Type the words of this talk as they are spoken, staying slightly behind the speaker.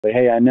Like,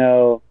 hey, I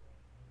know,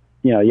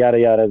 yada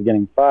yada is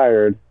getting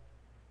fired.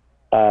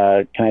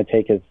 Can I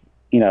take his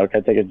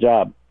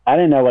job? I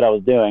didn't know what I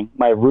was doing.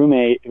 My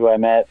roommate, who I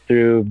met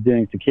through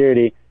doing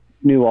security,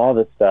 knew all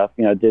this stuff.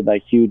 Did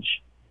like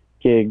huge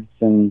gigs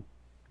and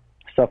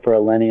stuff for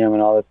Millennium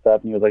and all this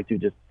stuff. And he was like,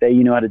 dude, just say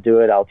you know how to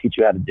do it. I'll teach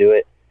you how to do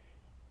it.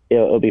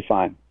 It'll be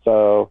fine.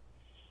 So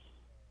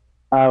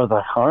I was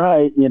like, all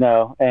right,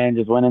 and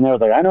just went in there. I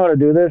was like, I know how to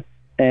do this.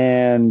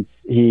 And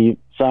he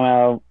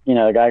somehow,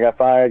 the guy got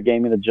fired,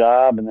 gave me the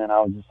job. And then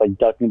I was just like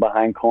ducking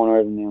behind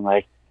corners and being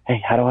like,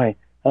 hey, how do I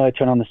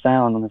turn on the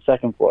sound on the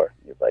second floor?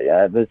 He was like,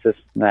 yeah, this is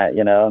that,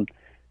 and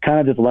kind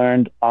of just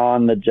learned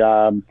on the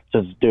job,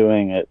 just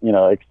doing it.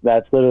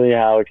 That's literally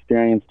how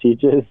experience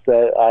teaches.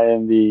 That I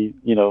am the,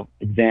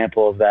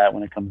 example of that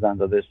when it comes down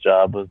to this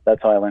job.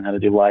 That's how I learned how to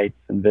do lights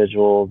and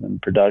visuals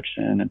and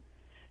production, and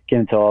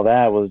getting into all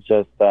that was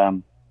just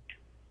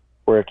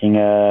working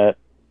at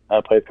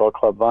a place called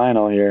Club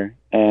Vinyl here,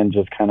 and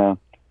just kind of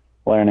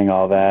learning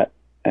all that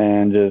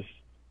and just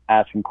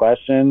asking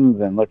questions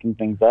and looking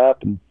things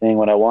up and seeing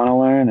what I want to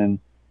learn. And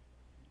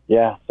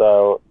yeah,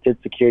 so did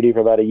security for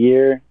about a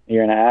year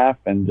and a half,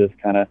 and just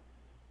kind of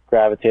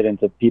gravitated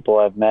into people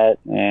I've met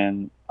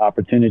and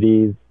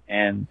opportunities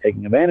and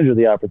taking advantage of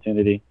the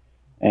opportunity,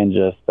 and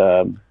just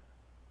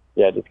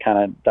just kind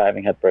of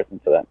diving headfirst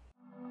into that.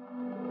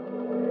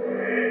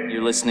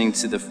 You're listening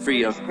to the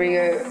Freio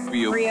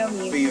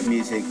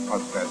Music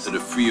Podcast. To the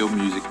Freio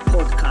Music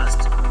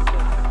Podcast.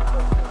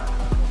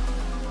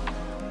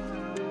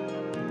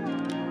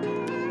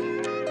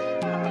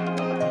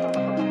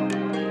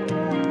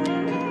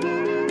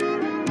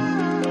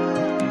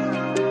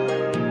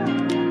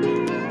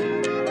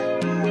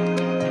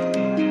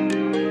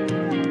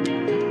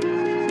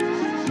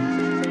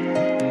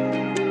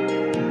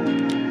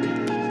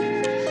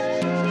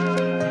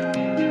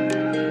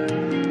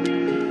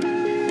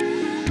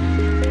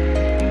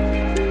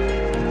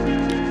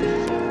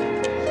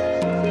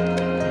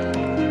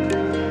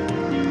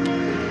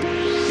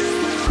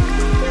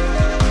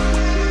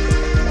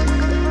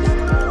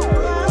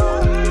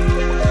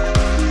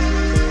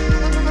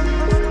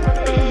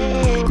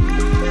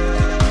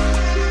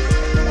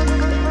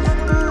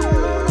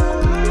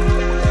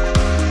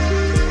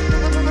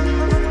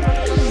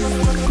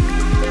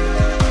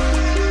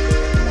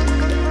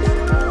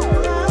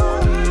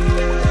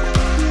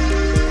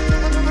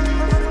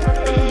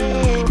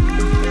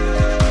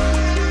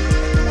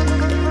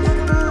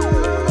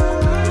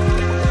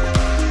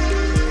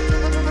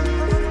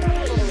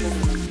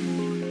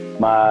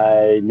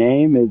 My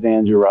name is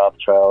Andrew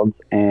Rothschild,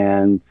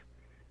 and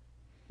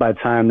by the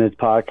time this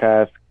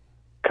podcast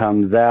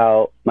comes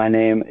out,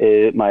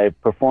 my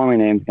performing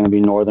name is going to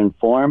be Northern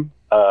Form.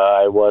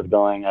 I was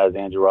going as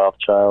Andrew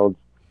Rothschild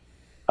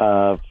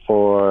since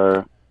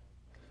the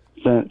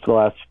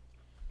last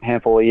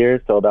handful of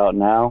years till about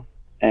now,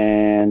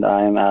 and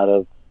I am out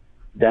of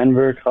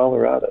Denver,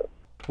 Colorado.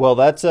 Well,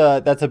 that's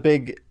a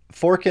big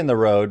fork in the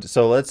road.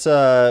 So let's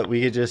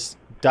we could just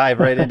dive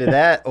right into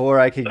that, or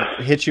I could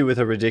hit you with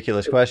a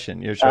ridiculous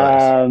question. Your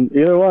choice.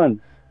 Either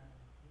one.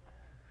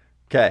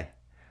 Okay.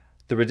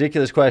 The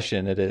ridiculous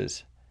question it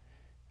is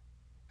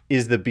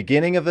the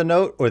beginning of the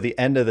note or the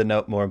end of the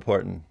note more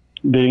important?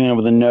 Beginning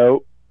of the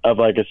note, of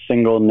like a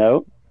single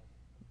note?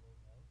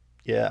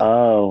 Yeah.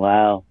 Oh,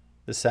 wow.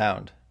 The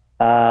sound.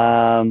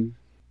 Wow,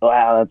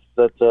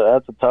 that's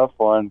a tough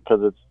one, because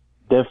it's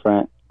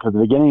different. Because the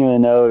beginning of the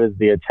note is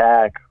the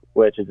attack,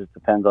 which it just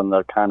depends on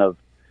the kind of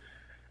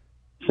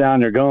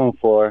sound you're going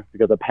for,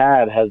 because a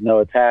pad has no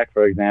attack,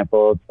 for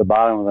example. It's the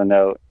bottom of the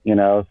note,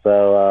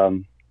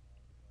 so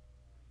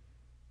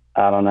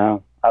I don't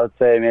know. I would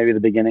say maybe the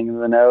beginning of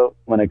the note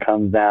when it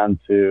comes down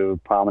to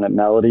prominent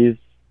melodies,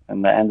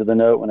 and the end of the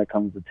note when it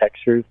comes to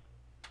textures.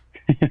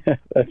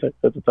 That's a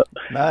tough,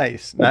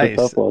 nice. A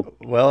tough one.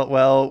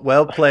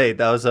 Well played.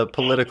 That was a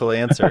political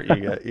answer.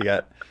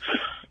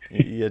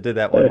 You did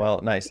that one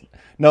well. Nice.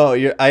 No,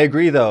 I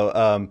agree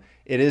though.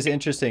 It is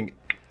interesting.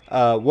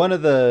 One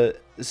of the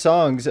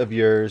songs of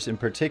yours in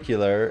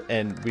particular,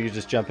 and we could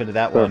just jump into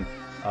that one,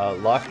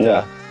 Locked.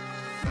 Yeah.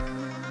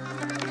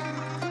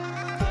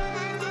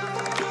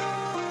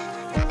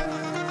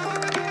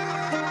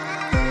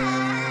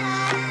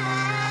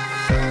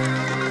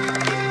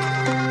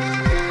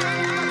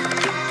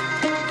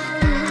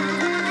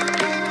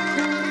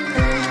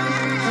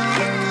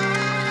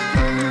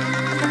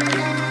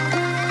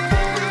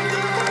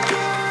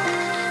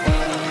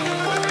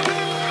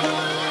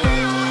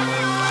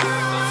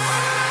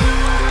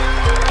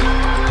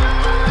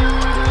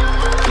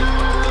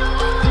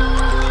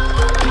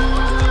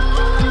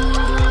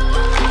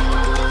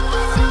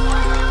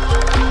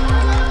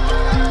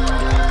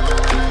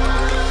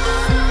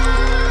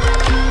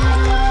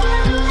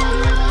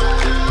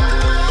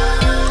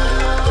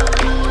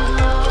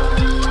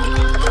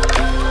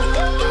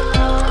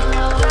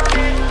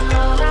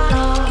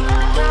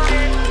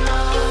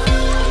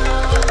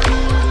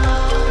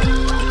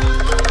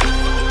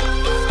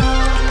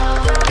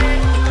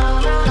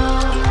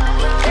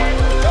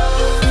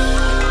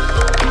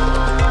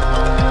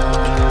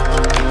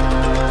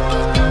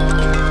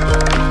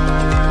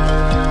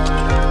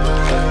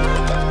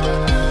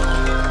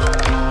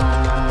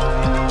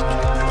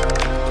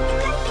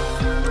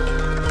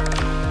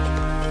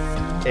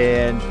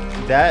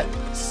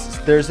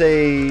 there's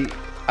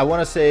I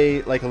want to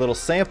say like a little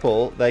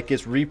sample that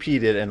gets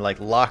repeated and like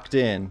locked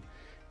in,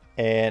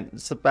 and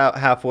it's about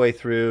halfway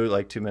through,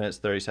 like 2 minutes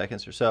 30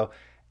 seconds or so,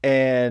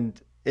 and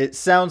it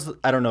sounds,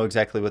 I don't know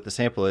exactly what the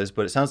sample is,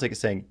 but it sounds like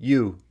it's saying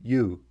you,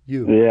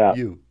 Yeah.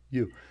 you,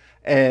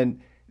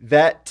 and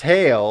that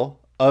tail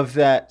of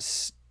that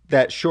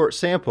short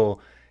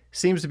sample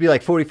seems to be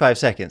like 45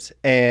 seconds,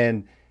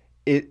 and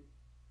it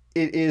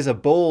is a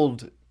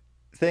bold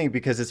thing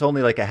because it's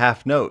only like a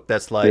half note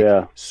that's like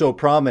so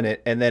prominent,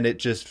 and then it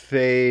just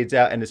fades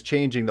out and it's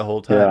changing the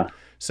whole time. Yeah.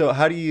 So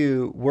how do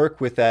you work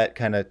with that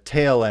kind of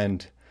tail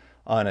end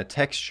on a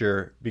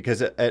texture?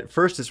 Because at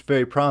first it's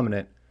very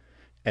prominent,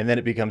 and then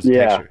it becomes a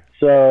texture.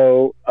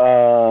 So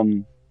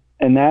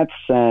in that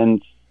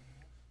sense,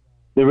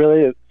 so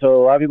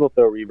a lot of people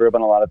throw reverb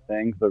on a lot of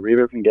things, but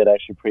reverb can get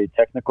actually pretty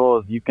technical.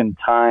 As you can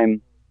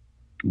time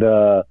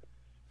the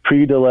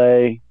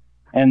pre-delay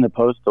and the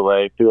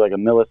post-delay through like a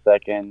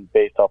millisecond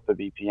based off the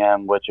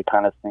BPM, which it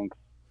kind of sinks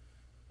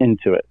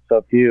into it.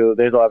 So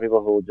there's a lot of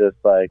people who will just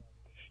like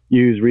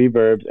use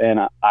reverbs, and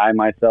I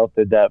myself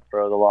did that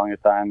for the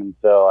longest time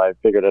until I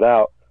figured it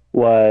out,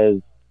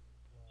 was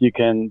you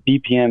can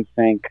BPM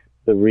sync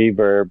the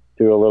reverb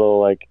through a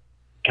little like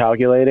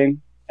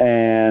calculating.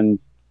 And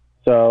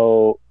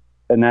so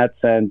in that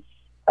sense,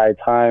 I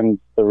timed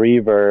the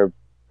reverb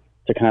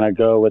to kind of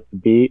go with the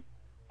beat.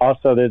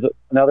 Also, there's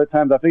another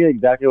time, I forget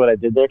exactly what I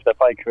did there because I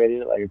probably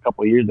created it like a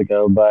couple of years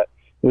ago, but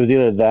it was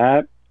either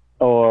that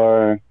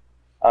or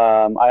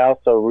I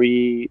also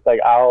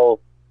I'll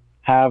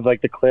have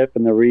like the clip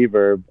and the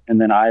reverb, and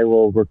then I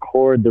will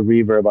record the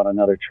reverb on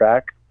another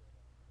track.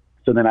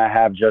 So then I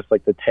have just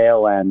like the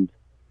tail end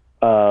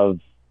of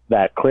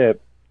that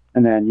clip,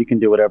 and then you can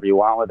do whatever you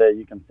want with it.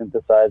 You can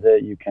synthesize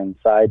it, you can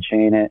side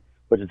chain it,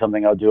 which is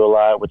something I'll do a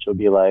lot, which will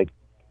be like,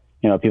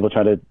 people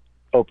try to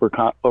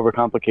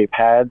overcomplicate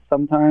pads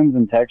sometimes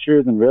and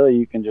textures, and really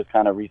you can just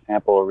kind of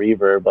resample a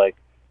reverb. Like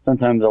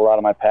sometimes a lot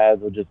of my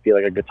pads will just be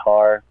like a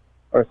guitar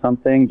or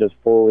something, just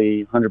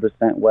fully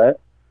 100% wet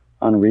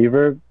on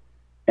reverb,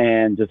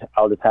 and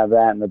I'll just have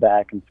that in the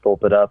back and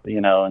sculpt it up,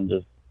 and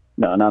just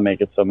not make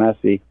it so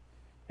messy.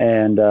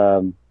 And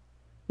so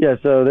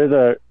there's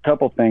a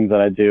couple things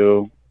that I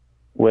do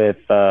with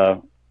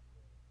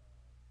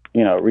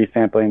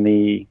resampling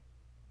the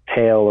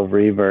tail of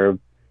reverb,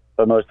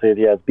 but mostly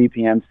it's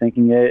BPM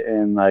syncing it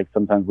and like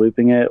sometimes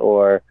looping it,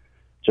 or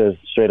just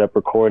straight up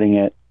recording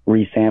it,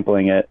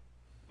 resampling it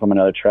from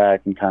another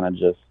track, and kind of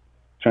just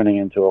turning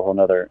it into a whole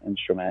nother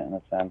instrument in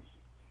a sense,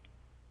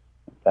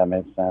 if that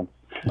makes sense.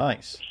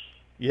 Nice.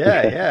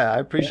 Yeah, I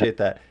appreciate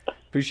that.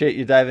 Appreciate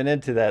you diving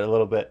into that a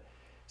little bit.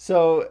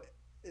 So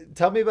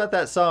tell me about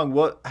that song.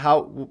 What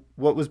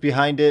was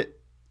behind it?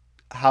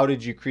 How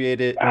did you create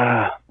it?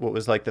 What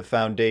was like the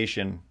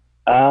foundation?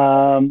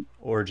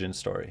 Origin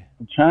story.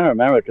 I'm trying to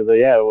remember because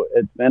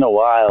it's been a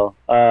while.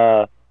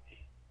 I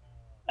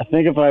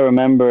think if I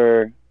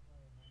remember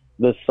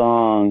the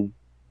song,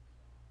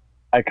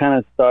 I kind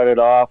of started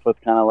off with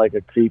kind of like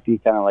a creepy,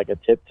 kind of like a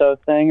tiptoe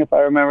thing, if I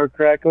remember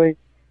correctly.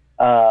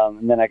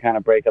 And then I kind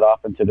of break it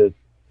off into this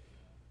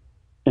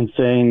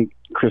insane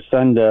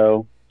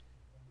crescendo.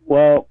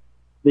 Well,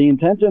 the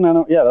intention, I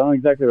don't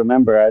exactly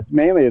remember.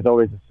 Mainly it's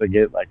always just to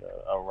get like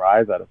a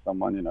rise out of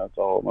someone, it's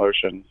all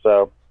emotion.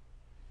 So,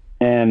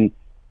 and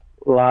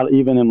a lot,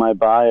 even in my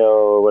bio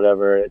or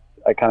whatever,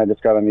 I kind of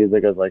describe my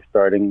music as like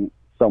starting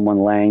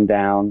someone laying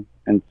down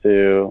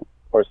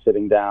or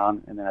sitting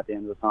down, and then at the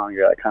end of the song,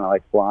 you're like kind of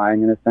like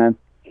flying in a sense.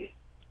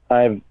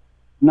 I've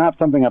not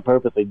something I've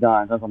purposely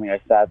done. It's not something I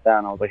sat down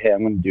and I was like, hey,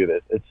 I'm going to do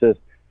this. It's just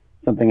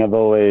something I've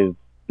always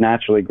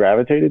naturally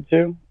gravitated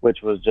to,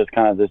 which was just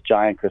kind of this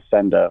giant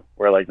crescendo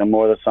where like the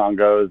more the song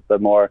goes, the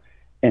more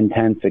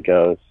intense it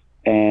goes.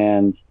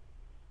 And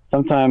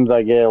sometimes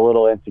I get a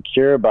little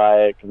insecure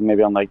by it because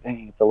maybe I'm like,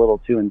 dang, it's a little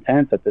too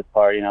intense at this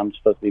part. I'm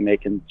supposed to be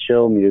making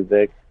chill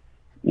music,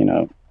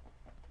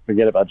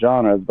 forget about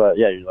genres. But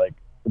yeah, you're like,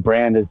 the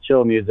brand is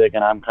chill music,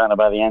 and I'm kind of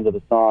by the end of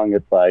the song,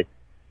 it's like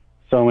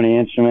so many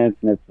instruments,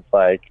 and it's just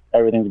like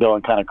everything's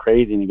going kind of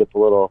crazy, and it gets a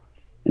little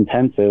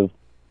intensive.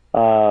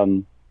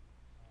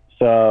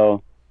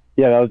 So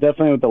yeah, that was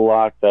definitely with the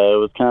lock though. It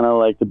was kind of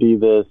like to be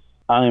this,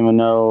 I don't even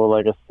know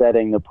like a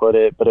setting to put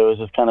it, but it was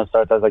just kind of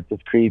starts as like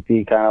this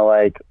creepy kind of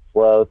like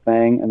flow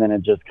thing, and then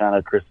it just kind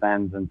of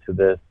crescends into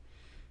this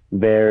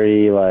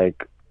very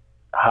like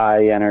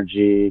high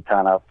energy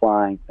kind of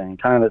flying thing,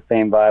 kind of the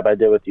same vibe I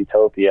did with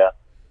Utopia,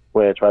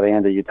 which by the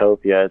end of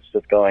Utopia, it's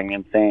just going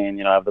insane.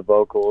 I have the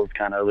vocals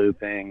kind of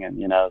looping, and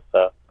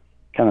so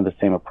kind of the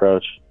same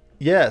approach.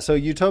 Yeah, so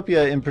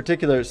Utopia in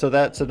particular, so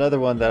that's another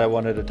one that I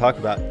wanted to talk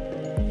about.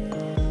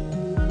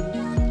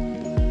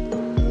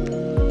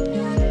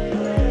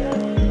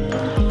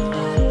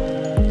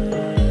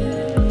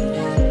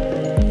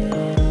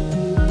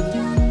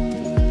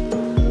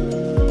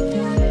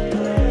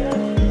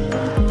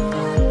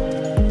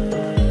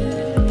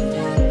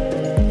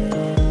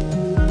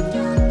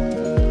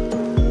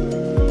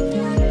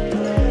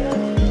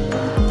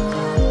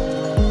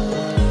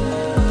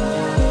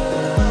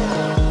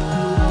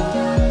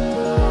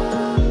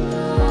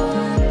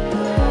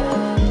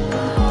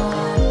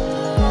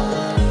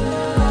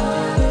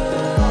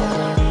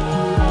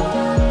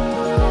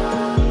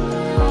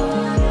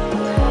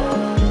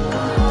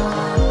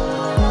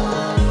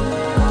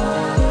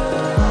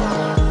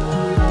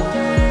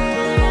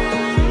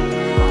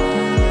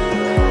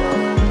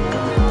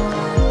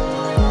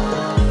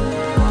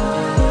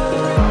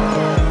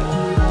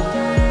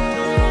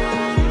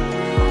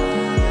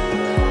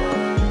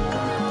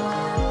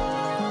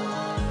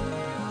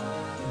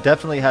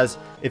 definitely has,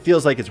 it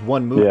feels like it's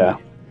one movement.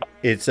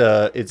 It's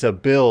a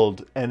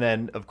build, and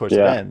then of course it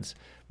ends,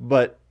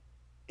 but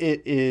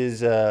it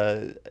is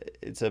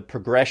it's a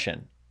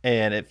progression,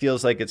 and it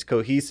feels like it's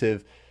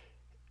cohesive.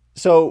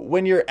 So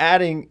when you're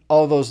adding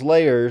all those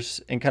layers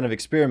and kind of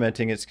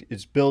experimenting,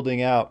 it's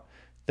building out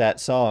that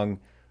song.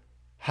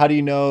 How do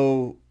you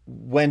know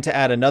when to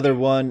add another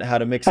one, how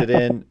to mix it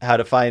in, how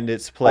to find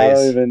its place?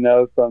 I don't even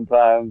know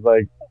sometimes.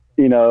 Like,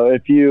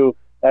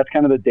 that's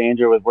kind of the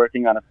danger with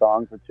working on a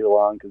song for too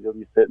long, because you'll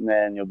be sitting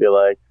there and you'll be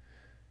like,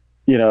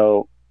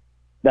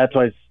 that's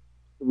why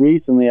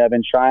recently I've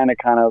been trying to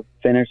kind of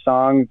finish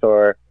songs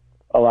or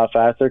a lot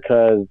faster,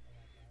 because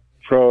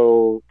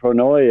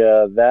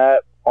Pronoia,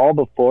 that all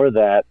before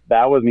that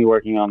was me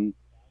working on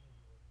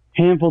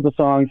handfuls of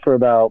songs for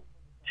about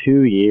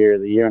 2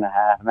 years, a year and a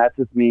half, and that's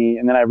just me.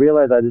 And then I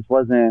realized I just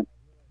wasn't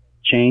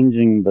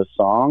changing the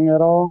song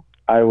at all.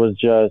 I was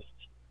just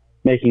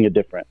making it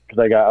different, because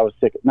I was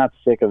not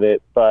sick of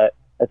it, but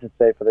let's just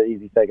say for the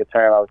easy sake of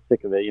term, I was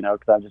sick of it,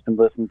 because I've just been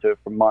listening to it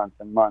for months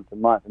and months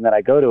and months, and then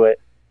I go to it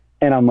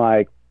and I'm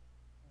like,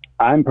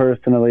 I'm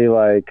personally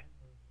like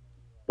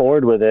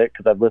bored with it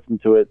because I've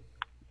listened to it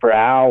for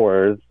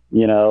hours,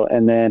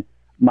 and then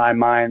my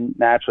mind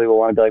naturally will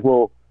want to be like,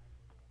 well,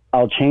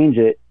 I'll change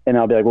it, and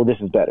I'll be like, well, this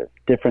is better.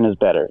 Different is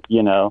better,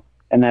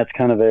 and that's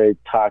kind of a very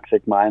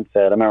toxic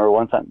mindset. I remember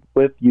one time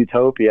with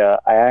Utopia,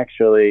 I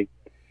actually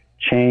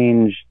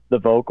changed the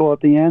vocal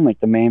at the end, like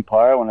the main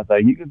part, when it's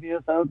like, you could feel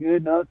so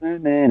good,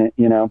 nothing in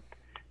it,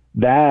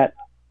 that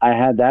I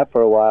had that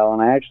for a while,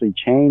 and I actually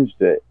changed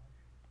it.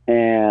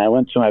 And I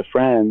went to my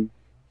friend,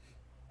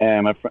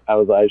 and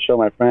I showed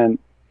my friend,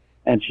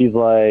 and she's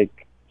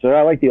like, so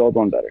I like the old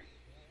one better,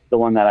 the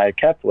one that I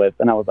kept with.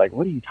 And I was like,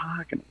 what are you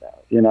talking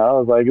about? I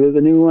was like, there's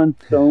a new one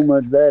so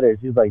much better.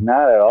 She's like,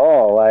 not at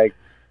all. Like,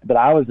 but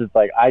I was just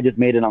like, I just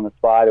made it on the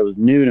spot. It was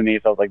new to me.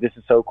 So I was like, this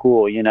is so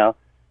cool, and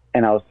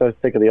I was so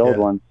sick of the old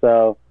one.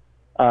 So,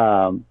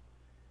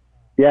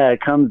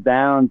 it comes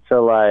down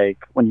to like,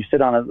 when you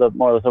sit on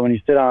when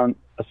you sit on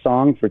a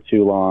song for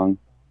too long,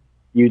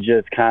 you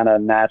just kind of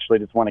naturally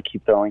just want to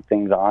keep throwing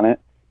things on it,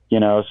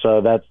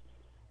 so that's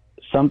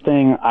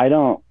something I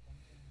don't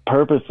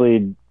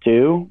purposely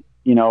do,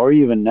 or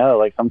even know.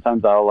 Like,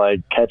 sometimes I'll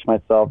like catch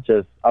myself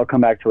I'll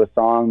come back to a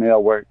song, maybe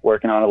I'll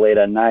working on it late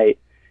at night,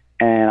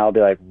 and I'll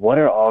be like, what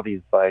are all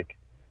these like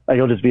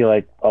it'll just be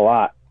like a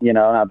lot, and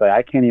I'll be like,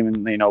 I can't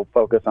even,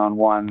 focus on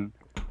one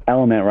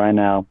element right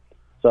now.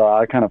 So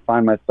I kind of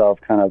find myself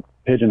kind of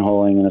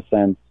pigeonholing in a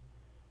sense.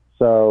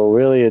 So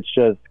really it's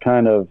just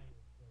kind of,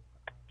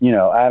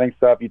 adding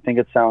stuff, you think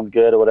it sounds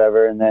good or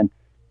whatever, and then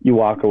you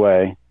walk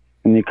away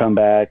and you come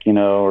back,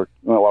 or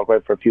walk away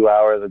for a few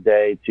hours, a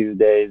day, 2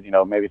 days,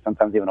 maybe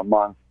sometimes even a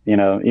month,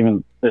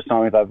 even there's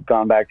songs I've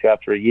gone back to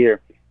after a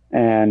year,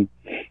 and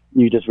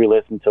you just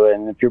re-listen to it.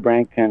 And if your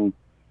brain can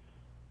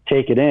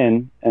take it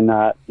in and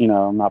not,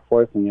 I'm not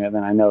forcing it,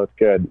 then I know it's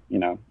good,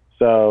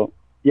 So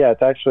yeah,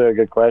 it's actually a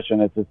good question.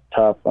 It's just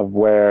tough of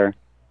where,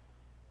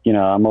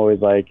 I'm always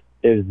like,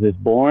 is this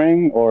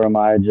boring, or am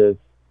I just,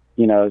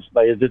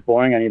 like, is this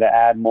boring? I need to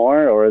add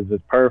more, or is this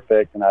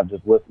perfect? And I've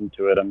just listened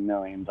to it a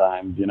million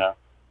times,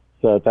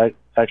 So it's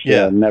actually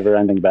a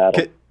never-ending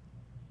battle.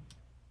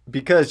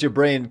 Because your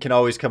brain can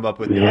always come up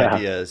with new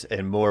ideas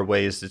and more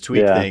ways to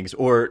tweak things,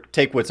 or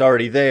take what's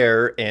already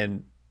there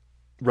and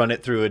run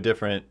it through a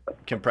different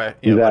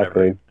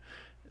whatever,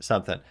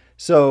 something.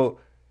 So,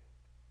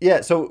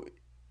 so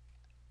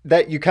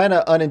that you kind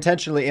of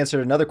unintentionally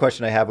answered another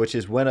question I have, which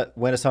is when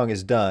a song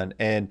is done.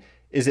 And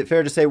is it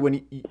fair to say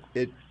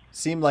it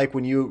seemed like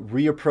when you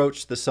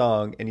reapproached the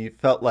song and you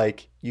felt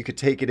like you could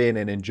take it in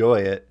and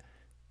enjoy it,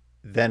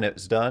 then it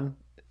was done?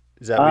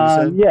 Is that what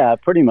you said? Yeah,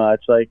 pretty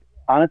much. Like,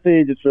 honestly,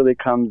 it just really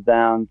comes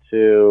down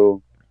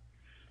to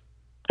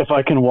if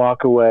I can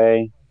walk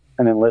away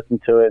and then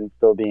listen to it and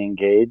still be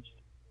engaged,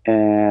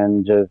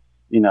 and just,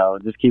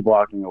 just keep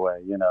walking away,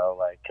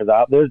 like,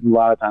 because there's a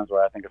lot of times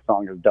where I think a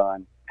song is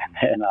done, and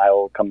then I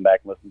will come back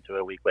and listen to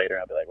it a week later,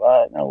 and I'll be like,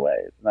 what? No way.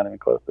 It's not even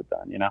close to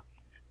done,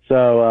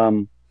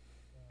 So,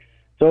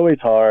 it's always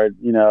hard,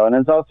 and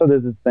it's also,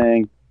 there's this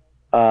thing,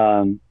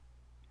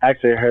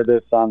 actually I heard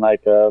this on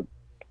like a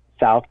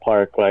South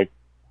Park, like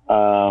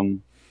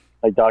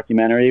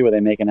documentary where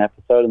they make an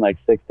episode in like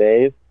 6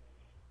 days,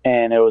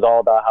 and it was all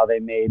about how they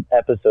made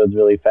episodes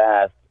really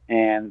fast.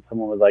 And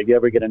someone was like, you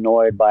ever get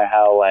annoyed by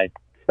how like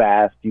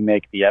fast you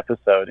make the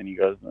episode? And he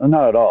goes, no,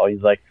 not at all.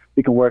 He's like,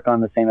 we can work on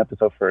the same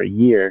episode for a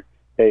year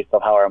based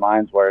off how our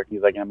minds work.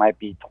 He's like, and it might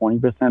be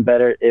 20%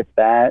 better, if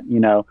that,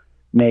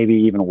 maybe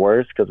even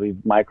worse, because we've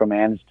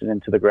micromanaged it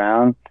into the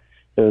ground.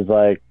 It was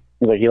like,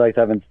 he likes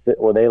having,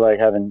 they like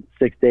having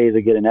 6 days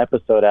to get an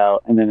episode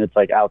out, and then it's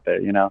like out there,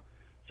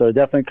 So it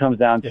definitely comes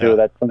down to,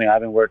 that's something I've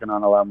been working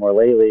on a lot more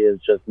lately, is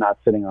just not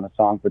sitting on a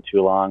song for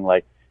too long.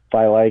 Like, if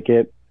I like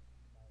it,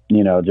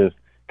 just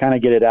kind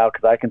of get it out,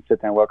 because I can sit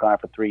there and work on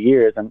it for 3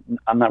 years and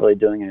I'm not really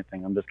doing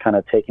anything. I'm just kind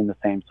of taking the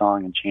same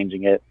song and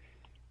changing it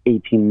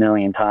 18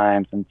 million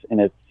times, and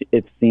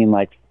it's seen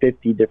like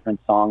 50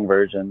 different song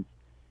versions,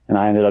 and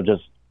I ended up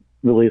just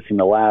releasing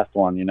the last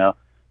one,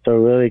 So it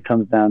really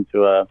comes down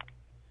to a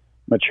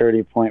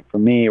maturity point for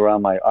me where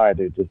I'm like, all right,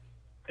 dude, just,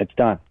 it's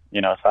done.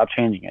 Stop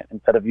changing it.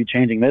 Instead of you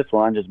changing this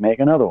one, just make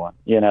another one,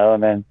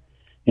 and then,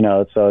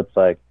 so it's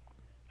like,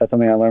 that's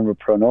something I learned with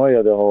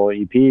Pronoia, the whole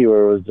EP,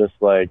 where it was just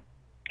like,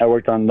 I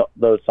worked on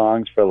those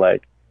songs for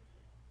like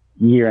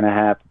year and a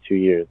half to 2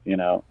 years,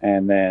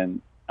 and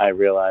then I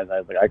realized I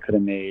was like, I could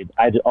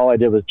have all I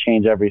did was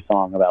change every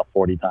song about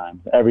 40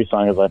 times. Every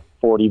song is like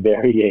 40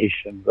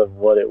 variations of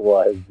what it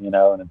was,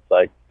 and it's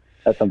like,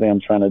 that's something I'm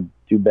trying to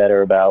do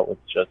better about, with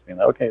just being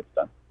like, okay, it's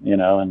done,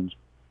 and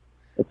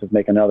let's just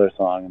make another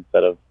song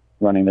instead of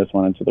running this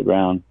one into the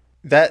ground.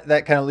 That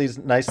kind of leads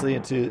nicely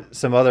into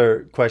some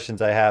other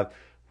questions I have,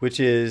 which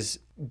is,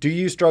 do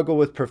you struggle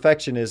with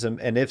perfectionism?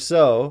 And if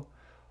so,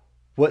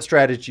 what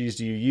strategies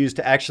do you use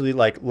to actually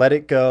like let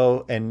it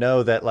go and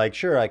know that like,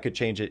 sure, I could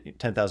change it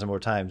 10,000 more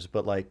times,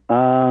 but like,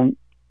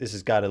 this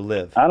has got to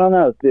live? I don't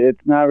know.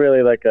 It's not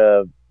really like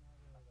a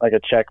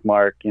check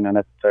mark,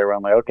 necessarily where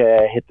I'm like, okay,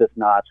 I hit this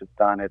notch, it's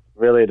done. It's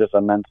really just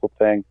a mental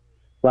thing.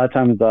 A lot of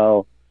times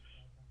I'll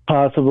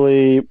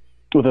possibly,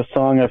 with a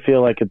song I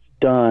feel like it's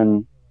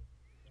done,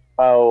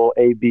 I'll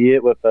A/B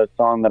it with a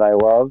song that I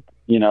love,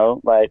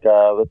 like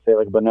let's say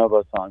like a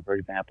Bonobo song, for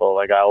example.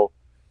 Like I'll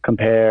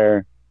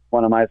compare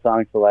one of my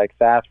songs to like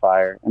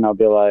Sapphire, and I'll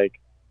be like,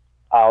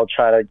 I'll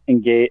try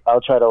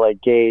to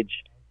like gauge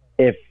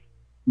if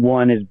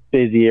one is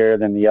busier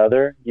than the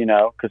other,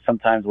 because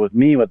sometimes with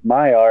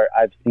my art,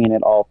 I've seen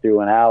it all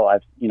through and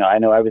out. I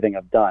know everything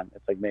I've done.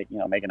 It's like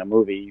making a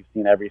movie. You've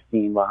seen every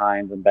scene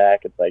behind and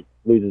back. It's like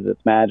loses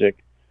its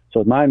magic. So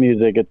with my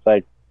music, it's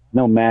like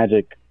no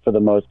magic for the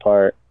most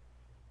part.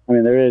 I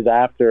mean, there is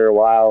after a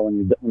while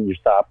when you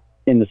stop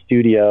in the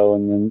studio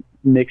and then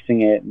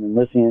mixing it and then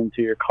listening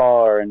to your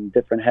car and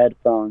different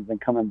headphones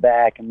and coming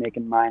back and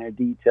making minor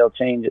detail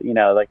changes,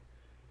 like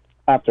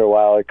after a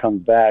while it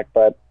comes back.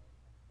 But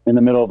in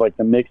the middle of like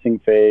the mixing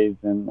phase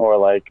or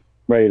like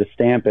ready to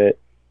stamp it,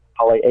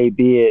 I'll like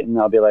A/B it, and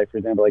I'll be like, for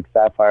example, like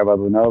Sapphire by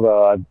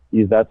Bonobo, I've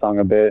used that song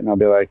a bit, and I'll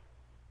be like,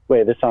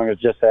 wait, this song is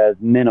just as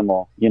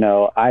minimal.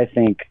 I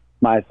think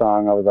my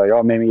song, I was like,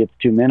 oh, maybe it's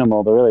too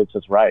minimal, but really it's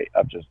just right.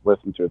 I've just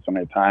listened to it so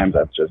many times.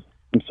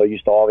 I'm so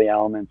used to all the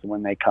elements, and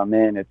when they come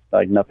in, it's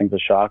like nothing's a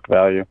shock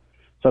value.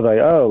 So I was like,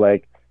 oh,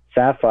 like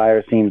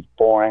Sapphire seems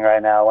boring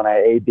right now when I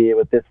A/B it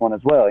with this one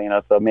as well,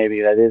 so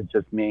maybe that is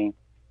just me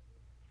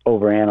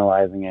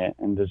overanalyzing it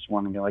and just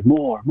wanting to be like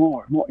more,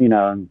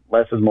 and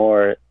less is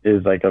more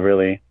is like a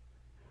really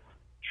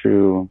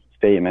true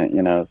statement,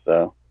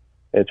 so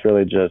it's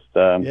really just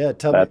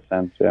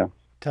sense. Yeah.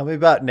 Tell me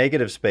about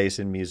negative space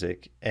in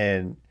music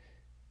and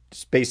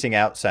spacing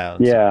out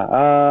sounds.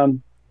 Yeah.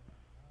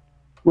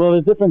 Well,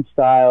 there's different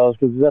styles,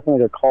 because there's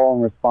definitely like a call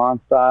and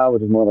response style,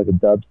 which is more like a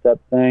dubstep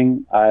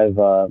thing. I've,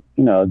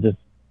 just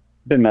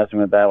been messing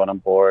with that when I'm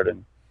bored,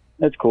 and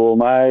it's cool.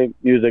 My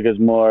music is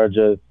more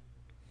just,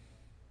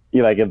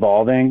 like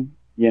evolving,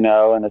 in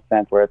a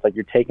sense where it's like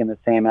you're taking the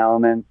same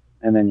elements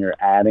and then you're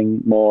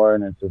adding more,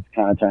 and it's just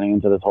kind of turning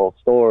into this whole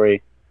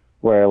story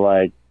where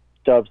like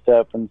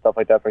dubstep and stuff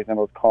like that, for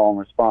example, is call and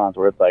response,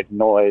 where it's like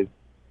noise,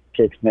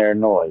 kick, snare,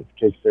 noise,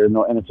 kick, snare,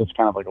 noise, and it's just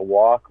kind of like a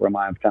walk, where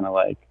mine's kind of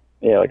like,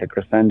 like a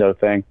crescendo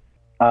thing.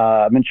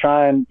 I've been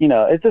trying,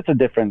 it's just a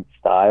different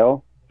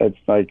style. It's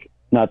like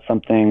not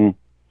something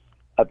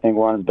I think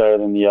one's better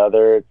than the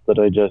other. It's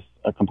literally just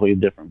a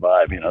completely different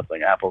vibe. It's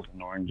like apples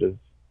and oranges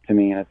to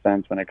me, in a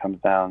sense, when it comes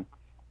down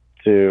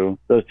to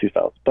those two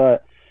styles.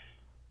 But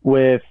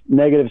with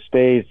negative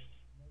space,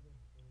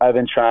 I've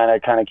been trying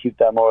to kind of keep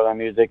that more with my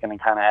music, and then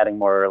kind of adding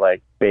more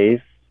like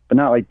bass, but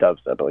not like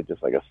dubstep, but like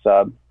just like a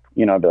sub,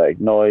 be like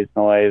noise,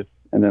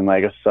 and then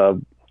like a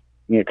sub,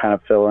 kind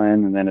of fill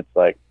in. And then it's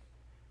like,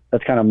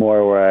 that's kind of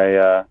more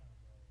where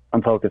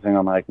I'm focusing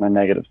on like my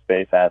negative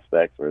space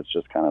aspects, where it's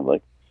just kind of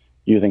like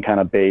using kind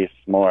of bass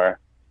more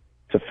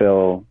to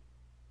fill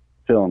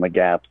in the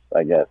gaps,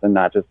 I guess, and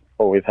not just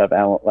always have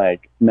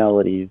like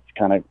melodies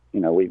kind of,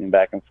 weaving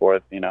back and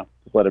forth, just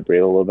let it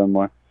breathe a little bit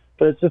more.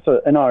 But it's just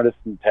an artist's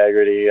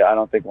integrity. I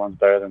don't think one's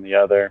better than the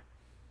other.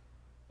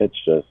 It's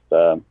just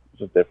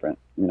different,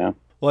 Well,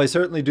 I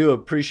certainly do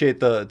appreciate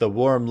the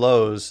warm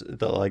lows,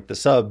 the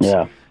subs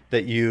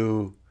that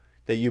you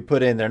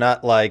put in. They're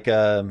not like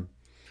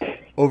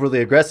overly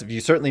aggressive. You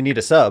certainly need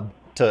a sub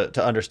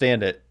to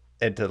understand it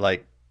and to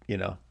like,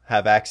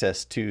 have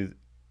access to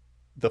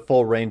the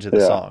full range of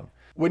the song.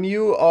 When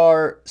you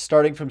are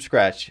starting from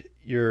scratch,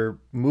 you're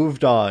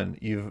moved on,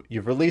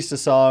 you've released a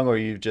song, or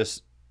you're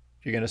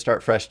going to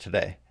start fresh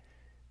today.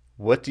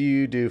 What do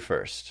you do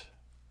first?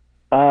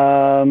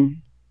 Either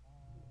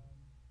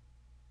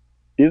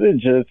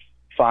just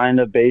find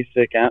a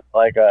basic,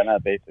 like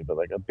not basic, but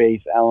like a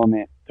bass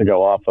element to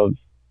go off of.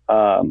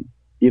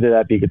 Either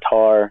that be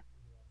guitar,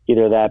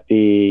 either that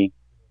be,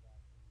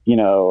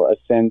 a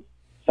synth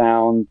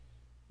sound,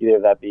 either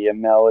that be a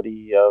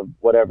melody of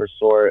whatever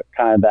sort.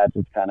 Kind of that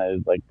just kind of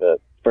is like the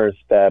first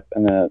step,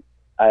 and then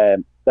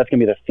that's gonna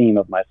be the theme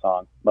of my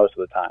song most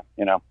of the time.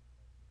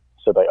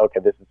 So like, okay,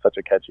 this is such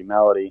a catchy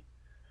melody,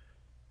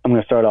 I'm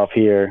gonna start off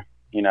here,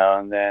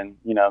 and then,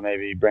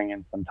 maybe bring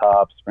in some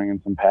tops, bring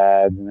in some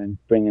pads, and then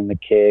bring in the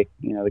kick,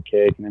 and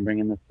then bring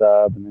in the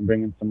sub, and then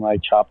bring in some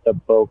like chopped up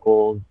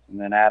vocals, and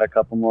then add a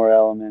couple more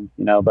elements,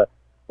 but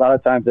a lot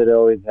of times it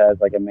always has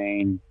like a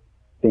main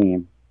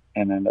theme.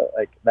 And then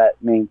like that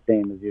main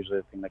theme is usually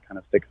the thing that kind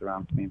of sticks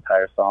around for the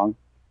entire song.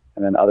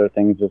 And then other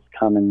things just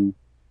come and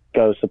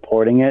go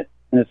supporting it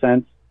in a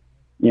sense.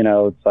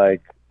 It's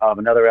like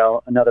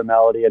another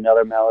melody, and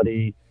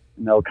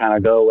they'll kind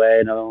of go away,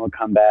 another one will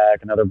come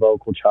back, another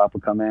vocal chop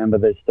will come in,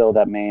 but there's still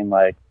that main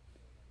like,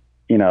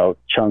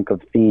 chunk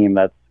of theme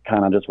that's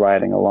kind of just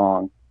riding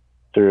along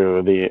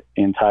through the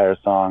entire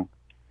song.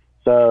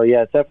 So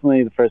yeah, it's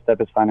definitely the first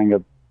step is finding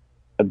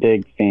a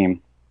big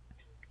theme,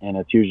 and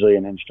it's usually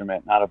an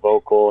instrument, not a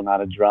vocal,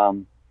 not a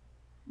drum,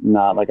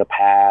 not like a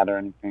pad or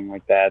anything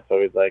like that. It's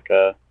always like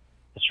a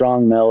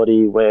strong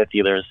melody with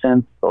either a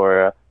synth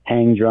or a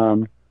hang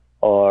drum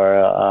or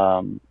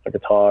a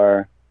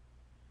guitar,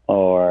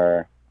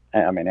 or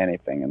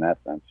anything in that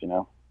sense,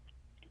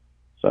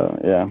 So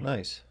yeah,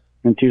 nice.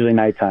 And it's usually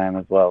nighttime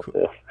as well. Cool.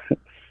 Too.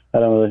 I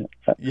don't really,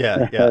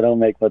 I don't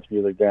make much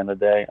music during the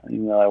day,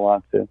 even though I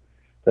want to.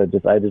 So it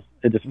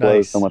just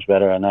flows so much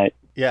better at night.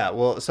 Yeah,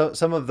 well, so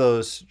some of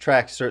those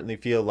tracks certainly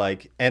feel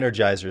like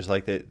energizers,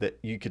 like that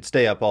you could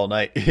stay up all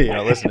night,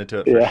 listening to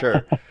it for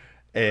sure.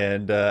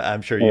 And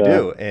I'm sure you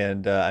do,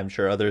 and I'm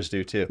sure others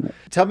do too.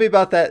 Tell me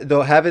about that,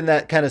 though, having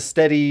that kind of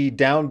steady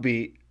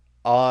downbeat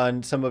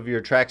on some of your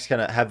tracks,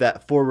 kind of have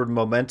that forward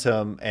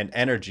momentum and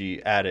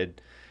energy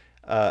added.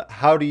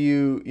 How do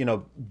you,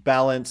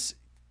 balance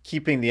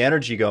keeping the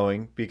energy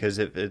going? Because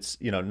if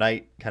it's,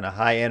 night kind of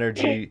high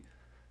energy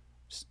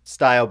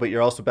style, but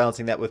you're also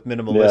balancing that with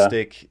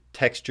minimalistic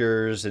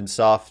textures and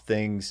soft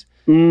things.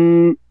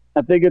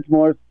 I think it's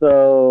more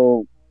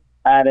so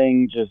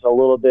adding just a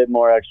little bit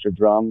more extra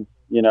drums,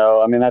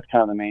 that's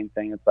kind of the main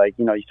thing. It's like,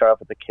 you start off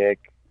with the kick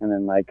and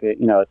then like, a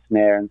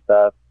snare and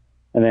stuff.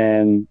 And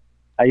then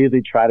I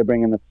usually try to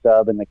bring in the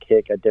sub and the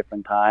kick at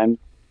different times.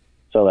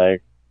 So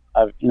like,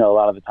 a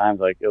lot of the times,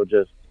 like it'll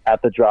just,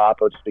 at the drop,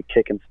 it'll just be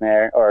kick and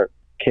snare or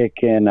kick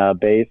and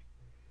bass.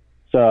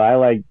 So I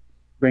like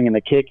bringing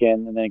the kick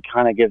in, and then it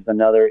kind of gives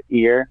another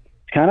ear.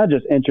 It's kind of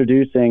just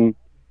introducing,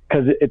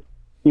 because it's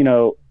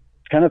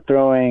kind of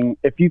throwing,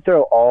 if you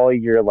throw all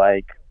your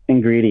like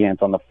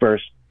ingredients on the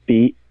first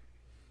beat,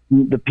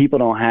 the people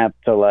don't have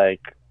to like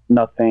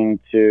nothing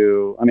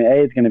to,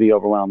 A, it's going to be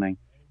overwhelming.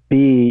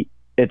 B,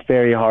 it's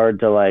very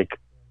hard to like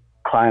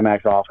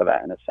climax off of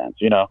that in a sense,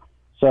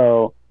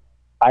 So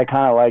I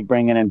kind of like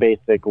bringing in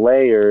basic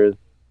layers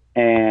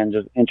and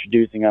just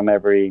introducing them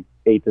every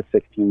 8 to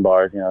 16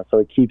 bars, so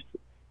it keeps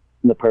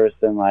the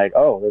person like,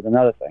 oh, there's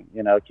another thing,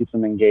 it keeps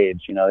them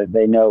engaged,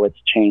 they know it's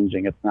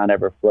changing, it's not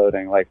ever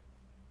floating. Like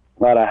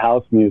a lot of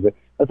house music,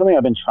 that's something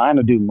I've been trying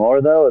to do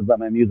more though, is let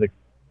my music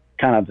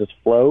kind of just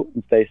float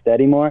and stay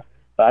steady more,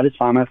 but I just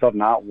find myself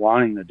not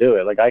wanting to do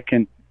it. Like I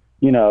can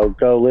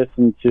go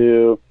listen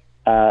to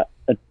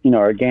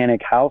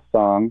organic house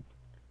song,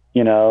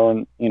 and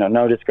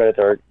no discredit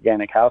to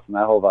organic house and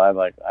that whole vibe,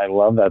 like I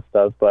love that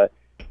stuff, but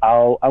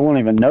I won't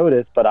even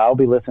notice, but I'll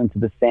be listening to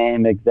the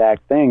same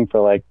exact thing for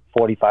like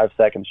 45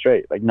 seconds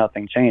straight. Like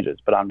nothing changes,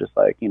 but I'm just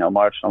like,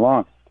 marching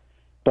along.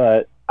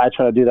 But I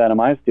try to do that in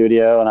my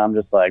studio and I'm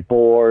just like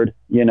bored,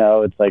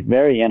 it's like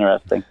very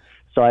interesting.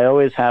 So I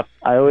always have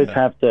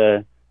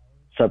to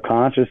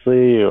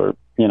subconsciously, or,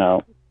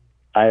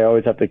 I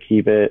always have to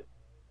keep it,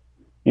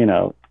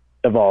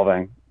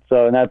 evolving.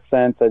 So in that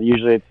sense, that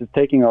usually it's just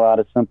taking a lot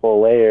of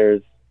simple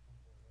layers,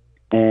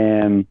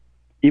 and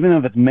even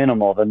if it's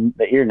minimal,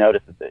 the ear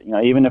notices it.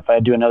 Even if I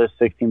do another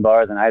 16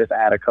 bars and I just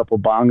add a couple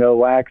bongo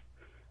whacks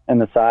in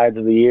the sides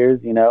of the ears,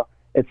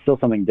 it's still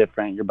something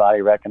different. Your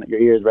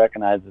ears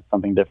recognize it's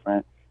something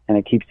different, and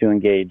it keeps you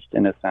engaged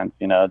in a sense.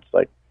 It's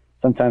like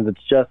sometimes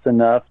it's just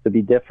enough to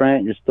be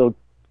different. You're still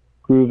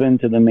grooving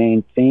to the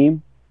main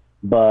theme,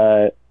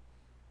 but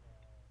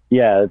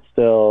yeah, it's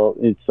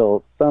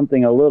still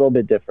something a little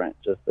bit different,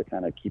 just to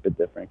kind of keep it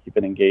different, keep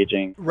it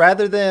engaging.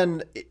 Rather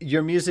than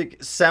your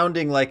music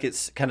sounding like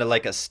it's kind of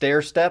like a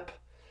stair step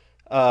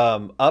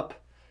up,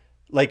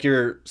 like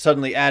you're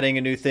suddenly adding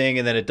a new thing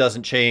and then it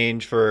doesn't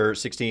change for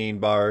 16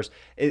 bars.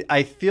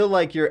 I feel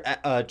like you're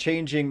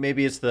changing,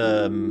 maybe it's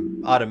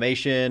the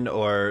automation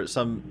or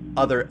some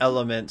other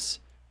elements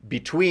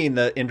between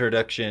the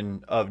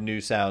introduction of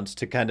new sounds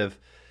to kind of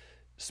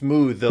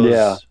smooth those.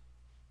 Yeah.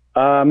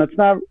 It's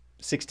not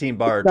 16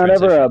 bar it's not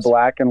transitions. ever a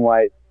black and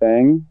white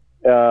thing.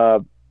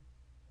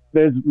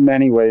 There's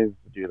many ways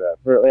to do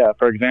that.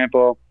 For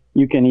example,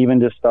 you can even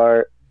just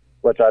start,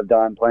 which I've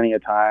done plenty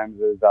of times,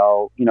 is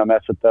I'll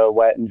mess with the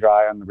wet and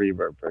dry on the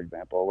reverb, for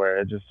example, where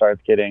it just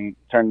starts getting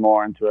turned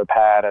more into a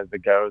pad as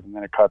it goes, and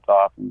then it cuts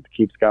off and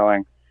keeps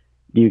going.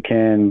 You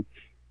can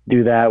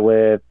do that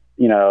with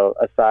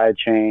a side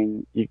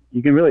chain.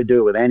 You can really do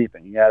it with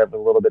anything. You add a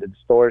little bit of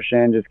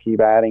distortion, just keep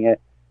adding it.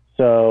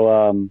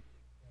 So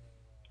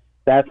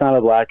that's not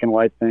a black and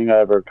white thing I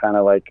ever kind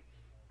of like,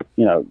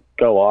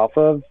 go off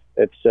of.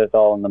 It's just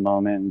all in the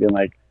moment and being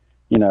like,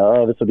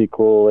 oh, this would be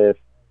cool if,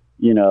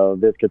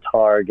 this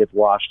guitar gets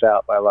washed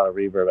out by a lot of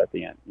reverb at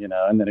the end,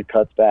 and then it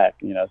cuts back,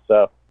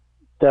 so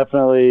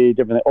definitely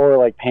different. Or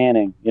like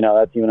panning,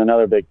 that's even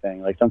another big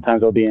thing. Like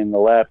sometimes I'll be in the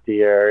left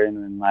ear and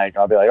then like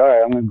I'll be like, all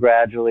right, I'm going to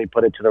gradually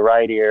put it to the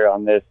right ear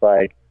on this,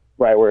 like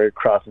right where it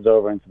crosses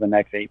over into the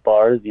next 8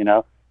 bars,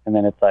 and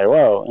then it's like,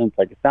 whoa, and it's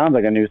like, it sounds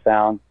like a new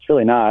sound. It's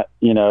really not,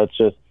 it's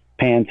just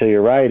pan to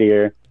your right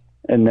ear,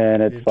 and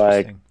then it's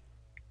like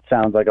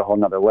sounds like a whole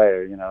nother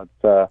layer,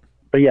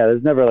 but yeah,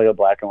 there's never like a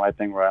black and white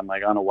thing where I'm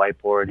like on a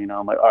whiteboard,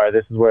 I'm like, all right,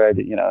 this is where I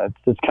do, it's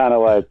just kind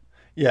of like,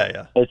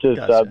 yeah. It's just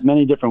Gotcha.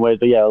 Many different ways,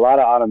 but yeah, a lot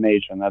of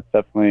automation. That's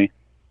definitely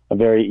a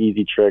very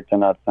easy trick to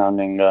not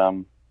sounding,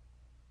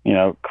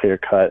 clear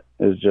cut,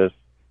 is just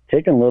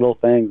taking little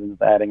things and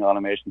just adding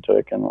automation to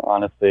it can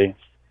honestly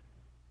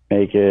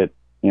make it,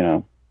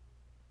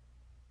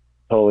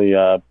 totally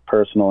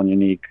personal and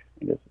unique,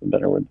 I guess is a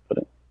better word to put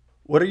it.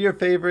 What are your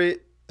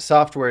favorite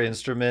software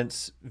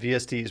instruments,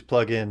 VSTs,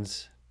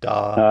 plugins,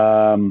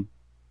 DAW?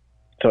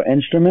 So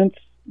instruments,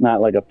 not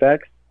like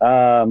effects.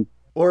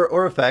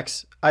 Or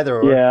effects, either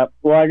or. Yeah,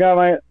 well, I got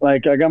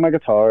my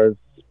guitars.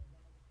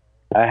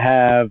 I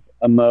have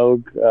a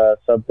Moog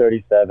Sub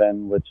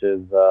 37, which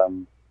is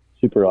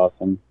super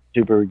awesome,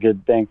 super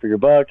good bang for your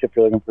buck if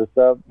you're looking for a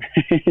sub.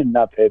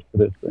 Not paid for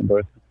this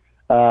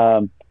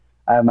endorsement.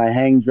 I have my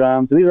hang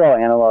drums. So these are all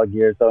analog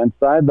gear. So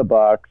inside the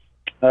box,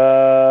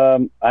 I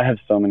have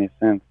so many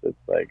synths. It's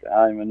like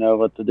I don't even know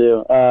what to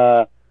do.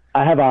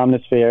 I have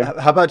Omnisphere.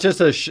 How about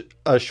just a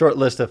short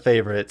list of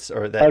favorites,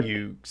 or that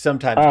you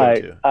sometimes go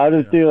to? I'll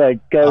just do like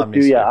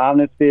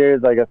Omnisphere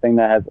is like a thing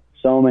that has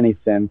so many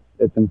synths.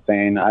 It's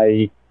insane.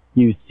 I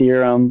use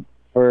Serum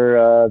for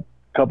a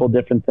couple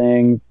different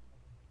things.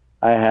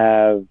 I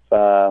have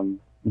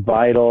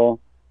Vital,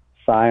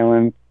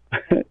 Silence,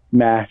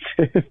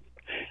 Massive.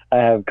 I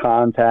have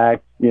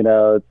Contact.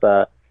 It's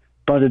a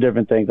bunch of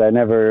different things. I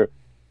never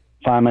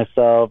find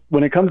myself,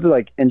 when it comes to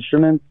like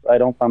instruments, I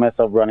don't find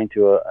myself running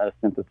to a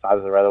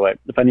synthesizer right away.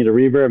 If I need a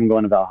reverb, I'm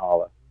going to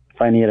Valhalla. If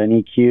I need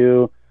an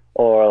EQ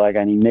or like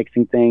I need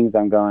mixing things,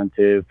 I'm going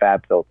to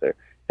Fab Filter.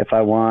 If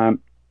I want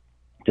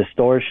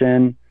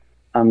distortion,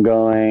 I'm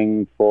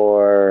going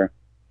for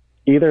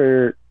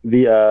either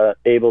the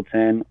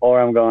Ableton,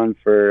 or I'm going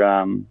for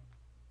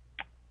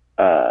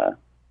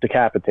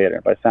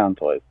Decapitator by Sound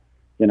Toys.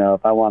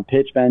 If I want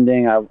pitch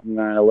bending, I'm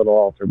going a little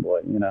Alter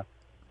Boy.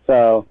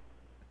 So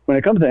when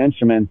it comes to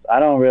instruments, I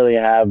don't really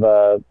have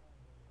a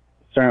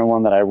certain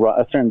one that I run,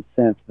 a certain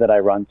synth that I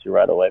run to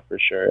right away for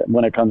sure.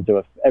 When it comes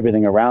to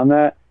everything around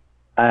that,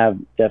 I have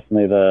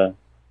definitely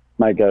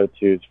my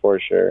go-tos for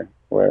sure.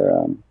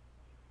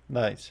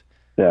 Nice.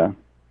 Yeah.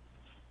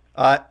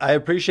 I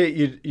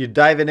appreciate you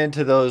diving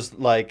into those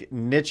like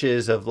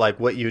niches of like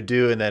what you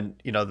do, and then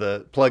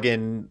the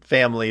plugin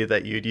family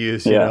that you'd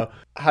use.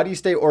 How do you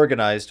stay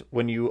organized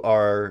when you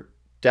are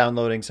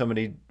downloading so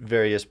many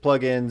various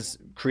plugins,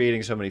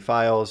 creating so many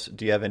files?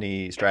 Do you have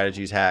any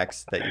strategies,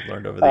 hacks that you've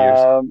learned over the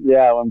years?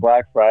 Yeah, when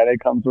Black Friday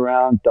comes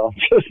around, don't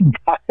just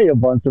buy a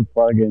bunch of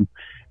plugins,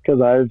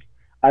 because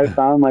I've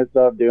found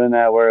myself doing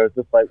that where it's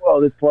just like,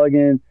 well, this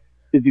plugin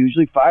is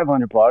usually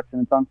 $500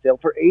 and it's on sale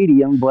for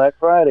 $80 on Black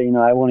Friday.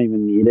 I won't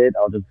even need it.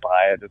 I'll just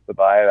buy it just to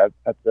buy it.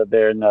 That's a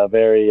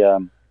very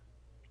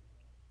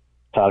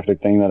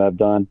toxic thing that I've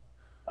done.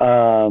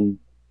 And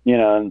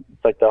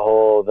it's like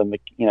the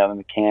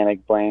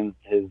mechanic blames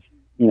his,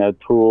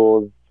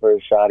 tools for a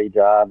shoddy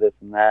job, this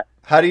and that.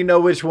 How do you know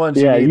which ones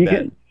you need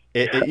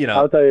then?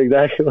 I'll tell you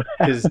exactly what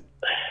happened.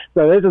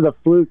 So this is a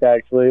fluke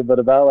actually, but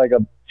about like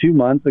 2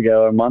 months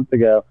ago or a month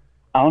ago,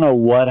 I don't know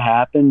what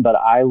happened, but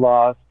I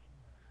lost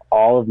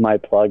all of my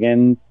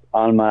plugins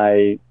on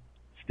my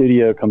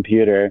studio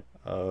computer.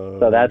 Oh,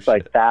 so that's shit.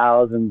 Like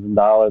thousands of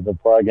dollars of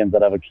plugins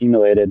that I've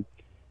accumulated.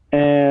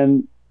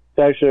 And it's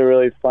actually a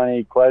really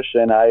funny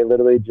question. I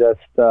literally just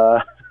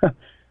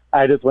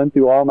I just went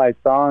through all my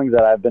songs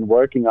that I've been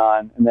working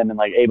on, and then in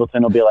like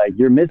Ableton will be like,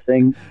 you're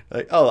missing,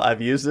 like, oh,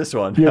 I've used this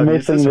one. You're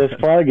missing this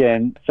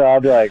plugin. So I'll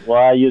be like,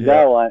 well, I use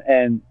that one.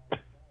 And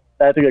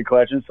that's a good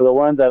question. So the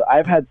ones that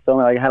I've had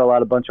I had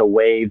a bunch of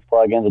waves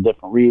plugins of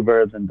different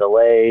reverbs and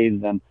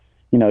delays and,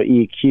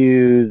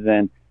 EQs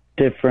and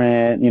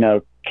different,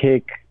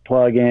 kick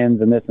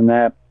plugins and this and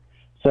that.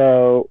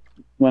 So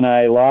when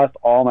I lost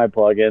all my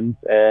plugins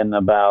and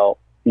about,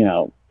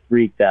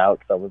 freaked out,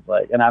 because I was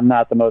like, and I'm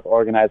not the most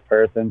organized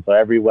person, so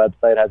every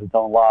website has its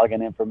own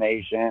login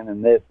information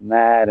and this and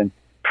that and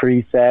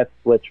presets,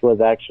 which was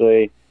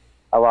actually,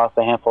 I lost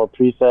a handful of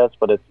presets,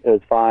 but it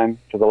was fine,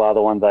 because a lot of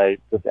the ones I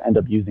just end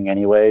up using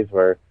anyways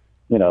were,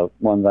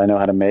 ones I know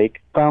how to make.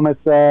 Found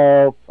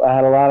myself, I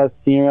had a lot of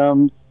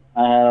serums.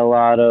 I had a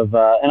lot of,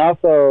 and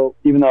also,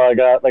 even though I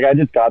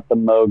just got the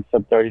Moog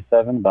Sub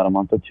 37 about a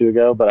month or two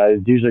ago, but I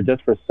was usually,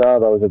 just for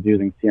sub, I was just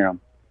using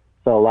Serum.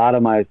 So a lot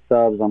of my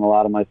subs on a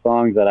lot of my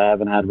songs that I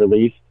haven't had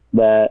released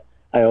that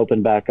I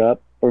opened back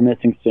up were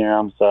missing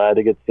Serum, so I had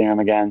to get Serum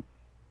again.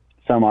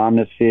 Some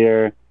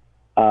Omnisphere,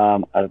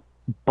 a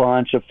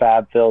bunch of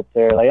Fab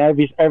Filter. Like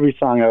every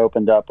song I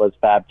opened up was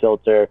Fab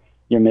Filter.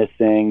 You're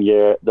missing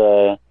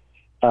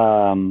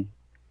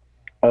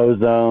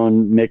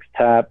Ozone, mix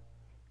tap.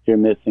 You're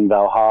missing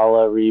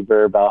Valhalla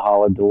reverb,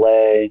 Valhalla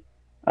delay.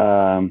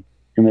 You're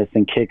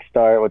missing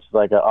Kickstart, which is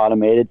like an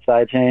automated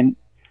sidechain.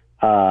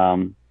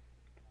 That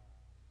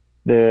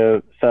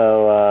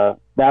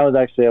was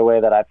actually a way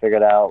that I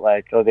figured out,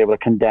 like, I was able to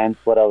condense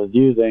what I was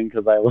using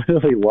because I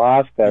literally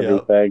lost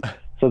everything. Yep.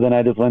 So then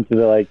I just went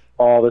through like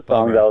all the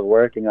songs I was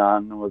working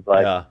on and was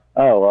like,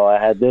 oh, well,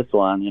 I had this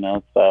one,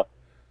 so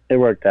it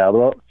worked out.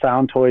 Well,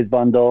 Sound Toys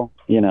bundle,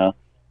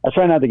 I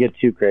try not to get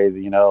too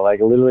crazy, like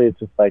literally it's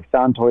just like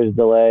Sound Toys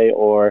delay,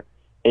 or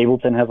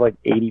Ableton has like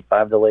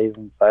 85 delays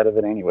inside of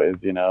it anyways,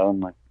 and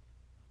like,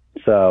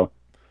 so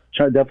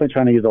definitely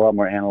trying to use a lot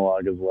more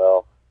analog as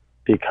well,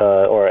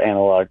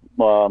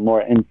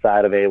 more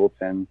inside of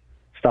Ableton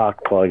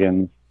stock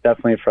plugins,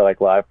 definitely for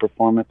like live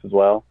performance as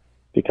well,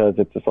 because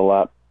it's just a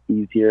lot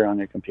easier on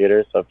your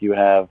computer. So if you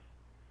have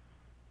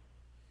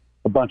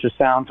a bunch of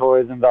Sound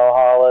Toys and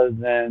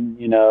Valhallas and,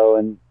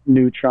 and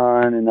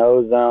Neutron and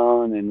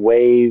Ozone and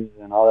Waves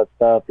and all that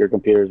stuff, your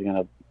computer's going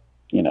to,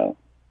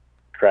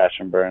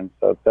 crash and burn.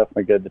 So it's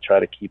definitely good to try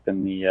to keep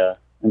in the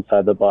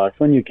inside the box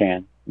when you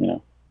can,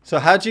 So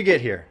how'd you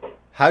get here?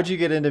 How'd you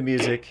get into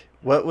music?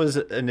 What was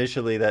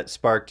initially that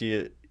sparked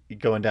you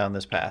going down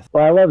this path?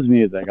 Well, I loved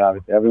music,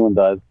 obviously. Everyone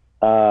does.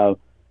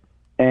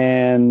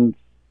 And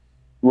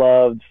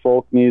loved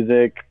folk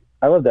music.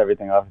 I loved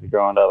everything, obviously,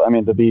 growing up. I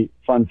mean,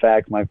 fun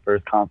fact, my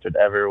first concert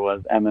ever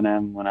was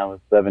Eminem when I was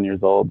 7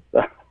 years old.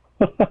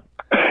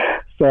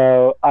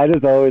 So I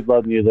just always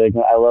loved music.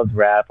 I loved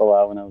rap a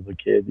lot when I was a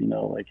kid,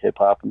 like hip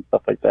hop and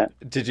stuff like that.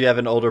 Did you have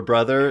an older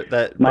brother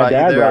that my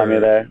dad brought me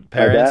there?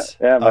 Parents?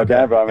 My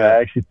dad brought me there.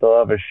 I actually still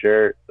have a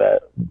shirt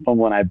from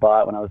when I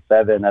bought when I was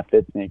 7 that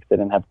fits me because they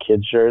didn't have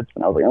kids shirts,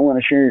 and I was like, I want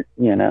a shirt,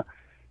 So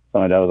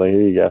my dad was like,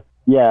 here you go.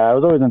 Yeah, I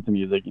was always into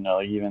music,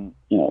 like even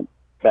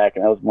back,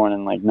 and I was born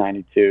in like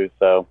 '92,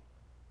 so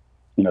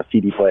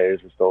CD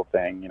players were still a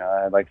thing.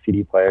 I had like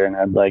CD player and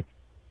I had like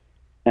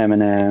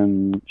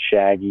Eminem,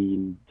 Shaggy,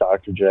 and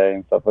Dr. J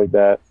and stuff like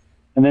that.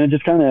 And then it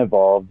just kind of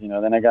evolved,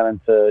 Then I got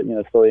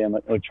into, slowly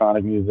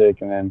electronic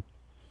music and then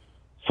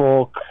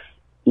folk,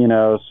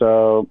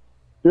 So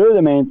really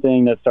the main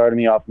thing that started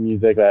me off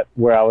music,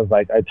 where I was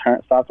like,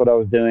 stopped what I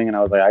was doing and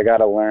I was like, I got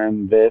to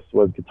learn this,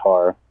 was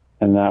guitar.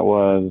 And that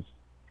was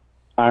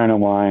Iron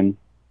and Wine,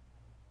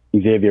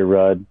 Xavier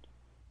Rudd,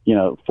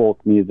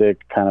 folk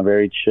music, kind of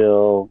very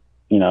chill,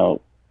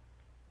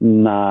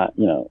 not,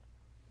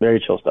 very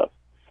chill stuff.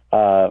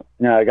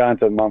 I got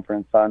into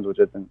Mumford & Sons, which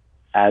isn't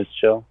as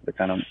chill. They're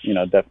kind of,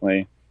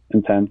 definitely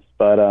intense.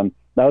 But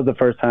that was the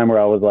first time where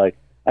I was like,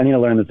 I need to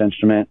learn this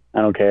instrument.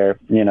 I don't care.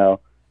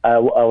 I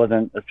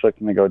wasn't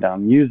expecting to go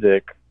down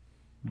music,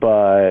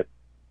 but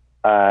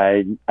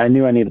I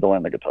knew I needed to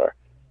learn the guitar.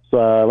 So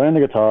I learned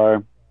the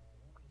guitar,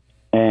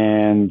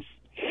 and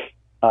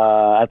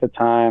at the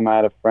time I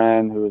had a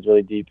friend who was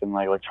really deep in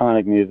like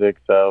electronic music.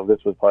 So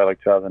this was probably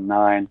like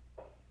 2009.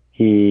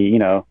 He,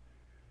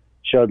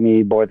 showed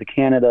me Boards of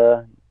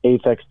Canada,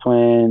 Aphex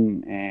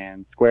Twin,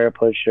 and Square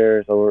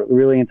Pusher. So we're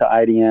really into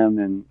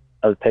IDM, and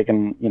I was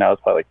taking, I was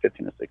probably like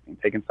 15 or 16,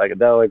 taking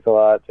psychedelics a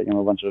lot, taking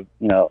a bunch of,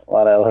 a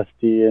lot of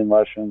LSD and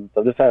mushrooms.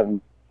 So just having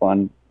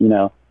fun,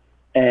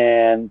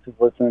 and just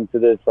listening to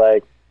this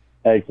like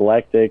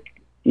eclectic,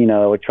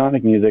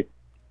 electronic music.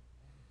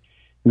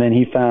 And then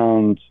he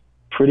found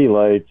Pretty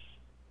Lights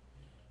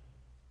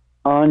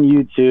on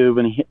YouTube,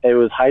 and it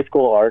was High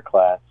School Art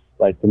Class,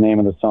 like the name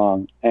of the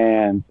song,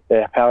 and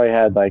it probably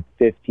had like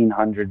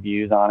 1,500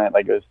 views on it.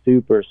 Like it was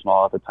super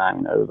small at the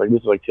time. It was like,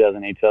 this was like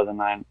 2008,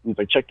 2009. He was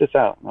like, check this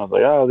out. And I was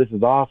like, oh, this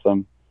is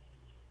awesome.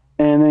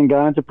 And then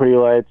got into Pretty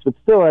Lights, but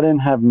still I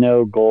didn't have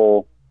no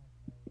goal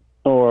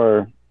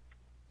or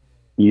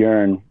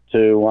yearn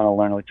to want to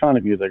learn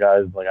electronic music.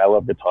 I was like, I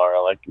love guitar. I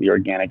like the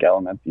organic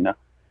elements,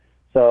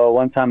 So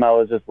one time I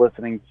was just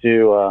listening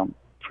to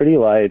Pretty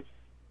Lights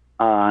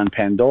on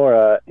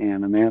Pandora,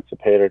 and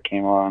Emancipator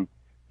came on.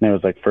 And it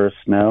was like First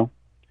Snow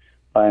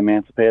by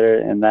Emancipator,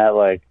 and that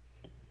like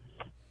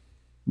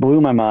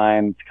blew my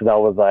mind because I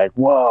was like,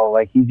 whoa,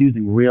 like he's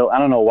using real, I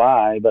don't know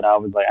why, but I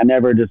was like,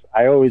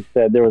 I always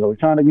said there was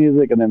electronic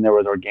music and then there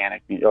was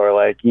organic music, or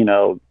like,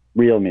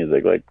 real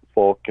music, like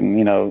folk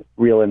and,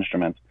 real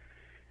instruments.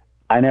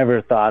 I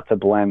never thought to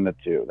blend the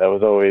two. That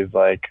was always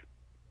like,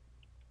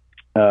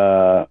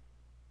 never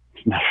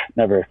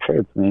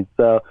occurred to me.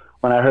 So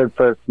when I heard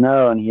First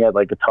Snow and he had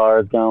like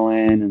guitars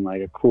going and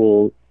like a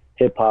cool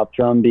hip hop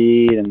drum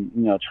beat and,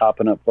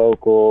 chopping up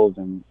vocals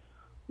and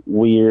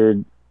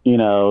weird,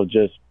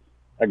 just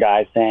a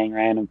guy saying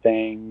random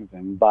things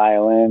and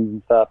violins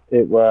and stuff.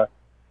 It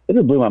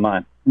just blew my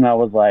mind. And I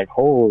was like,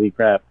 holy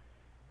crap.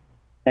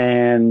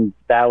 And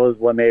that was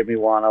what made me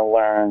want to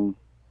learn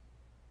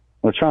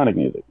electronic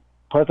music.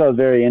 Plus I was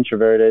very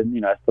introverted,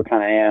 I still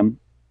kind of am.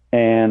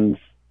 And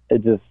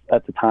it just,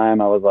 at the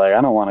time I was like,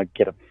 I don't want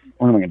to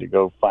what am I going to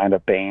go find a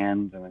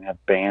band and then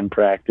have band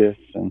practice?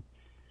 And,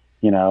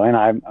 and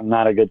I'm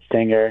not a good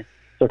singer.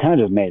 So it kind of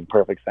just made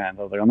perfect sense.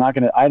 I was like,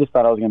 I just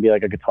thought I was going to be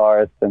like a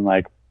guitarist in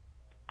like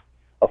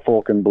a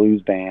folk and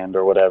blues band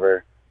or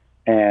whatever.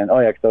 And oh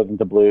yeah, 'cause I was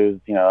into blues.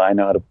 You know, I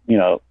know how to, you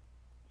know,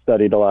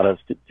 studied a lot of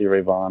Stevie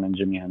Ray Vaughan and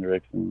Jimi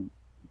Hendrix and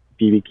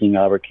B.B. King,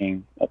 Albert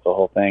King. That's the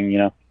whole thing, you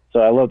know. So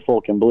I loved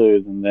folk and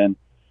blues, and then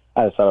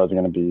I just thought I was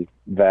going to be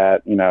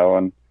that, you know,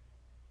 and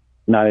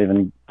not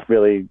even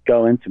really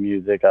go into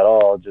music at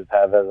all, just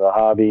have it as a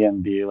hobby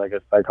and be like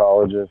a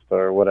psychologist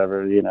or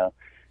whatever, you know.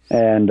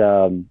 And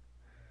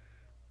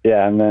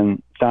yeah, and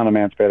then found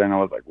Emancipator, and I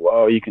was like,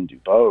 whoa, you can do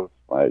both.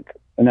 Like,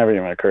 it never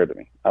even occurred to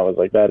me. I was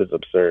like, that is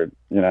absurd,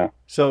 you know.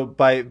 So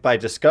by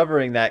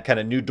discovering that kind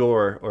of new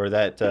door, or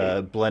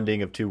that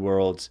blending of two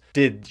worlds,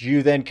 did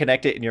you then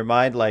connect it in your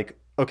mind like,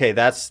 okay,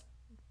 that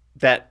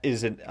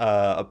is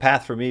a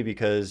path for me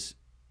because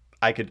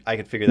I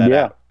could figure that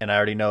out, and I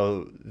already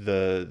know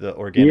the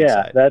organic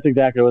side. That's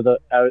exactly what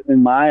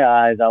in my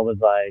eyes. I was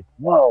like,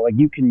 whoa, like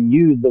you can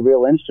use the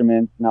real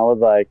instruments, and I was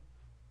like,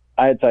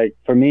 it's like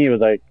for me it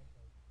was like,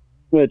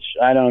 which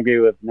I don't agree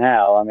with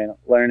now. I mean,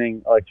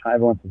 learning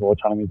everyone says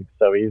electronic music is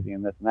so easy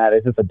and this and that.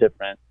 It's just a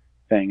different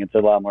thing. It's a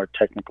lot more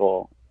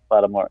technical, a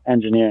lot of more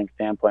engineering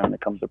standpoint when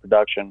it comes to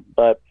production.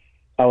 But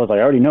I was like,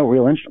 I already know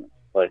real instruments.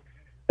 Like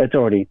it's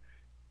already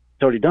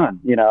done.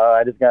 You know,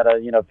 I just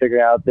gotta, you know,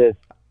 figure out this.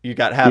 You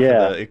got half of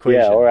the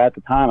equation. Yeah, or at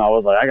the time I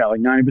was like, I got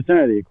like 90%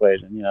 of the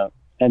equation, you know.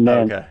 And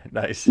then okay,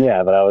 nice.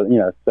 Yeah, but I was, you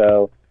know,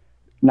 so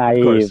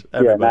naive.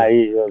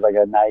 Naive. It was like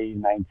a naive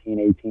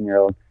 19,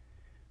 18-year-old.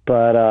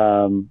 But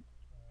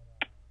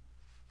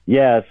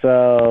yeah,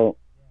 so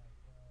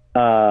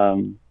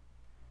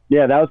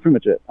yeah, that was pretty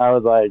much it. I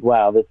was like,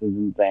 wow, this is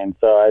insane.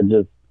 So I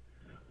just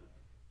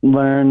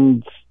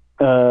learned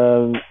I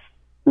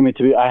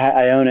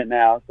own it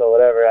now, so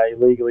whatever. I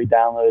legally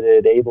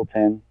downloaded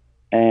Ableton,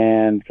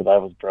 and because I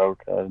was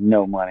broke,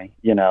 no money,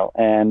 you know,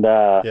 and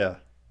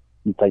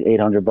it's like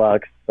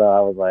 $800. So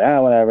I was like,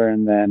 whatever,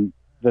 and then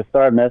just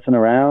started messing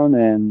around,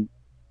 and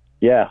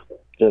yeah,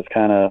 just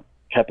kind of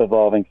kept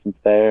evolving since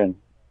there, and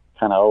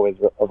kind of always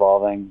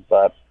evolving.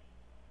 But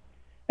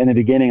in the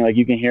beginning, like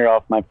you can hear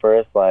off my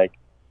first like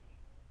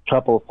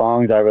couple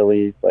songs I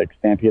released, like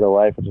Stampede of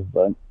Life, which is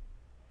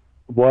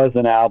was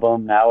an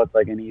album. Now it's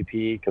like an EP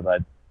because I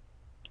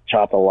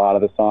chopped a lot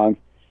of the songs.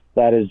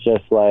 That is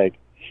just like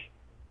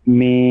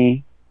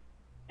me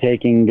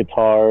taking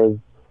guitars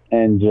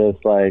and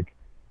just like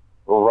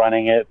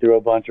running it through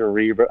a bunch of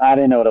reverb. I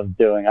didn't know what I was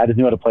doing. I just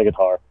knew how to play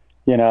guitar,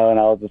 you know, and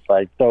I was just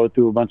like throw it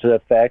through a bunch of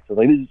effects. I was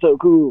like, this is so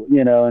cool,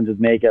 you know, and just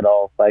make it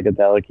all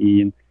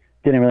psychedelic-y, and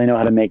didn't really know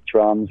how to make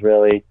drums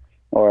really,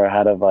 or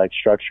how to like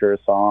structure a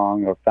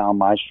song or found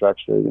my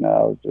structure, you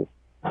know.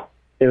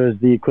 It was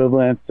the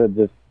equivalent to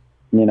just,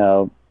 you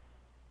know,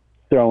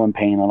 throwing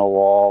paint on a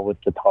wall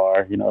with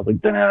guitar, you know. I was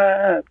like,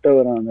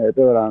 throw it on there,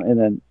 throw it on, and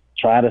then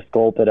try to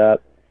sculpt it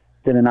up.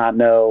 Did not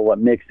know what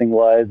mixing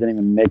was, didn't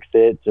even mix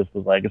it, just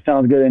was like, it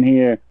sounds good in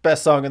here.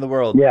 Best song in the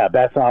world. Yeah,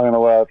 best song in the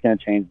world. It's going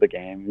to change the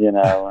game, you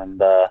know.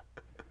 And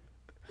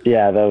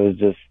yeah, that was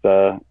just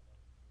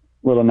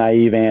little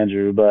naive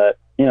Andrew, but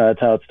you know,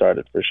 that's how it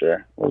started for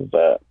sure. Was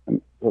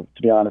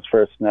to be honest,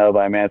 first Snow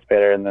by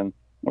Emancipator, and then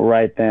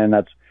right then,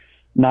 that's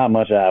not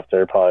much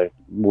after, probably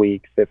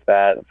weeks, if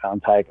that, I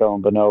found Tycho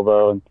and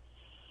Bonobo, and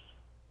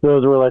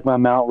those were like my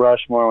Mount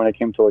Rushmore when it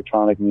came to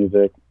electronic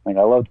music. Like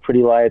I loved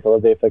Pretty Lights, I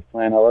loved Aphex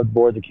Twin, I loved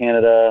Boards of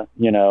Canada,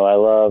 you know, I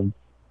loved,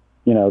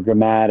 you know,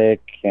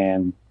 Grammatic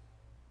and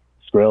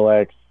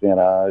Skrillex, you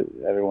know,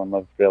 everyone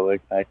loved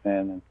Skrillex back then,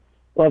 and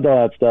loved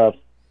all that stuff.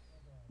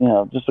 You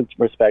know, just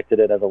respected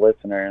it as a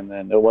listener, and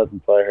then it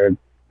wasn't until I heard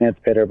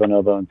Emancipator,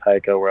 Bonobo, and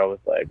Tycho where I was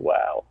like,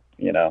 wow,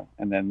 you know.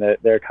 And then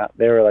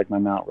they were like my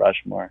Mount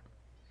Rushmore.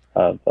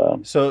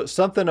 So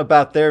something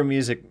about their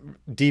music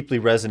deeply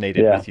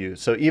resonated with you.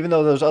 So even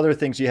though those other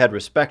things you had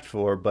respect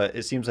for, but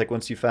it seems like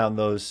once you found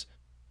those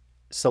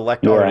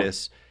select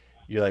artists,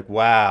 you're like,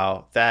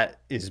 wow, that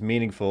is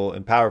meaningful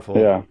and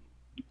powerful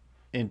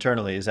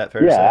internally. Is that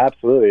fair to say? Yeah,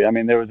 absolutely. I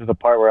mean, there was just a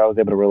part where I was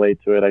able to relate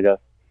to it, I guess.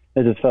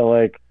 It just felt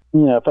like,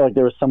 you know, I felt like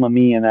there was some of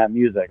me in that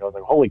music. I was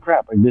like, holy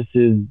crap, like this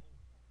is,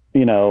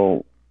 you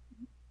know,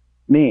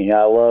 me.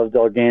 I loved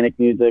organic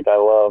music. I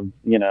loved,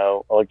 you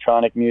know,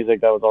 electronic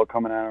music that was all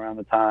coming out around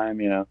the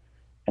time, you know,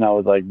 and I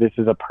was like, this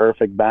is a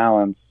perfect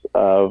balance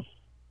of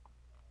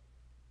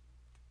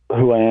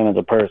who I am as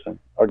a person.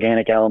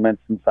 Organic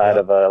elements inside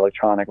of an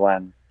electronic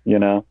lens, you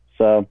know?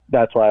 So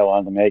that's why I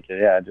wanted to make it.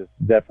 Yeah, it just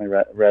definitely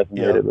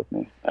resonated with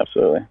me.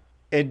 Absolutely.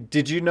 And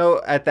did you know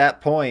at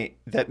that point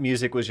that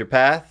music was your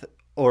path?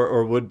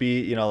 Or would be,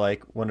 you know,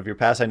 like one of your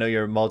paths? I know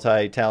you're a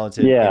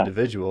multi-talented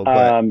individual,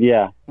 but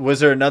was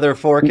there another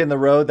fork in the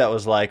road that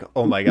was like,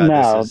 oh my God,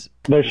 no,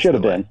 there should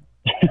have been.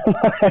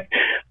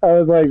 I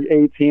was like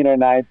 18 or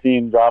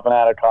 19, dropping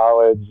out of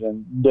college,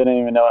 and didn't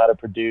even know how to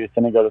produce,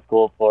 didn't go to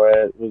school for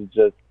it. It was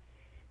just,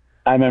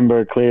 I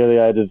remember clearly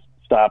I just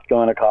stopped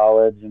going to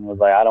college and was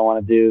like, I don't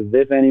want to do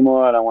this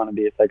anymore. I don't want to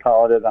be a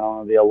psychologist. I don't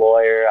want to be a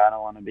lawyer. I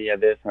don't want to be a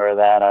this or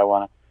that. I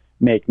want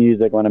to make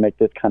music. I want to make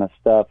this kind of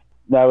stuff.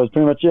 That was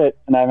pretty much it.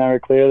 And I remember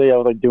clearly I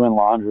was like doing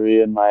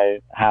laundry in my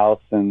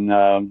house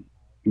in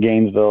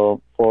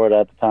Gainesville, Florida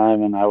at the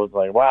time. And I was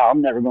like, wow,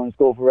 I'm never going to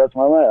school for the rest of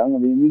my life. I'm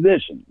going to be a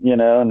musician, you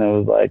know? And it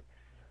was like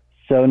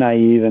so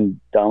naive and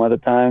dumb at the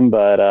time,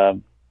 but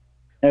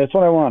it's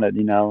what I wanted,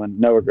 you know, and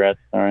no regrets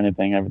or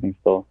anything. Everything's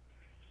still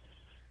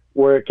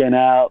working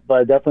out,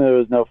 but definitely there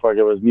was no fork.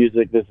 It was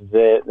music. This is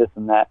it, this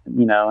and that,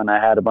 you know, and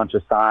I had a bunch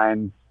of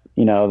signs,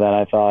 you know, that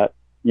I thought,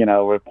 you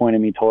know, were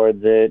pointing me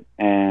towards it,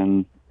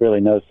 and really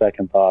no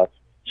second thoughts.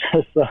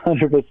 Just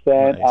 100%.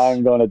 Nice.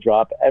 I'm going to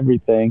drop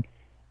everything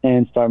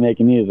and start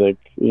making music,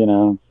 you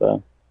know,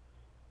 so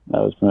that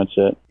was pretty much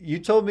it. You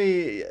told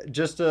me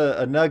just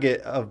a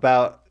nugget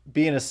about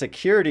being a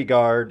security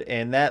guard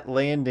and that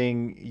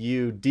landing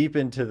you deep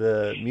into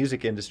the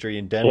music industry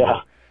in Denver.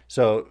 Yeah.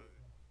 So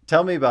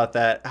tell me about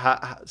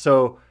that.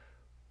 So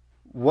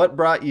what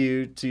brought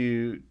you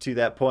to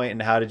that point,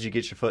 and how did you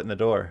get your foot in the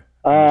door?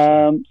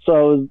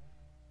 So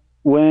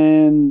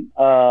when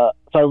so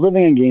I was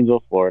living in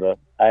Gainesville, Florida.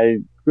 I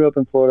grew up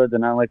in Florida, did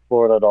not like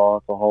Florida at all.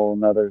 It's a whole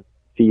nother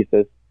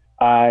thesis.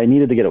 I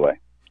needed to get away,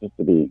 just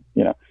to be,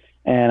 you know.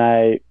 And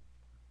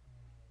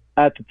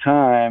at the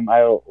time,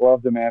 I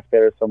loved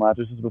Emancipator so much.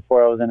 This was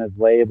before I was in his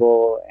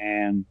label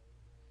and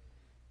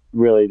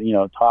really, you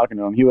know, talking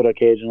to him. He would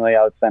occasionally,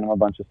 I would send him a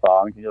bunch of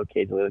songs. He would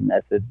occasionally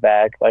message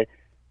back, like,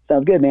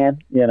 sounds good, man,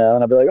 you know,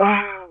 and I'd be like,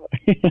 oh,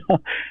 you know?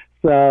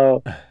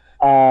 So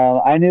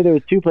I knew there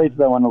was two places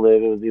I wanted to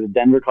live. It was either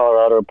Denver,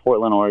 Colorado, or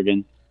Portland,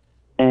 Oregon.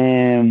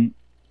 And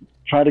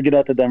tried to get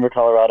out to Denver,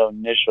 Colorado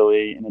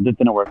initially, and it just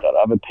didn't work out.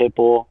 I have a pit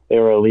bull. They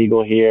were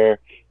illegal here.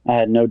 I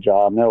had no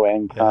job, no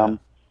income.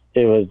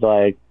 Yeah. It was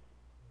like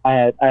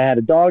I had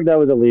a dog that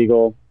was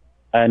illegal.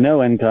 I had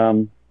no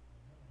income,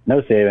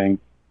 no savings.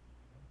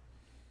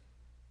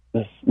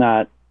 Just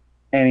not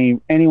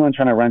anyone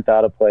trying to rent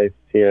out a place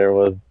here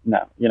was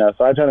no, you know.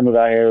 So I tried to move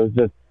out here. It was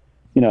just,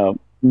 you know,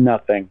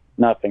 nothing.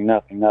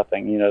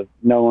 You know,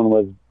 no one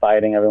was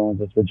biting. Everyone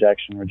was just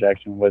rejection,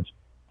 which is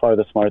part of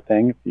the smart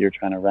thing. If you're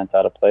trying to rent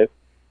out a place,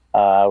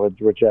 I would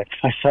reject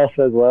myself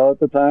as well at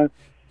the time.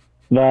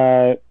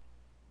 But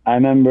I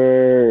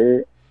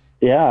remember,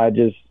 yeah, I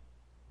just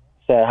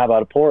said, how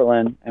about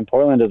Portland? And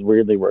Portland just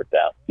weirdly worked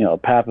out, you know,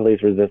 path of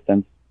least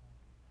resistance.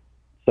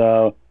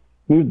 So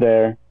moved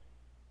there.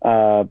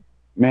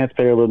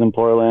 Emancipator lived in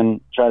Portland,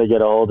 tried to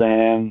get a hold of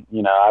him.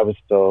 You know, I was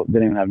still,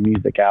 didn't even have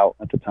music out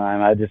at the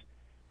time. I just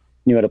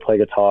knew how to play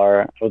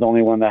guitar. I was the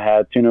only one that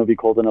had Tune Will Be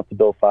Cold Enough to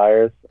Build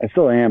Fires. I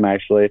still am,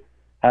 actually.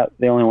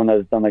 The only one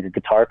that's done like a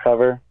guitar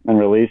cover and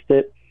released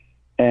it.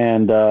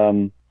 And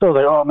so I was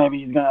like, oh, maybe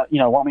he's going to, you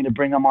know, want me to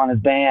bring him on his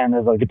band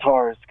as a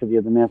guitarist because he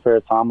has a Emancipator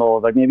ensemble. I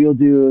was like, maybe he'll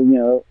do, you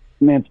know,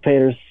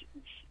 Emancipator's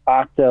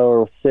octo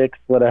or six,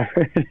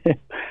 whatever it is.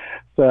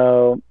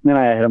 So then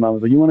I hit him up. I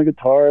was like, you want a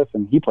guitarist?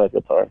 And he plays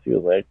guitar. So he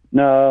was like,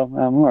 no,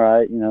 I'm all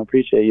right. You know,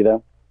 appreciate you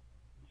though.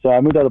 So I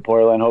moved out of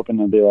Portland hoping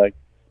to be like,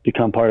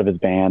 become part of his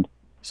band.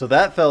 So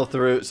that fell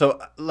through. So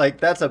like,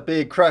 that's a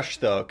big crush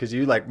though, because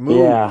you like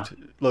moved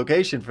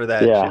location for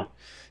that. Yeah. Shit.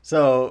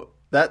 So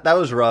that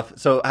was rough.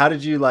 So how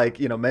did you like,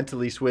 you know,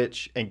 mentally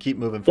switch and keep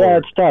moving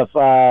forward? Yeah, it's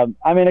tough.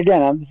 I mean,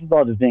 again, this is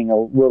all just being a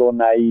little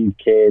naive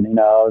kid. You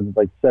know, it was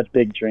like such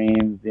big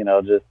dreams. You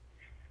know, just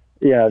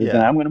saying,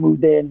 I'm gonna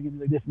move there and it's gonna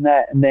be like this and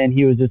that. And then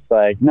he was just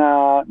like,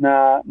 nah.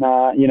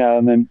 You know,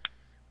 and then,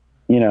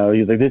 you know,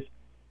 he was like this.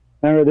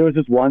 I remember there was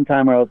this one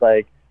time where I was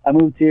like, I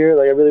moved here,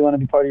 like I really want to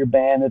be part of your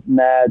band, this and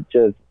that,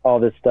 just all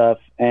this stuff.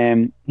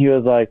 And he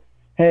was like,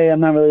 hey, I'm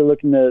not really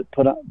looking to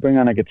bring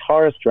on a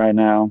guitarist right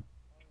now.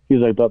 He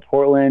was like, but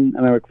Portland,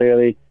 I remember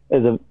clearly,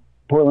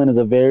 Portland is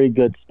a very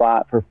good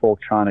spot for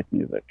folktronic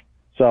music.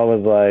 So I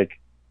was like,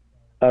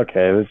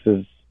 okay,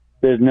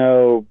 there's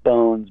no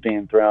bones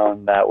being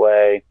thrown that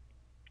way.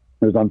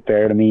 It was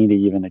unfair to me to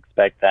even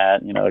expect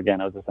that. You know, again,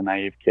 I was just a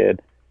naive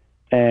kid.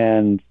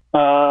 And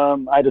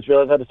I just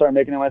realized I had to start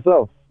making it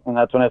myself. And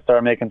that's when I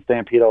started making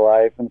Stampede of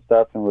Life and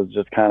stuff, and was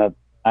just kind of,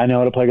 I know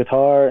how to play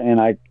guitar, and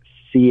I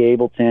see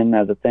Ableton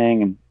as a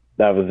thing, and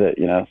that was it,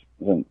 you know,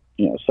 and,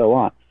 you know, so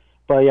on.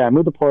 But yeah, I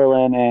moved to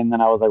Portland, and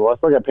then I was like, well, I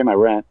still got to pay my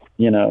rent,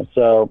 you know,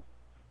 so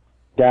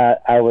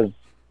that I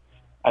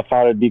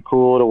thought it'd be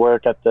cool to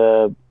work at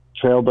the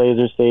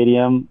Trailblazer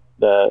Stadium,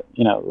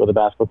 you know, where the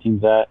basketball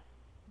team's at.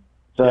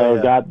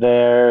 So got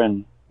there,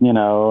 and, you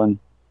know,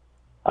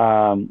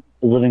 and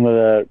living with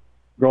a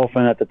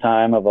girlfriend at the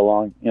time of a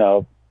long, you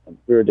know,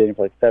 we were dating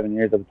for like 7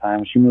 years at the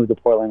time. She moved to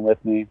Portland with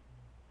me,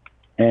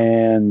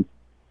 and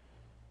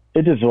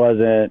it just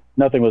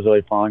nothing was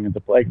really falling into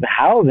place. Like, the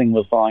housing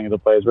was falling into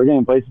place. We're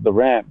getting places to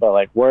rent, but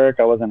like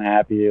work, I wasn't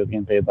happy. I was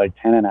getting paid like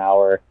 10 an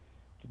hour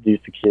to do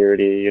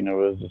security, you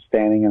know, it was just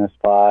standing in a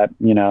spot,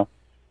 you know,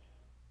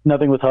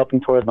 nothing was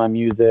helping towards my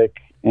music.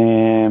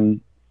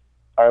 And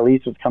our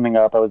lease was coming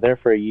up. I was there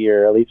for a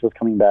year. Our lease was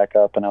coming back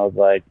up, and I was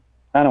like,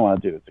 I don't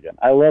want to do this again.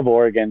 I love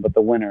Oregon, but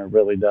the winter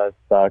really does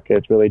suck.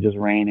 It's really just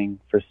raining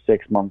for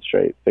 6 months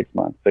straight. 6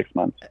 months.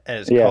 And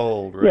it's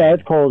cold rain. Yeah,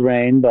 it's cold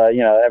rain, but, you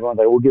know, everyone's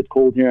like, well, it gets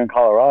cold here in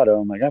Colorado.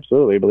 I'm like,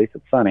 absolutely, but at least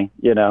it's sunny,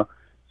 you know.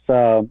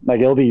 So,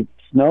 like, it'll be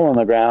snow on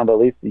the ground, but at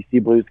least you see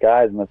blue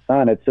skies and the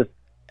sun. It's just...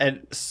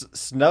 And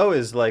snow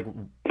is, like,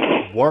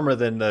 warmer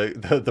than the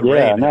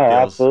Yeah, rain. no, It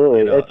feels,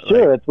 absolutely. It's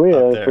true. like It's weird.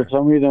 up Like, for there.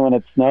 some reason, when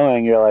it's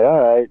snowing, you're like, all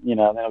right, then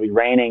it'll be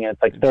raining and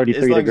it's like As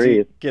 33 long as you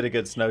degrees. get a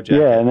good snow Yeah,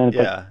 jacket. and then it's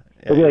like Yeah,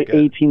 it'll be you're like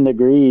good. 18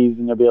 degrees,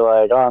 and you'll be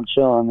like, oh, I'm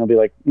chilling. It'll be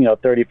like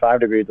 35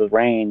 degrees with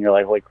rain. You're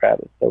like, holy crap,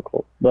 it's so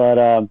cold.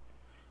 But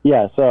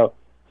yeah, so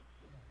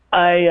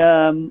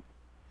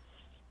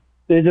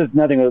there's just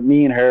nothing with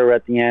me and her were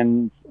at the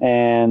end,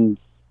 and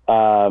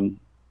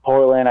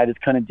Portland, I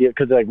just couldn't deal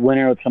because like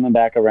winter was coming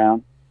back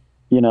around,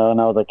 and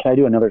I was like, can I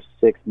do another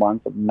 6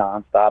 months of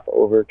nonstop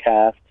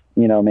overcast,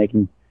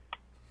 making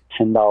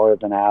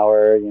 $10 an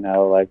hour,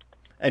 like.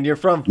 And you're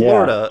from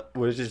Florida,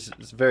 which is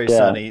very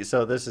sunny,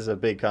 so this is a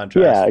big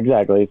contrast. Yeah,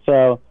 exactly.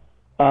 So,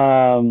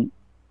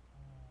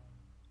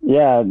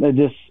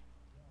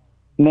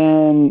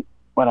 then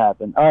what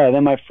happened? All right,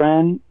 then my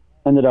friend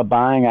ended up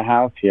buying a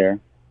house here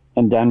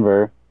in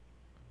Denver,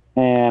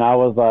 and I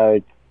was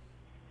like,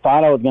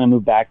 thought I was going to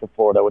move back to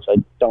Florida, which I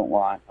don't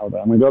want. I was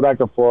like, I'm going to go back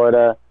to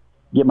Florida,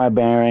 get my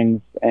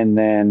bearings, and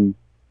then,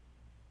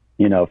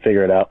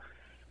 figure it out.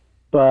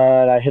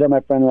 But I hit up my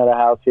friend at a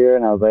house here,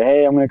 and I was like,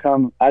 hey, I'm going to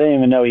come. I didn't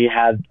even know he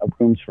had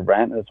rooms for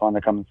rent. I just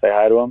wanted to come and say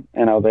hi to him.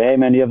 And I was like, hey,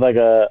 man, do you have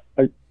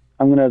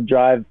I'm going to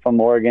drive from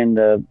Oregon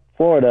to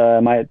Florida. I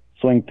might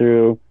swing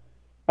through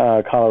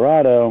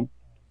Colorado.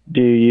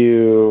 Do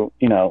you,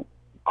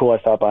 cool, I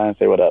stop by and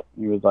say what up.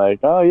 He was like,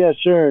 oh, yeah,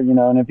 sure.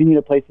 And if you need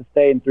a place to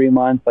stay in 3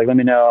 months, like, let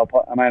me know.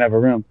 I might have a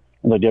room.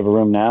 I was like, do you have a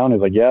room now? And he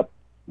was like, yep.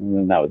 And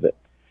then that was it.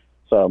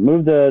 So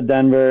moved to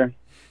Denver.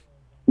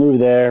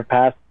 Moved there,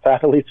 passed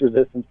the least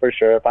resistance for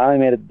sure. Finally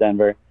made it to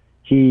Denver.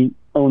 He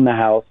owned the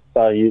house,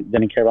 so he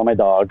didn't care about my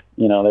dog.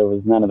 There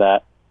was none of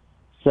that.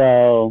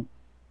 So,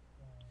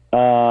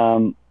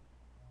 and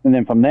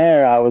then from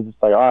there, I was just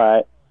like, all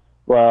right,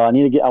 well, I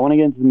want to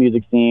get into the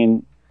music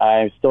scene.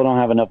 I still don't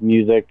have enough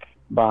music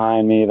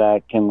behind me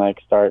that can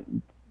start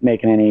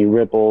making any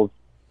ripples.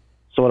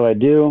 So what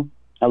do?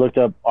 I looked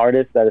up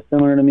artists that are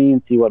similar to me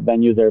and see what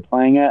venues they're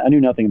playing at. I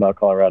knew nothing about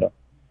Colorado.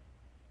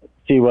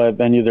 See what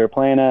venues they're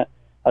playing at.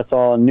 I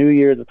saw New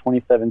Year's of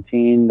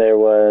 2017. There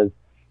was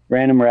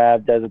Random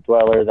Rap, Desert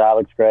Dwellers,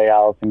 Alex Gray,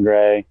 Allison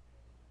Gray,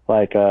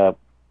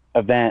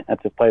 event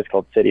at this place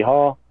called City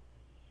Hall.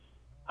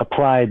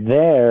 Applied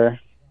there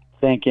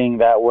thinking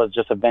that was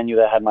just a venue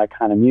that had my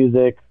kind of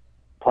music.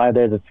 Applied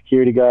there as a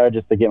security guard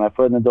just to get my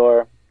foot in the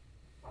door.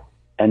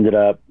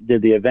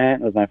 Did the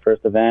event. It was my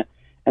first event.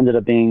 Ended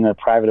up being a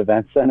private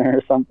event center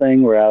or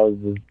something where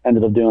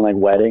ended up doing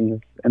weddings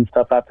and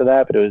stuff after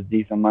that, but it was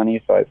decent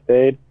money, so I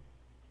stayed.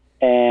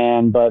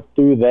 But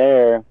through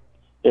there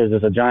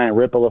just a giant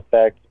ripple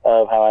effect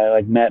of how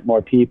I met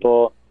more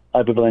people,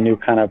 other people I knew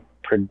kind of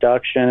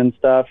production and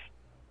stuff.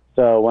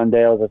 So one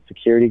day I was a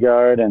security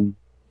guard, and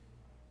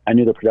I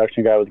knew the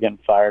production guy was getting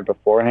fired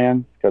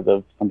beforehand because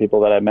of some people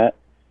that I met.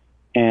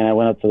 And I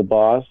went up to the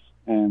boss,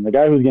 and the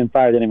guy who was getting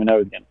fired didn't even know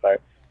he was getting fired.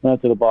 Went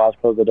up to the boss,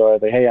 closed the door. I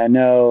was like, hey, I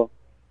know,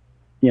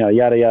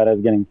 yada yada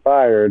is getting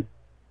fired.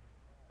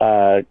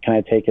 Can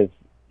I take his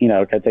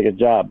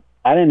job?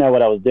 I didn't know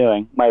what I was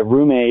doing. My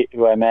roommate,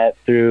 who I met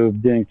through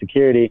doing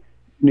security,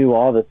 knew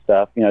all this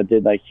stuff.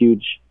 Did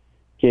huge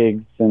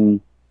gigs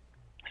and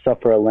stuff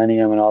for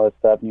Millennium and all this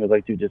stuff. And he was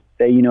like, dude, just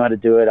say you know how to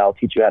do it. I'll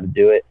teach you how to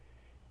do it.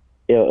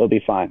 It'll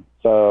be fine.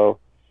 So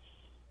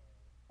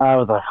I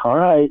was like, all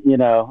right,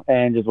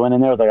 and just went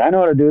in there. I was like, I know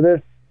how to do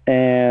this.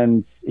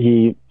 And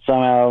he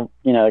somehow,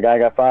 the guy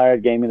got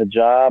fired, gave me the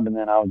job. And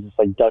then I was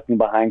just ducking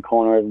behind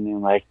corners and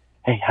being like,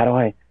 hey, how do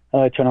I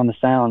turn on the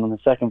sound on the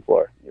second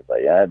floor? He was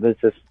like, yeah, this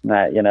is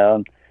that,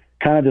 and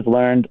kind of just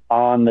learned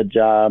on the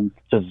job,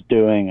 just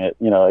doing it.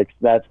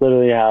 That's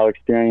literally how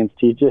experience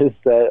teaches.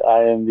 That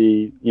I am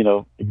the,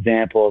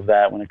 example of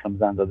that when it comes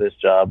down to this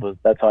job.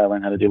 That's how I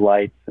learned how to do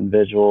lights and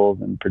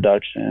visuals and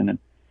production, and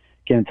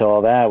getting into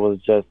all that was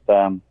just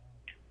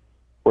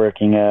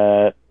working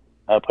at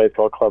a place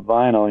called Club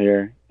Vinyl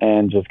here,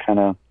 and just kind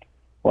of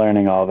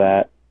learning all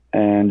that,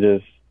 and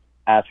just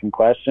asking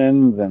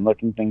questions and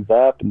looking things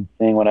up and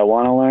seeing what I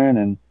want to learn.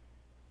 And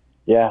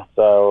yeah,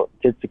 so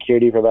did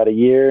security for about a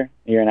year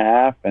and a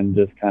half, and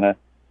just kind of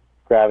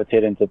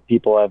gravitated into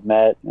people I've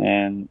met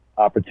and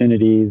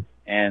opportunities,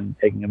 and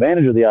taking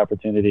advantage of the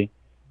opportunity,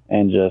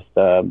 and just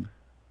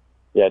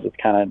just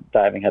kind of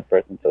diving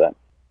headfirst into that.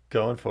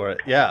 Going for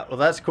it. Yeah, well,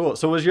 that's cool.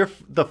 So was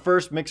the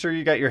first mixer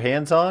you got your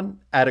hands on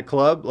at a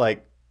club,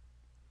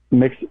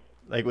 Mix,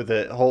 with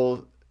a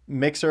whole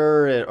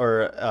mixer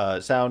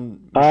or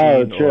sound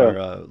machine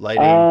or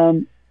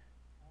lighting?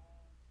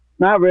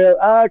 Not real.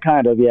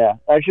 Kind of, yeah.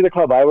 Actually, the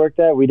club I worked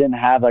at, we didn't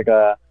have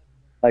a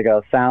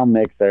sound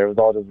mixer. It was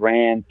all just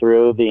ran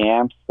through the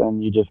amps,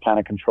 and you just kind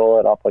of control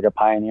it off a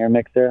Pioneer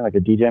mixer, a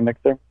DJ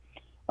mixer.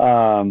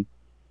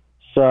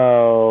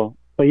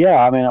 But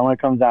yeah, when it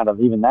comes down to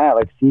even that,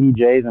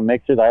 CDJs and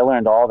mixers, I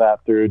learned all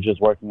that through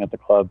just working at the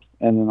clubs.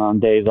 And then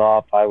on days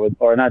off,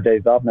 or not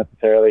days off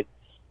necessarily,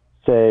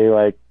 say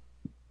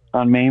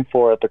on main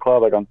floor at the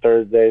club, on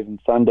Thursdays and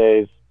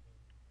Sundays,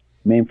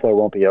 main floor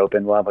won't be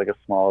open. We'll have a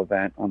small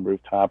event on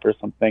rooftop or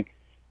something,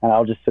 and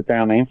I'll just sit there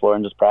on main floor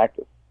and just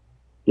practice,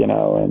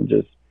 and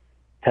just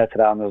test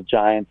it out on those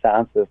giant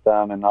sound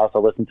systems, and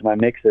also listen to my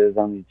mixes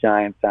on these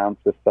giant sound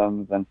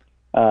systems, and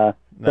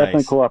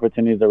definitely cool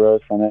opportunities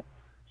arose from it.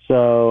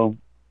 So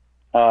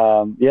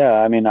yeah,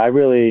 I mean, I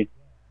really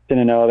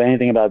didn't know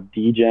anything about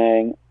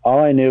DJing. All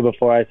I knew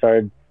before I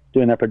started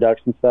doing that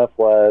production stuff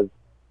was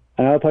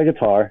I know how to play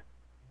guitar,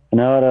 I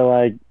know how to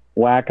like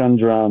whack on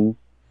drums,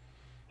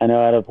 I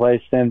know how to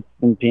play synth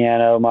and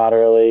piano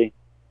moderately,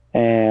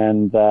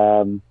 and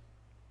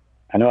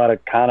I know how to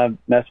kind of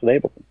mess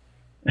with Ableton.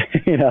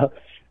 You know,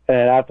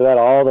 and after that,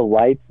 all the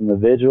lights and the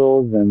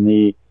visuals and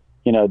the,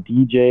 you know,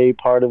 DJ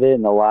part of it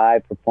and the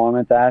live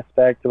performance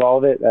aspect of all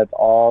of it, that's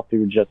all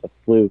through just a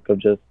fluke of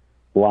just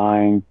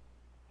lying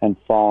and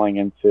falling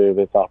into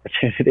this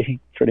opportunity,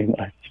 pretty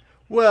much.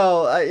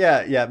 Well,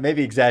 yeah,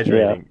 maybe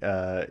exaggerating.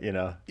 Yeah. You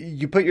know,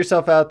 you put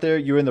yourself out there,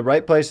 you were in the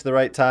right place at the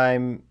right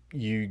time,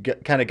 you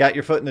kind of got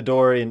your foot in the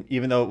door, and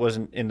even though it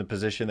wasn't in the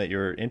position that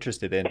you're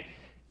interested in,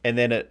 and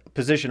then a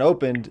position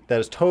opened that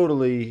is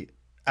totally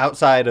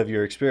outside of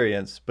your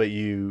experience, but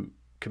you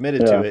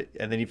committed to it,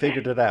 and then you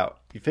figured it out.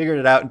 You figured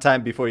it out in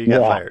time before you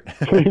got fired.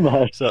 Pretty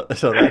much. so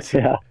that's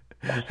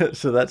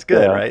so that's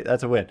good, right?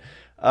 That's a win.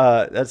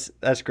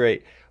 That's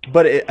great.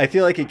 But I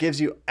feel like it gives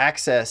you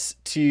access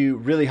to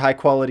really high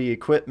quality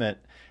equipment,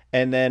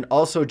 and then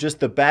also just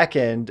the back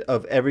end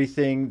of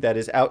everything that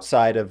is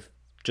outside of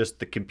just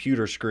the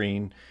computer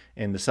screen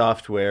and the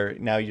software.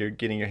 Now you're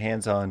getting your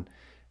hands on,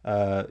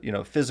 you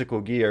know,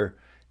 physical gear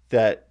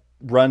that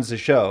runs the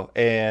show,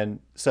 and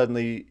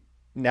suddenly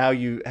now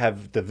you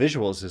have the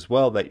visuals as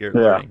well that you're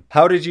learning.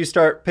 How did you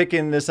start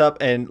picking this up,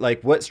 and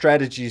like what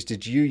strategies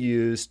did you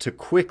use to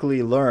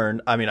quickly learn?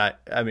 I mean,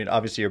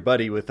 obviously your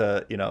buddy with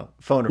a, you know,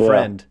 phone a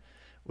friend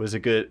was a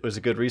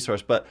good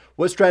resource, but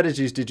what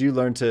strategies did you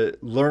learn to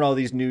learn all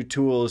these new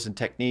tools and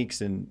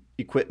techniques and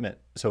equipment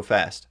so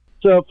fast?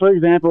 So, for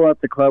example, at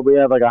the club, we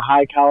have like a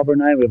high caliber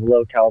night, we have a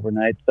low caliber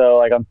night. So,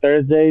 like on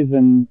Thursday,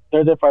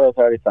 Friday,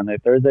 Saturday, Sunday.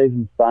 Thursdays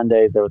and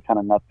Sundays, there was kind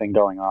of nothing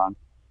going on.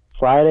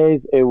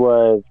 Fridays, it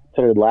was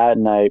considered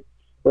Latin night,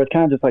 where it's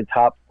kind of just like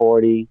top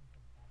 40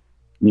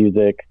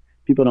 music.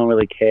 People don't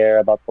really care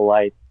about the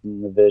lights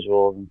and the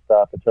visuals and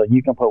stuff. It's like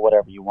you can put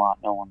whatever you want.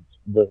 No one's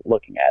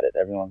looking at it.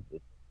 Everyone's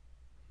just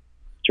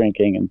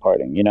drinking and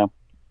partying, you know?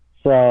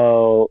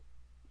 So,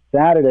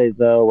 Saturdays,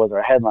 though, was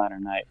our headliner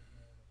night.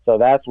 So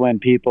that's when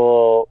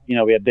people, you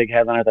know, we had big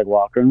headliners like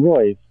Walker and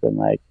Royce and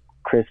like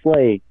Chris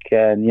Lake,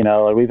 and, you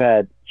know, we've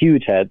had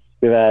huge heads.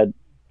 We've had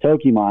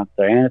Toki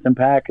Monster, Anderson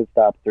 .Paak has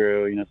stopped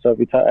through, you know, so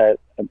we a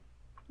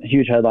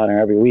huge headliner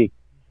every week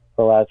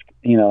for the last,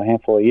 you know,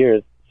 handful of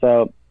years.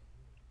 So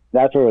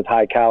that's where it was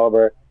high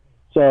caliber.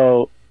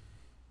 So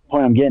the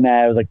point I'm getting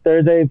at, it was like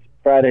Thursdays,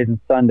 Fridays, and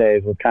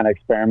Sundays would kind of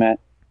experiment,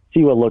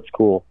 see what looks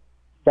cool.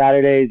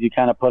 Saturdays, you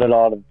kind of put it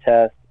all to the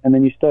test, and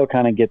then you still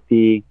kind of get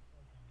the,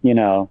 you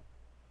know,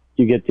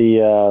 you get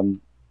the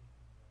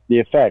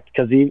effect,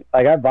 because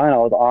like our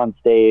vinyl was on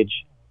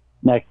stage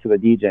next to the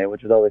DJ,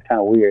 which was always kind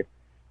of weird.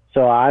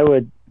 So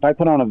if I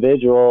put on a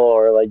visual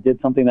or like did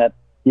something that,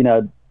 you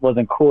know,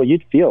 wasn't cool,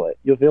 you'd feel it.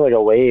 You'll feel like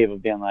a wave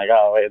of being like,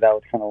 oh wait, that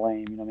was kind of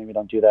lame, you know, maybe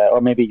don't do that,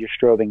 or maybe you're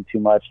strobing too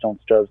much,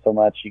 don't strobe so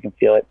much, you can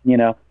feel it, you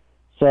know.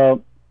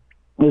 So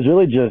it was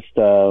really just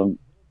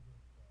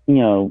you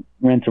know,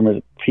 rinse and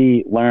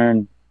repeat,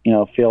 learn, you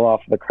know, feel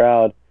off of the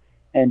crowd,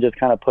 and just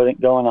kind of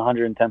going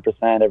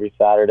 110% every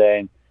Saturday,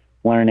 and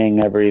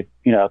learning every,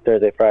 you know,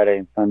 Thursday, Friday,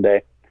 and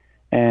Sunday,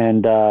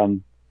 and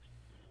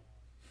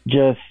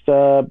just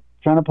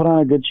trying to put on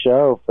a good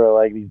show for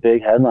like these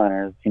big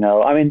headliners. You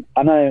know, I mean,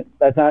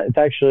 it's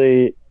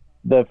actually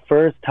the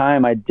first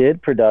time I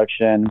did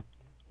production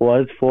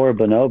was for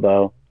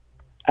Bonobo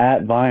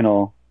at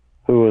Vinyl,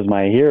 who was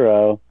my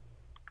hero,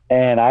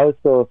 and I was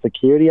still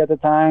security at the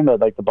time, but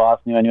like the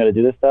boss knew I knew how to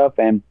do this stuff,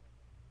 and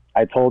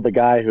I told the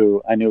guy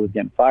who I knew was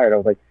getting fired, I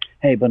was like,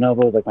 hey,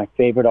 Bonobo is like my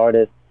favorite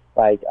artist.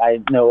 Like,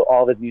 I know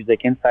all of his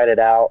music inside and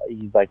out.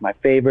 He's like my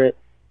favorite.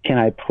 Can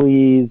I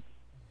please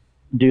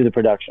do the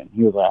production?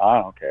 He was like,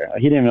 I don't care.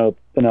 He didn't know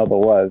what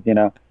Bonobo was, you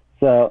know?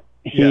 So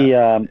he,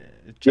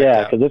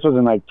 because this was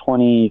in like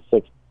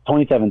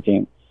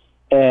 2017.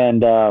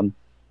 And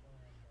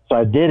so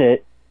I did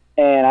it.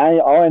 And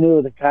all I knew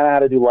was kind of how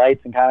to do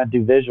lights and kind of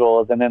do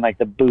visuals. And then like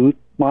the booth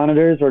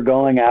monitors were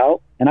going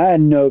out, and I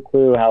had no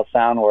clue how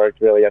sound worked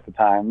really at the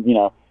time, you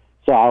know.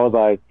 So I was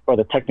like, or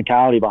the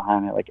technicality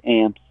behind it, like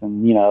amps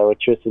and, you know,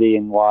 electricity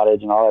and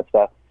wattage and all that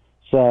stuff.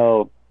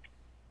 So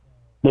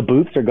the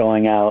booths are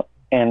going out,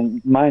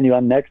 and mind you,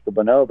 I'm next to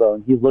Bonobo,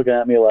 and he's looking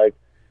at me like,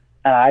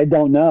 I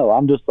don't know.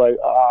 I'm just like,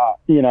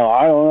 you know,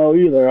 I don't know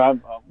either.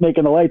 I'm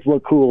making the lights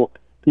look cool,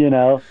 you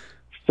know.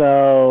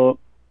 So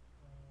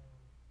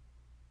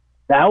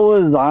that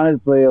was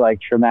honestly like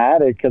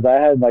traumatic, because I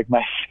had like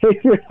my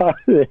favorite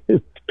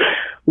artist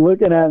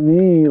looking at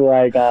me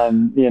like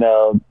you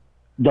know,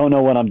 don't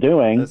know what I'm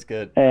doing. That's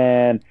good.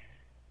 And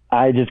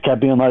I just kept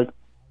being like,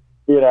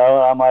 you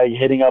know, I'm like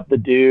hitting up the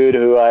dude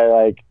who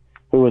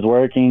was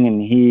working,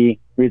 and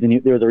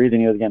there was a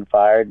reason he was getting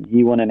fired.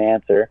 He wouldn't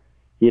answer.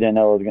 He didn't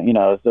know what was going, you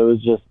know. So it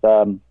was just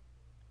that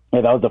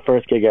was the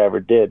first gig I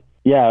ever did.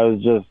 Yeah, it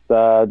was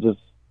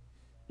just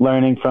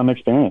learning from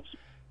experience.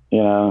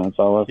 That's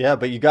all. Yeah,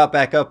 but you got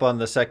back up on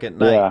the second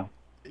night. Yeah.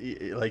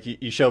 Like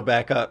you showed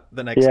back up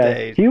the next Yeah,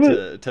 day he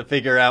was- to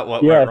figure out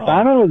what Yeah, went wrong.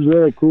 Simon was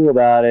really cool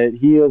about it.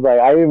 He was like,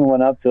 I even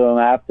went up to him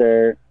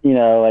after,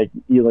 like,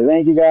 he was like,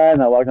 thank you, guys.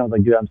 And I walked up, I was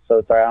like, dude, I'm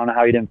so sorry. I don't know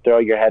how you didn't throw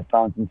your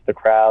headphones into the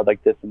crowd,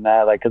 like this and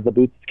that, like, because the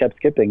boots kept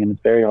skipping and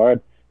it's very hard.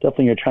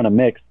 Definitely you're trying to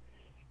mix.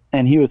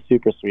 And he was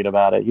super sweet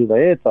about it. He was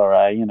like, it's all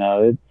right,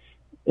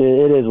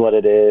 it is what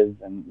it is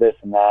and this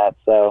and that.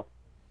 So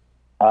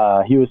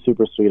he was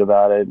super sweet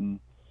about it. And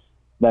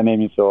that made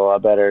me feel a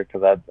lot better,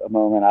 because at a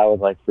moment I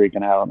was like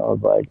freaking out, and I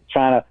was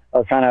trying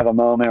to have a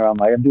moment where I'm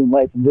like, I'm doing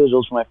lights and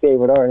visuals for my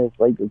favorite artist,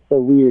 like it's so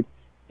weird,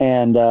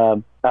 and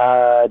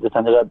it just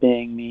ended up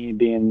being me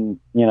being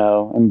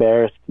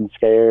embarrassed and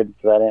scared,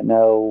 because I didn't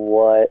know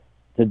what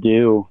to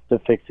do to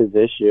fix his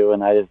issue,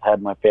 and I just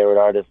had one of my favorite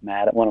artists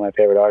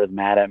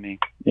mad at me.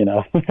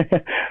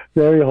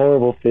 Very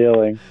horrible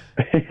feeling.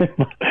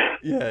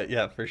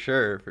 Yeah, for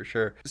sure.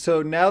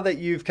 So now that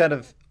you've kind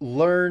of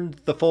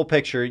learned the full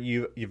picture,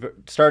 you've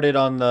started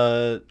on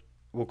the,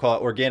 we'll call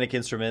it organic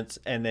instruments,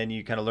 and then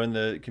you kind of learn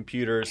the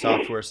computer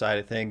software side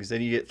of things.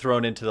 Then you get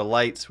thrown into the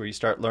lights, where you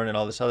start learning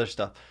all this other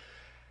stuff.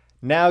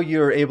 Now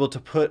you're able to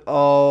put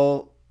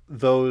all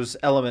those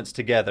elements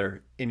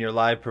together in your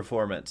live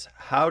performance.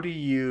 How do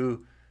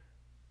you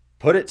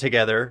put it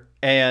together,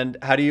 and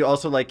how do you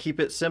also like keep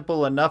it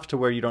simple enough to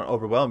where you don't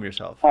overwhelm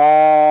yourself?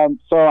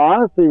 So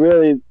honestly,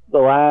 really, the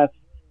last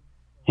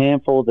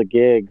handfuls of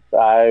gigs,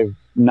 I've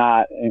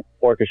not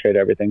orchestrated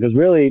everything, because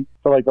really,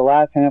 for like the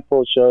last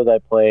handful of shows I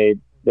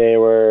played, they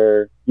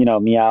were,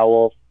 Meow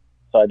Wolf.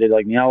 So I did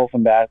like Meow Wolf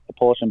and the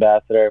Polish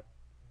Ambassador.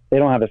 They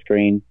don't have a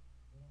screen.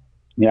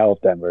 Meow Wolf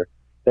Denver.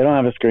 They don't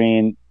have a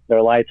screen.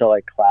 Their lights are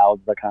like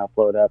clouds that kind of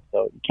float up,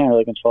 so you can't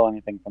really control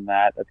anything from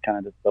that. That's kind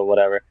of just the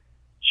whatever.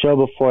 Show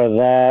before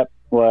that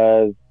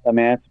was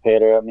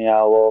Emancipator at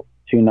Meow Wolf,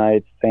 2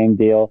 nights, same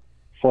deal.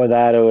 Before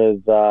that, it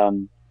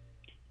was,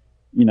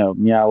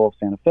 Meow Wolf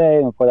Santa Fe.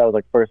 And before that was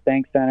like First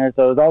Bank Center.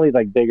 So it was all these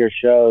like bigger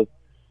shows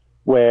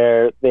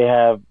where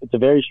it's a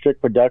very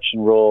strict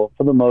production rule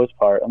for the most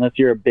part, unless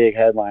you're a big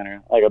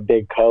headliner, like a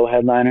big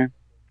co-headliner,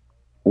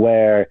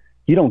 where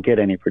you don't get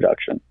any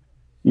production.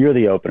 You're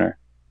the opener.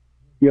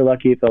 You're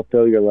lucky if they'll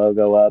throw your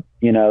logo up,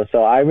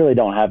 so I really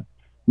don't have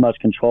much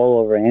control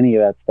over any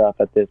of that stuff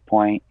at this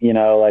point.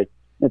 Like,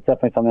 it's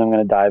definitely something I'm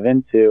going to dive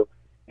into.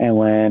 And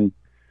when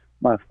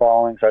my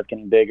following starts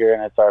getting bigger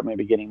and I start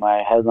maybe getting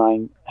my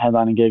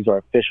headlining gigs or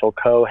official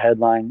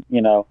co-headline,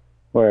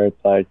 where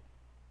it's like,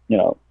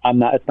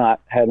 it's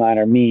not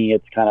headliner me,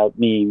 it's kind of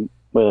me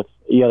with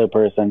the other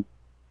person,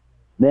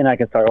 then I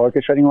can start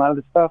orchestrating a lot of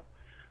this stuff.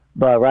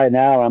 But right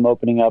now I'm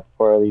opening up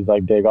for these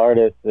like big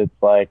artists. It's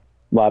like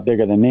a lot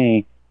bigger than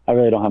me. I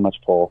really don't have much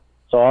pull.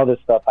 So all this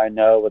stuff I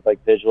know with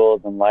like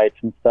visuals and lights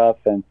and stuff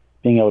and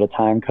being able to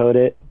time code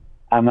it,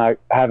 I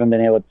haven't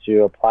been able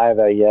to apply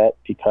that yet,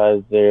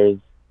 because there's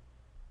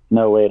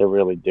no way to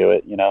really do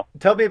it,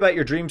 Tell me about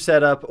your dream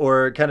setup,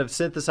 or kind of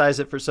synthesize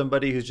it for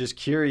somebody who's just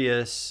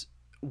curious,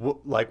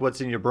 like what's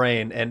in your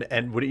brain,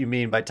 and what do you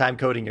mean by time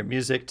coding your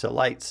music to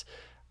lights?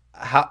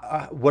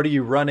 What are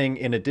you running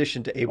in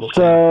addition to Ableton?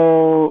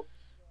 So,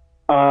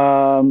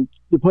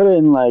 to put it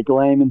in like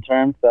layman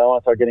terms, so I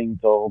want to start getting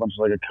into a whole bunch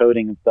of like a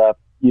coding and stuff.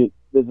 There's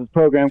this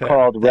program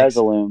called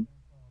Resolume,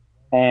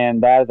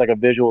 and that is like a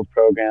visuals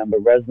program, but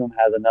Resolume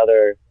has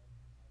another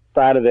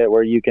side of it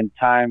where you can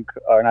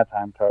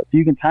so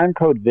you can time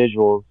code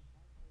visuals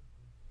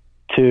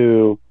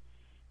to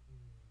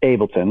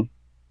Ableton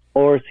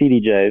or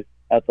CDJs.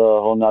 That's a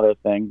whole nother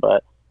thing,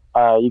 but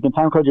you can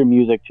time code your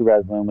music to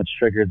Resolume, which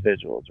triggers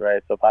visuals,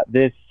 right? So if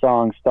this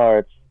song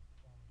starts,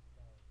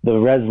 the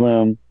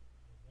Resolume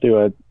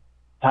through a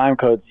time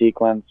code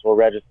sequence will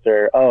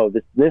register,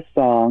 this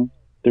song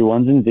through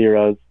ones and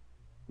zeros,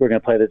 we're going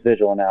to play this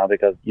visual now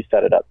because you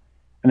set it up.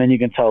 And then you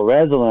can tell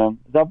Resolume,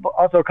 there's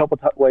also a couple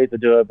ways to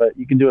do it, but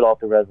you can do it all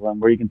through Resolume,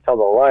 where you can tell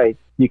the lights,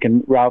 you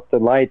can route the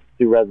lights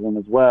through Resolume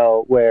as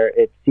well, where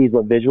it sees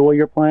what visual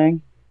you're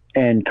playing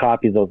and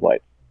copies those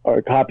lights,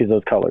 or copies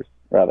those colors,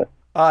 rather.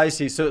 I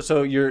see.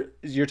 So you're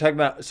talking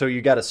about, so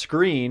you got a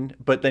screen,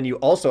 but then you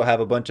also have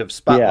a bunch of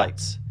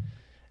spotlights.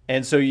 Yeah.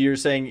 And so you're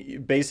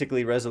saying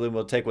basically Resolume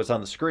will take what's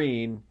on the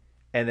screen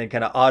and then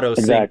kind of auto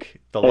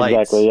sync the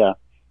lights. Exactly, yeah.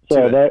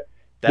 So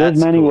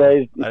there's many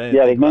ways. Yeah,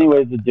 there's many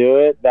ways to do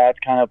it. That's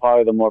kind of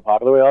probably the more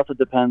popular way. It also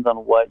depends on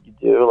what you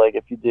do. Like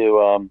if you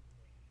do,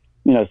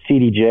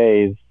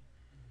 CDJs,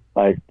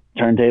 like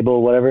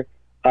turntable, whatever,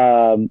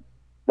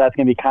 that's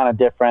going to be kind of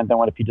different than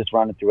what if you just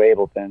run it through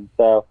Ableton.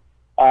 So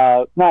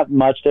not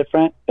much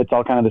different. It's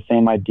all kind of the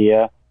same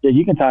idea. Yeah,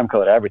 you can time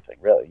code everything,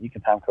 really. You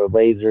can time code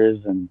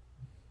lasers and,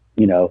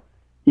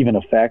 even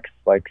effects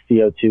like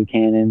CO2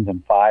 cannons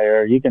and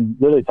fire. You can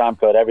literally time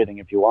code everything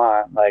if you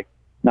want. Like,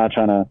 not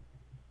trying to,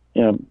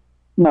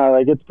 no,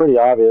 like it's pretty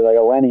obvious. Like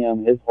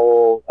Elenium, his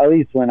whole, at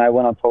least when I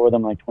went on tour with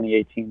him like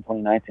 2018,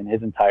 2019,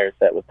 his entire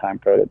set was time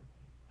coded,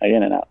 like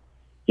in and out.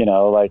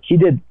 Like he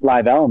did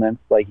live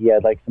elements, like he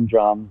had like some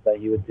drums that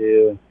he would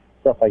do and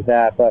stuff like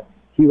that. But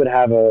he would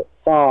have a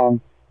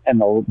song, and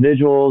the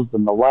visuals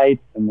and the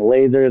lights and the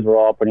lasers were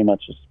all pretty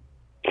much just,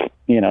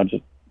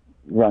 just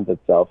runs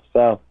itself.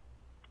 So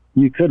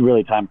you could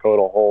really time code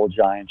a whole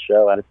giant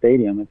show at a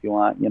stadium if you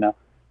want,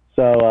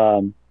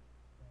 So,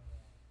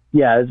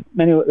 yeah,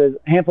 there's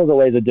handfuls of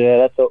ways to do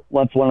it. That's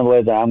one of the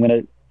ways that I'm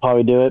going to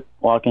probably do it,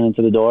 walking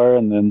into the door,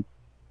 and then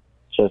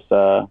just,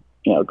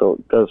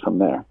 goes from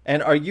there.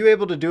 And are you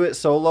able to do it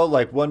solo?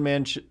 Like one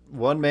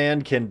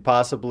man can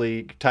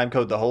possibly time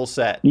code the whole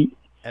set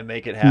and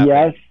make it happen?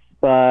 Yes,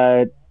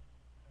 but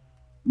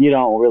you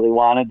don't really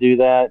want to do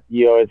that.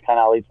 You always kind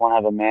of at least want to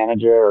have a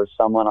manager or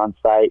someone on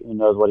site who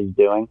knows what he's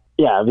doing.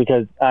 Yeah,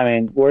 because,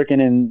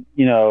 working in,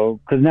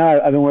 because now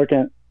I've been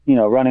working,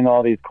 running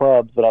all these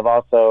clubs, but I've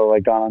also,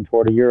 gone on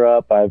tour to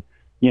Europe. I've,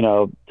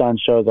 done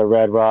shows at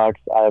Red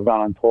Rocks. I've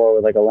gone on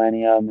tour with,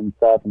 Millennium and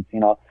stuff and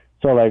seen all.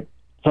 So,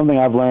 something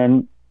I've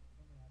learned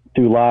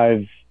through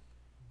live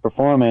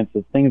performance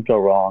is things go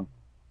wrong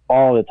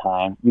all the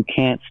time. You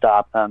can't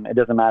stop them. It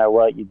doesn't matter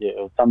what you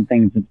do. Some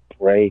things just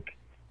break.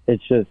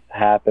 It just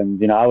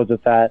happens. I was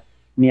just at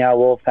Meow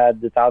Wolf had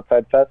this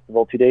outside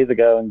festival 2 days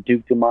ago, and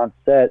Duke Dumont's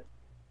set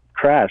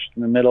crashed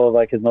in the middle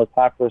of his most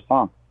popular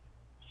song.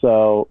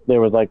 So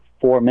there was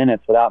 4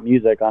 minutes without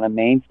music on a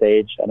main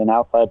stage at an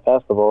outside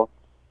festival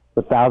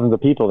with thousands of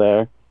people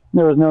there.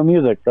 There was no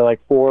music for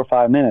 4 or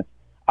 5 minutes.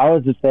 I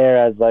was just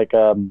there as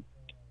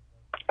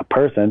a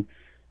person,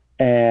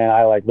 and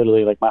I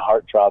literally my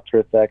heart dropped for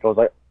a sec. I was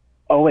like,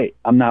 oh wait,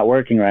 I'm not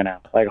working right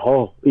now.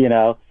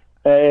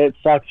 It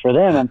sucks for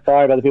them. I'm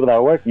sorry about the people that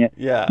are working it.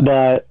 Yeah.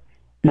 But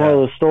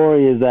moral of the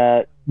story is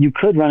that you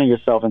could run it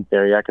yourself in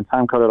theory. I could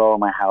time code it all in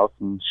my house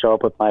and show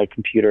up with my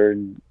computer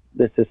and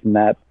this and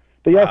that.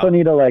 But you also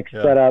need to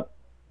set up,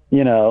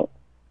 well,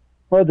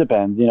 it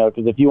depends,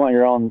 because if you want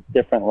your own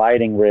different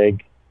lighting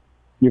rig,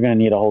 you're going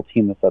to need a whole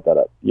team to set that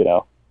up.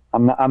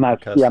 I'm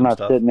not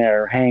sitting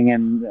there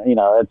hanging,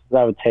 that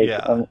would take,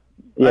 I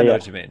know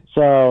what you mean.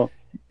 So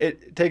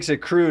it takes a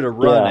crew to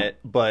run it,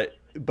 but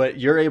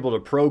you're able to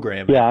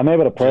program it. Yeah, I'm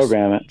able to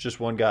program it. Just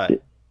one guy.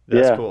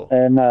 That's cool.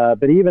 And,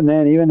 but even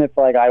then, even if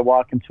I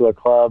walk into a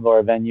club or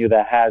a venue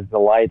that has the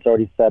lights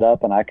already set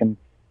up and I can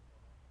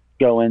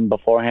go in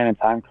beforehand and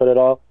time code it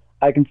all,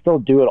 I can still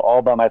do it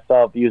all by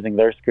myself using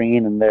their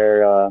screen and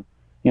their,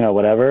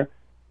 whatever.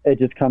 It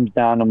just comes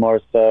down to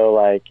more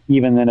so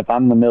even then if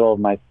I'm in the middle of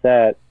my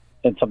set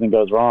and something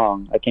goes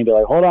wrong, I can't be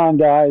hold on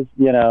guys,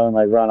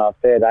 and run off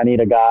stage. I need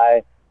a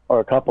guy or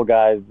a couple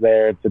guys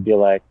there to be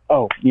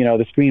oh,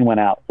 the screen went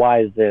out.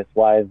 Why is this?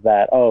 Why is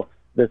that? Oh,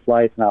 this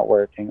light's not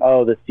working.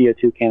 Oh, the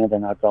CO2 cannons are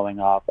not going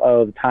off.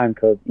 Oh, the time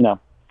code,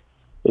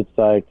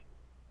 it's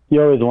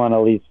you always want at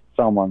least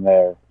someone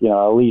there,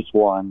 at least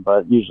one,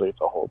 but usually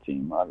it's a whole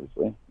team,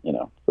 obviously,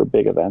 for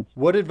big events.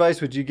 What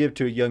advice would you give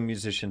to a young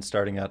musician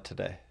starting out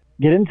today?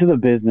 Get into the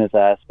business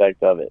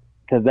aspect of it,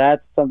 because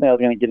that's something I was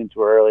going to get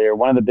into earlier.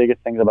 One of the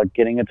biggest things about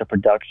getting into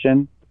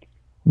production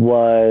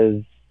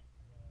was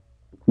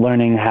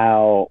learning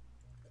how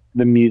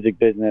the music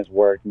business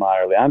worked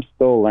moderately. I'm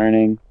still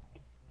learning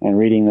and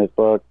reading this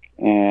book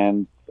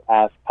and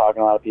talking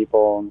to a lot of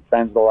people and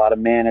friends with a lot of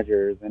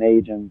managers and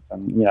agents,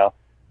 and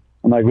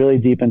I'm really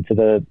deep into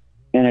the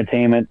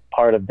entertainment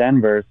part of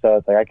Denver, so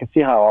it's I can see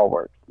how it all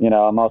works.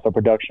 I'm also a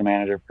production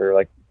manager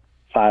for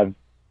 5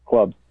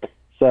 clubs.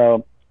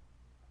 So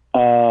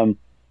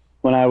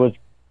when I was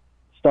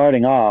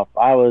starting off,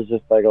 I was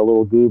just a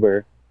little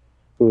goober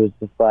who was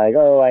just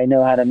oh, I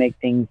know how to make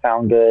things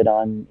sound good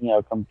on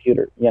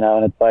computer,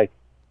 and it's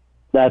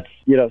that's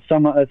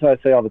someone, that's what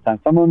I say all the time.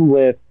 Someone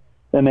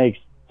that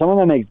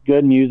makes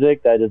good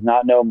music that does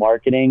not know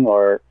marketing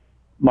or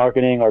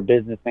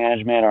business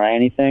management or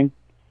anything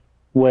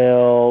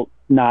will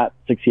not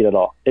succeed at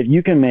all. If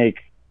you can make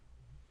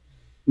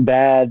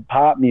bad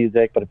pop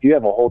music, but if you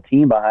have a whole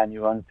team behind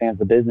you who understands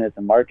the business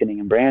and marketing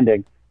and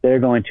branding, they're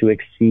going to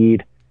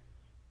exceed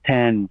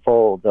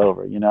tenfold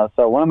over,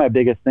 So one of my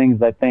biggest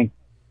things I think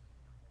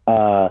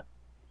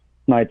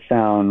might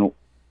sound,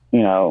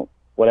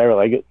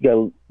 whatever,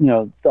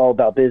 it's all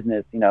about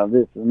business,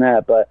 this and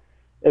that, but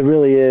it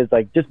really is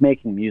just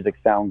making music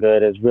sound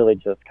good is really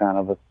just kind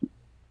of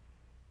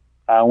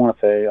I don't want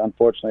to say,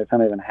 unfortunately, it's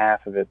not even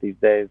half of it these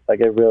days.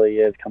 It really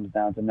comes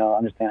down to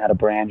understand how to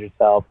brand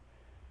yourself,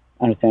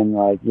 understand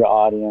your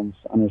audience,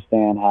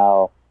 understand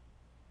how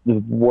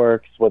it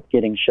works with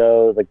getting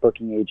shows,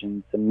 booking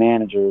agents and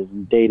managers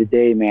and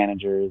day-to-day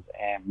managers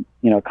and,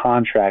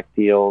 contract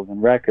deals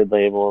and record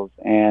labels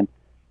and,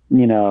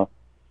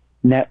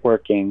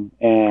 networking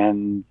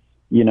and,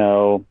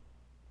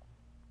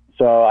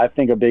 so I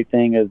think a big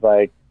thing is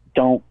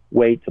don't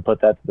wait to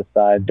put that to the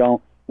side.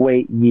 Don't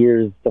wait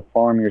years to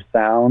form your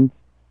sound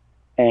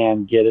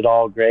and get it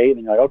all great.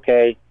 And you're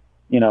okay,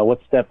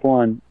 what's step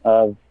one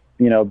of,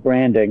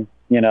 branding?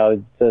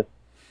 It's just,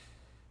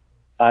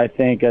 I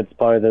think that's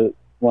probably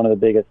one of the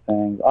biggest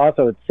things.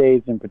 Also, it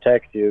saves and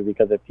protects you,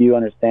 because if you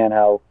understand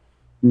how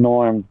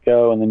norms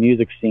go in the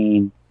music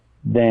scene,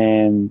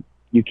 then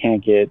you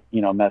can't get,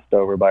 messed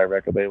over by a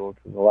record label,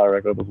 because a lot of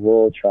record labels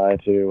will try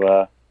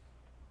to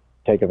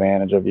take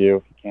advantage of you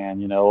if you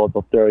can.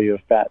 They'll throw you a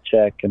fat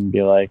check and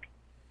be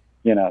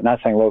you know, not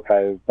saying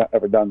Lokai has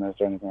ever done this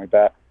or anything like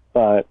that,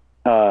 but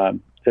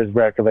there's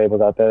record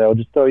labels out there that will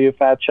just throw you a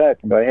fat check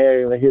and be like,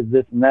 hey, here's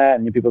this and that,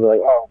 and you people are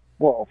like, oh,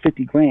 whoa,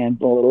 50 grand,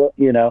 blah, blah, blah,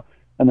 you know,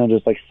 and then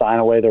just like sign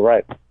away the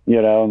rights,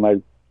 you know, and like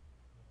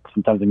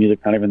sometimes the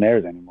music's not even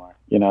theirs anymore,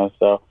 you know.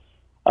 So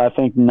I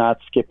think not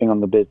skipping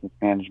on the business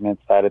management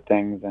side of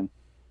things, and,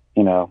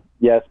 you know,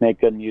 yes, make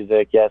good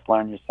music, yes,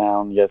 learn your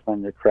sound, yes,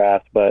 learn your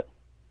craft, but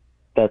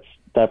that's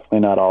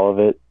definitely not all of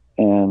it.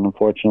 And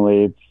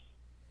unfortunately, it's,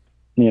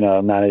 you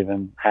know, not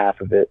even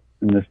half of it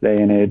in this day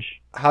and age.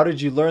 How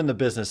did you learn the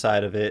business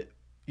side of it?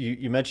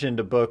 You mentioned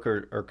a book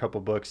or a couple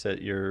books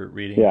that you're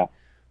reading. Yeah.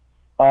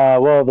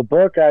 Well, the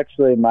book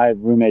actually my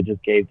roommate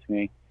just gave to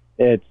me.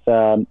 It's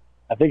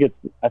I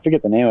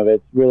forget the name of it.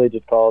 It's really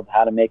just called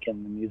How to Make It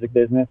in the Music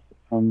Business, if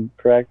I'm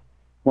correct.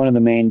 One of the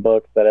main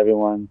books that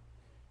everyone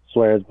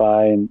swears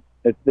by, and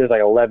there's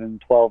like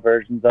 11, 12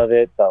 versions of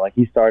it. So like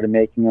he started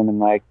making them in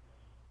like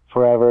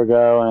forever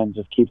ago, and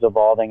just keeps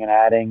evolving and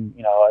adding,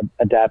 you know,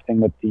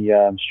 adapting with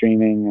the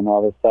streaming and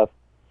all this stuff.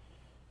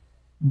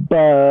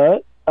 But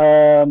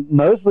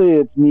mostly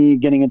it's me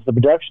getting into the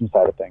production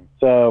side of things.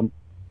 So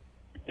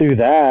through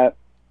that,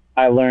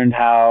 I learned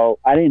how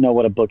I didn't know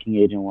what a booking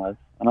agent was.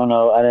 I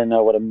didn't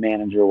know what a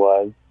manager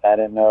was. I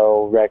didn't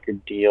know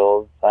record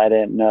deals. I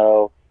didn't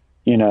know,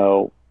 you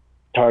know,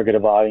 target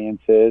of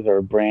audiences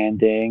or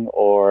branding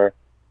or,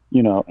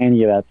 you know,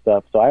 any of that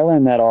stuff. So I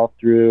learned that all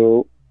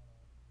through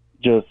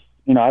just,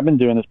 you know, I've been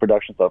doing this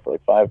production stuff for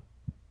like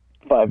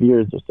five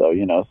years or so,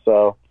 you know,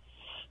 so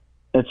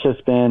it's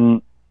just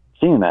been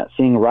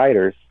seeing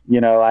writers,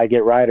 you know. I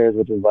get writers,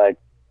 which is like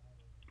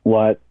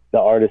what the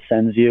artist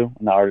sends you,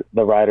 and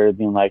the writer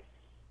being like,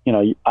 you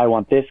know, I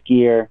want this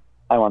gear,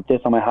 I want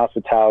this on my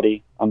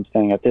hospitality, I'm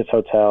staying at this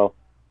hotel,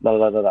 blah,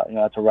 blah, blah, blah. You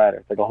know, that's a writer.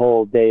 It's like a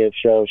whole day of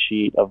show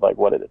sheet of like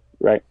what it is,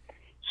 right?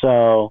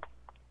 So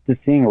just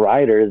seeing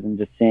writers and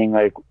just seeing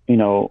like, you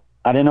know,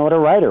 I didn't know what a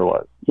writer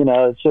was. You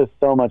know, it's just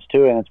so much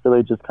to it, and it's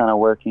really just kind of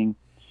working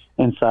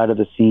inside of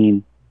the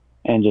scene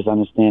and just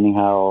understanding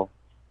how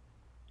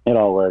it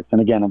all works.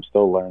 And again, I'm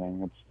still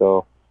learning. It's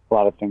still a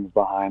lot of things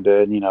behind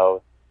it. You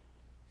know,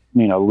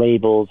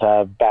 labels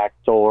have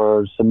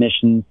backdoor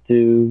submissions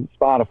to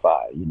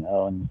Spotify, you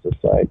know, and it's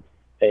just like,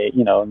 hey,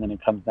 you know, and then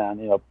it comes down,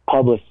 you know,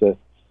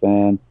 publicists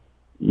and,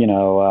 you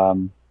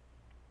know,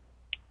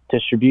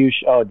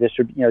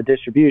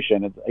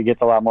 distribution. It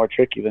gets a lot more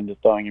tricky than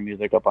just throwing your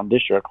music up on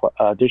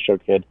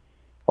DistroKid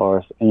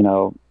or, you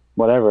know,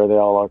 whatever they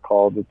all are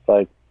called. It's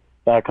like,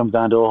 that comes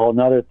down to a whole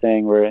nother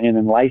thing where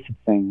in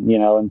licensing, you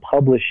know, and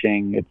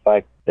publishing, it's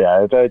like,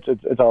 yeah,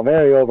 it's all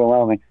very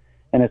overwhelming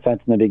in a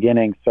sense in the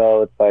beginning.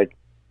 So it's like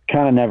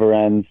kind of never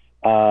ends.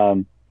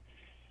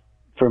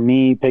 For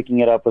me, picking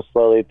it up was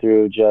slowly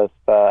through just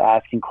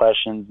asking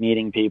questions,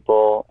 meeting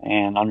people,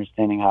 and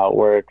understanding how it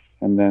works,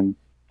 and then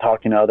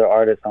talking to other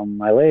artists on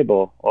my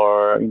label,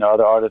 or, you know,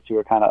 other artists who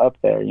are kind of up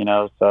there, you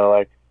know. So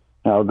like,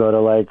 you know, I'll go to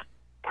like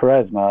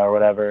Charisma or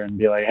whatever and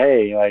be like,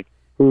 hey, like,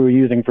 who are you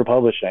using for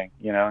publishing,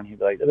 you know? And he'd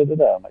be like, da, da, da,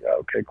 da. I'm like, oh,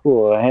 okay,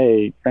 cool.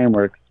 Hey,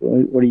 Frameworks,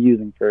 what are you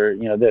using for,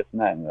 you know, this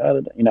and that, and da, da,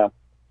 da, you know?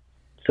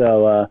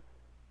 So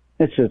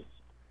it's just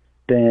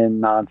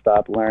been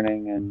nonstop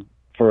learning and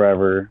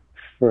forever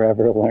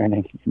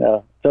learning, you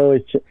know.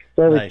 It's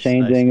always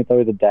changing. Nice. It's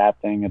always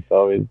adapting. It's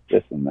always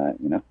this and that,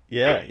 you know.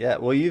 Yeah.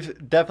 Well,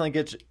 you've definitely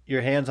get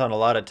your hands on a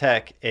lot of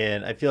tech,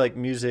 and I feel like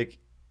music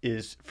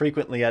is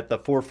frequently at the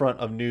forefront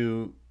of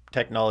new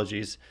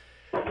technologies.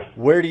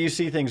 Where do you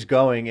see things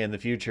going in the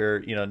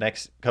future, you know,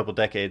 next couple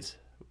decades?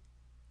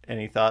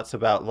 Any thoughts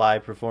about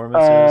live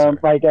performances?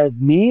 Like as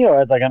me,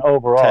 or as like an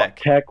overall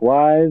tech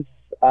wise?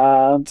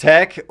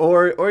 Tech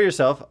or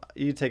yourself.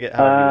 You take it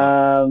however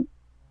you want.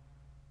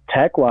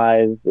 Tech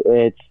wise,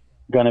 it's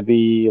going to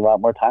be a lot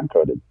more time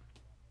coded.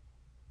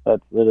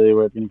 That's literally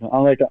where it's going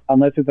to come.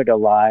 Unless it's like a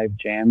live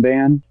jam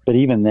band, but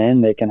even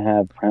then they can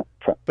have.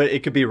 But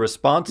it could be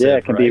responsive. Yeah,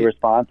 it can be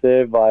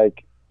responsive.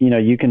 Like, you know,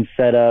 you can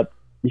set up.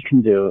 You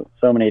can do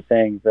so many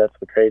things. That's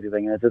the crazy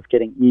thing. And it's just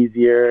getting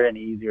easier and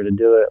easier to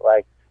do it.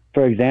 Like,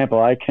 for example,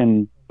 I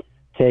can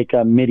take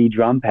a MIDI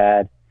drum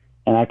pad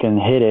and I can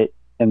hit it,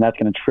 and that's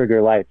going to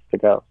trigger lights to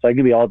go. So I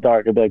can be all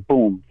dark. It'll be like,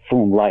 boom,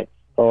 boom, lights.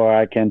 Or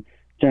I can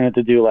turn it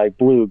to do like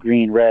blue,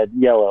 green, red,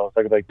 yellow. So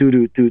I can be like, doo,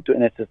 doo, doo, doo.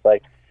 And it's just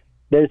like,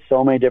 there's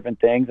so many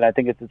different things. And I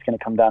think it's just going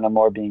to come down to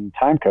more being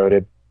time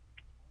coded.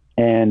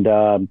 And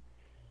I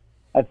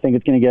think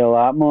it's going to get a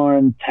lot more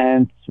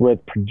intense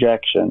with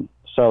projection.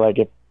 So like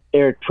if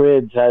Eric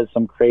Prydz has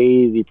some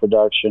crazy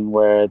production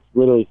where it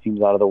literally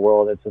seems out of the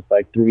world. It's just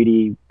like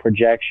 3D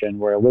projection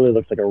where it literally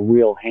looks like a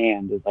real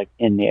hand is like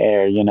in the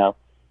air, you know.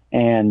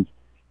 And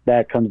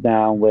that comes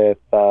down with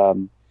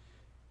there's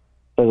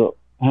a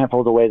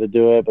handful of ways to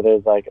do it, but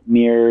there's like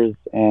mirrors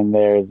and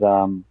there's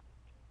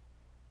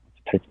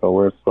technical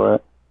words for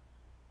it.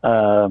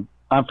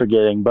 I'm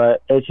forgetting,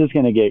 but it's just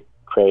gonna get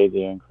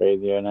crazier and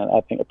crazier. And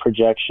I think a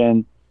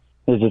projection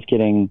is just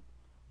getting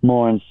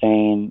more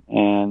insane,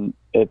 and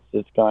it's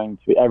just going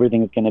to be,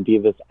 everything is going to be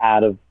this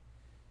out of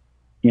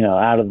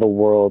the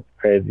world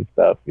crazy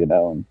stuff, you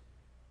know. And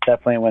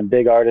definitely when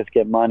big artists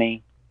get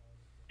money,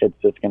 it's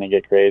just going to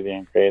get crazier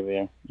and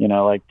crazier. You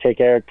know, like take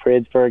Eric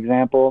Prydz, for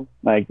example,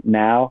 like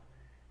now,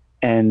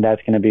 and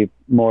that's going to be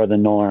more the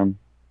norm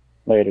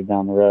later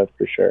down the road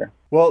for sure.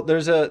 Well,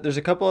 there's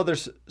a couple other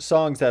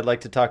songs that I'd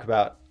like to talk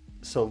about.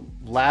 So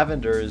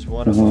Lavender is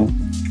one of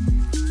them.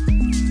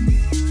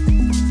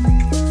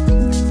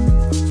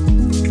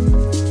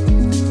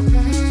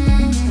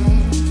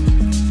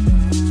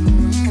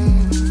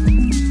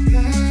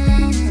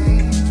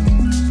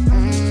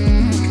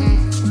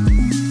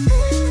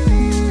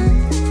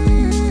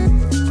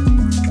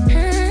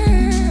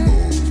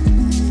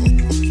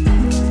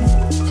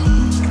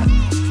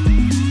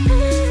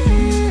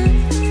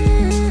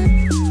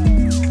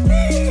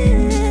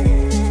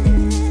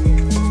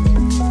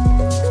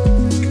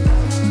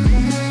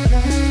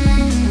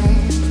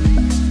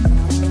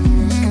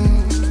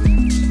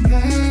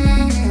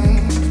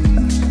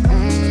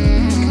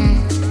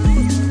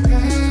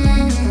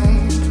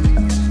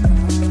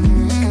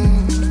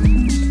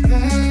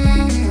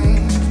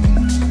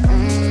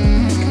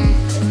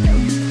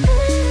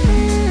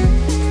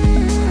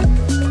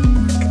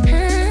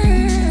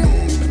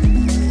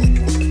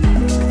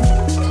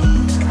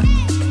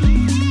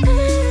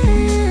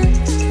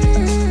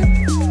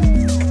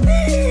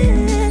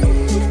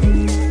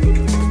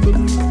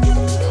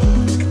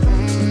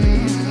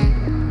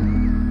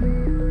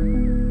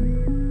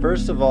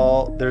 First of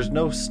all, there's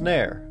no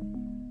snare,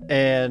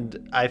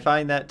 and I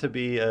find that to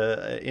be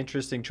a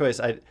interesting choice.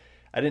 I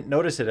didn't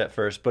notice it at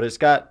first, but it's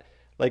got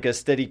like a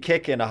steady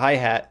kick and a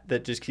hi-hat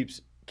that just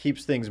keeps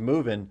things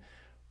moving.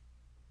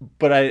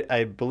 But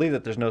I believe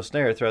that there's no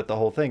snare throughout the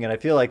whole thing, and I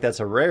feel like that's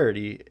a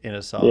rarity in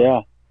a song.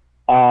 Yeah.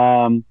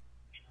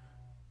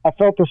 I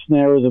felt the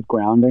snare was of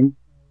grounding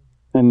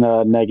in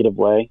a negative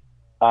way.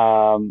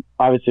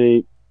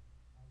 Obviously,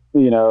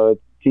 you know,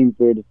 it seems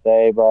weird to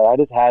say, but I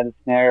just had a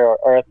snare,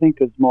 or I think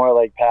it's more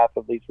like path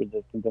of least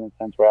resistance in a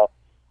sense where I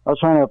was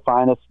trying to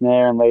find a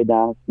snare and lay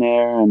down a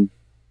snare, and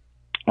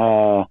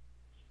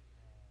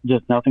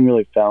just nothing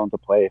really fell into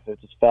place.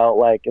 It just felt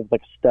like it was like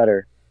a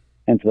stutter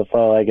into the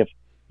flow. Like if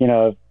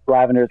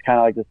Lavender is kind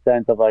of like the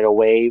sense of like a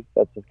wave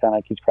that just kind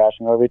of keeps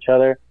crashing over each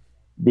other,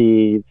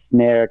 the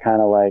snare kind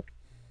of like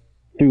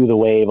threw the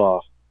wave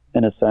off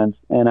in a sense.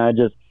 And I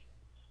just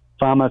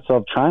found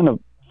myself trying to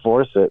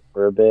force it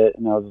for a bit,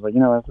 and I was like, you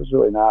know, this is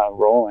really not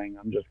rolling.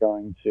 I'm just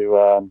going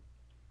to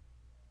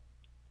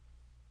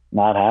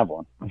not have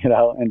one, you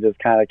know, and just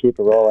kind of keep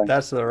it rolling.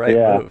 That's the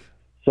right move.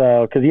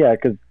 So,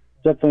 because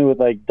definitely with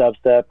like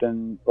dubstep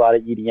and a lot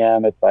of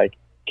EDM, it's like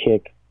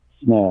kick,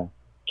 snare,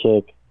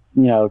 kick.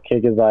 You know,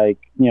 kick is like,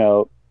 you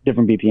know,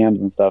 different BPMs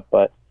and stuff,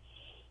 but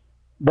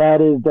that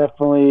is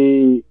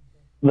definitely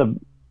the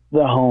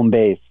home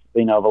base,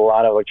 you know, of a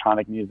lot of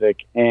electronic music,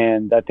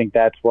 and I think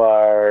that's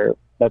where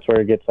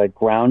it gets like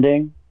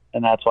grounding,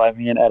 and that's why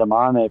me and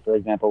Edamame, for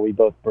example, we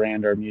both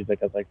brand our music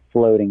as like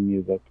floating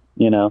music,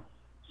 you know.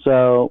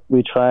 So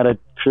we try to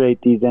create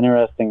these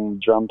interesting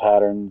drum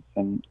patterns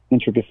and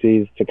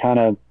intricacies to kind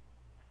of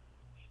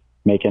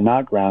make it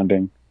not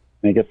grounding,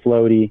 make it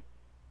floaty,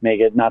 make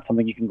it not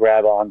something you can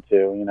grab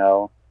onto, you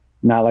know,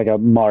 not like a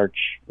march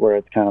where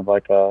it's kind of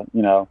like a,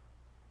 you know,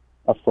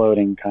 a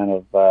floating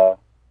kind of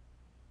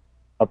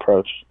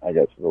approach, I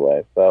guess, is the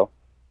way. So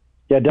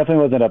yeah, it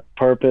definitely wasn't a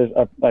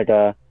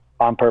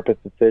on purpose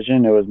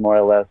decision. It was more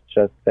or less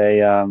just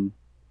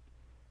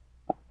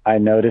I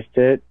noticed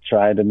it,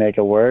 tried to make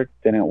it work,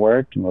 didn't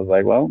work, and was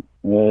like, well,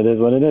 it is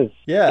what it is.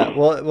 Yeah,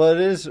 well, it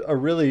is a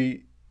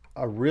really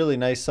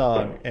nice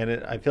song,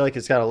 and I feel like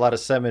it's got a lot of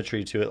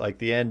symmetry to it. Like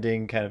the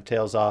ending kind of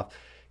tails off,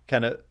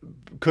 kind of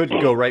could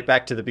go right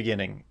back to the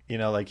beginning. You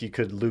know, like you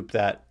could loop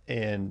that,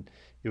 and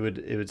it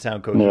would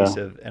sound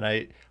cohesive. Yeah. And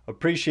I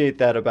appreciate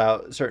that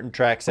about certain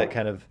tracks that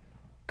kind of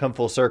come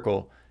full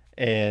circle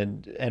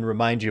and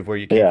remind you of where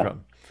you came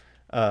from.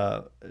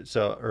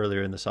 So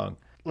earlier in the song.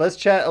 Let's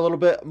chat a little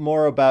bit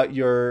more about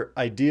your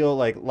ideal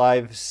like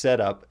live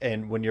setup,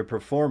 and when you're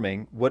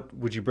performing, what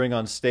would you bring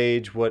on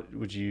stage? What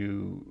would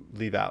you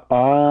leave out?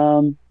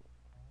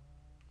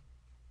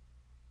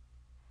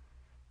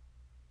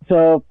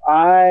 So if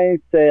I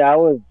say I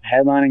was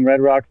headlining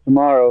Red Rocks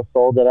tomorrow,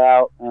 sold it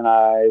out, and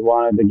I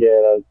wanted to get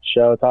a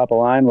show top of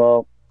line,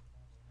 well,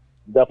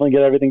 definitely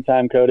get everything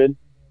time coded,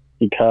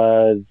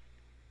 because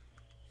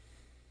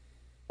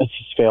it's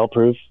just fail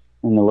proof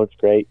and it looks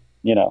great,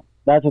 you know.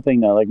 That's the thing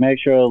though, like make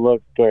sure it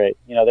looks great.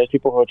 You know, there's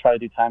people who try to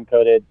do time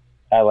coded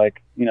at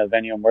like, you know, the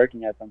venue I'm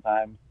working at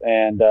sometimes,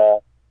 and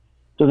it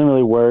doesn't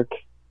really work.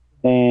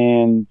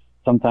 And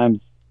sometimes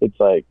it's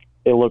like,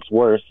 it looks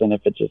worse than if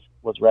it just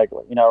was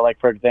regular. You know, like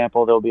for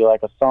example, there'll be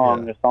like a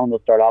song they'll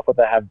start off with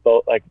that have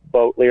boat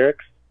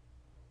lyrics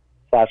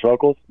 /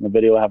 vocals, and the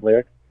video will have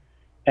lyrics,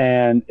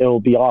 and it will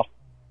be off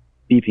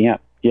BPM,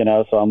 you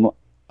know, so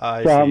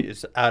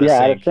it's out of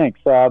sync. Out of sync.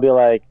 So I'll be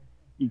like,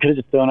 you could have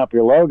just thrown up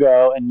your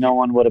logo and no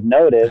one would have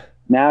noticed.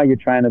 Now you're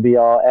trying to be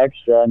all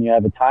extra and you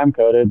have it time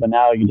coded, but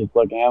now you just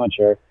look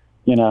amateur,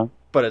 you know.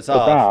 But it's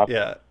off.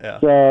 Yeah.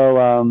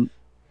 So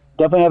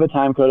definitely have it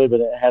time coded,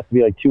 but it has to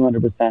be like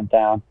 200%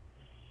 down.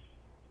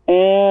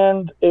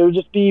 And it would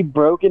just be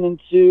broken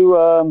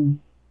into,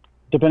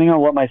 depending on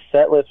what my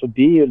set list would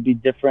be, it would be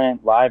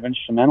different live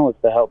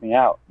instrumentalists to help me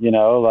out.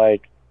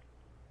 Like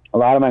a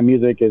lot of my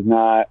music is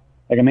not,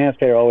 like a Manus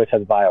player always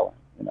has violin,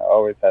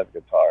 always has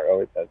guitar,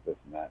 always has this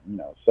and that,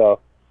 So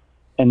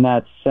in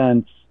that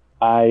sense,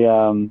 I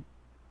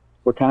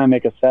would kind of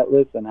make a set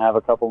list and have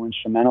a couple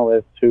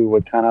instrumentalists who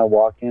would kind of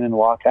walk in and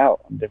walk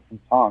out on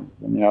different songs.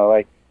 And,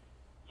 like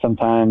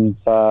sometimes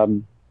I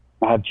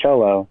have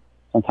cello,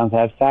 sometimes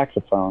I have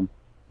saxophone,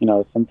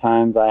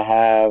 sometimes I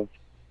have,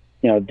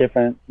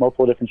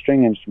 multiple different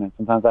string instruments.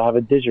 Sometimes I have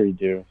a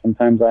didgeridoo.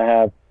 Sometimes I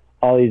have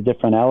all these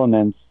different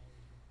elements.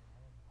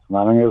 I'm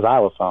having a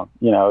xylophone.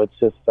 It's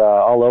just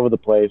all over the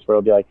place where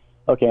it'll be like,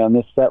 okay, on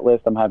this set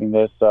list, I'm having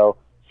this. So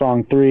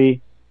song 3,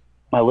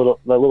 the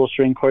little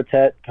string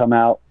quartet come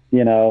out,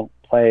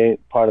 play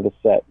part of the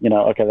set.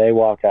 Okay, they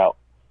walk out.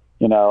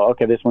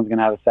 Okay, this one's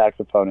gonna have a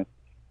saxophonist.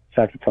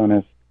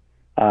 Saxophonist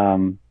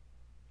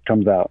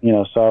comes out.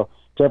 So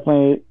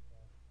definitely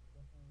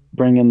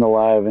bring in the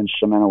live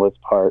instrumentalist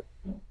part.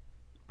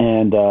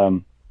 And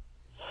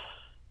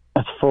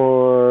as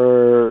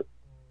for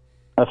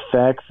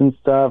effects and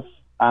stuff,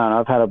 I don't know.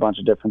 I've had a bunch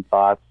of different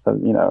thoughts. I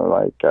don't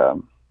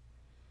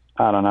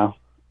know.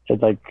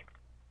 It's like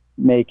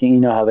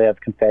making, how they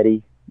have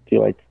confetti. Do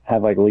you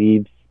have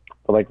leaves,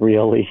 but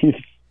real leaves,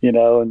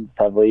 and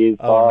have leaves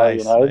fall.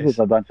 Nice, It's just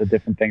a bunch of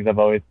different things I've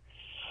always,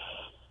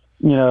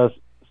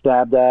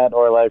 stabbed at.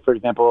 Or for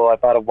example, I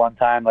thought of one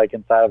time,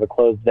 inside of a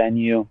closed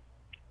venue,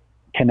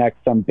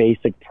 connect some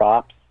basic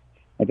props,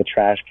 like a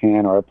trash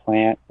can or a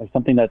plant,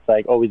 something that's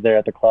always there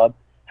at the club,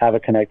 have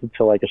it connected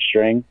to a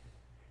string.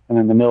 And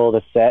in the middle of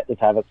the set,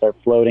 just have it start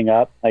floating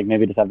up.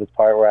 Maybe just have this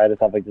part where I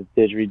just have this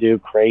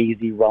didgeridoo,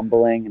 crazy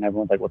rumbling, and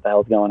everyone's like, what the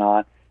hell's going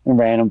on? And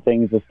random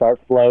things just start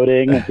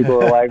floating, and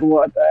people are like,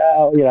 what the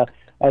hell?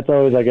 That's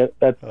always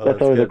that's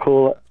always a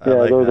cool,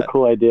 a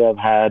cool idea I've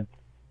had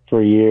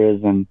for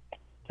years, and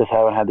just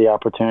haven't had the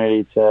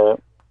opportunity to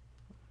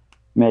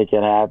make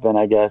it happen,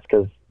 I guess,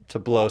 because to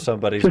blow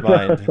somebody's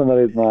mind.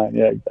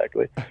 Yeah,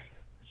 exactly.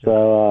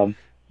 So,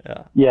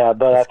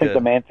 but I think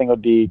the main thing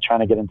would be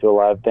trying to get into a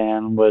live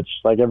band, which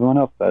everyone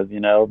else does,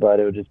 but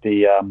it would just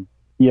be,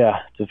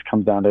 just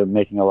comes down to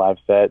making a live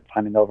set,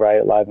 finding the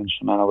right live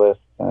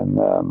instrumentalist,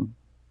 and,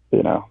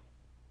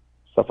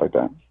 stuff like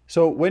that.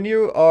 So when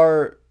you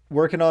are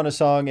working on a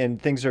song and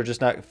things are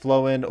just not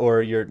flowing,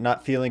 or you're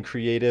not feeling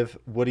creative,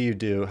 what do you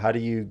do? How do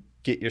you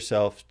get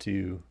yourself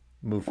to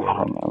move forward?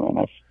 I don't know,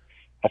 man.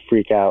 I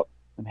freak out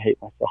and hate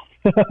myself.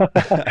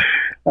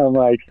 I'm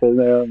sitting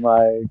there, I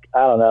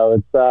don't know.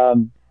 It's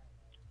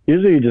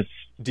usually just.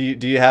 Do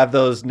you have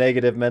those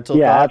negative mental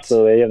thoughts? Yeah,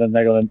 absolutely. You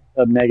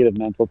have negative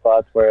mental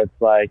thoughts where it's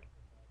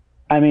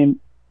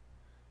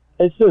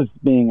it's just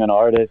being an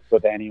artist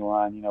with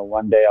anyone.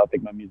 One day I'll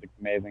think my music's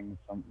amazing.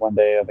 One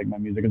day I'll think my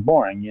music is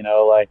boring.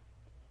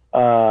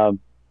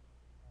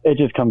 It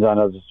just comes down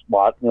to just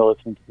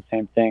listening to the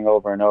same thing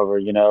over and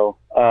over.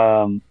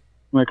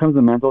 When it comes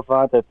to mental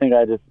thoughts, I think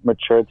I just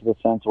matured to the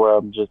sense where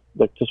I'm just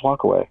just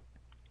walk away.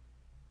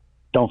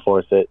 Don't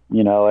force it.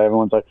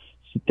 Everyone's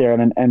sit there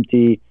in an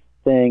empty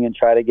thing and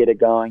try to get it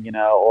going,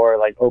 or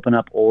open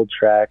up old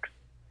tracks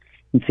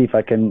and see if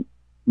I can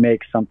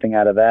make something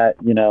out of that,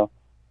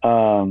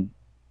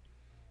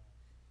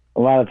 a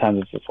lot of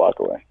times it's just walk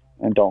away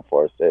and don't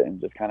force it and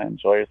just kind of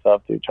enjoy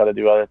yourself, to try to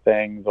do other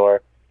things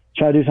or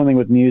try to do something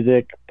with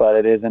music, but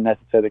it isn't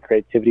necessarily the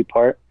creativity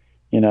part,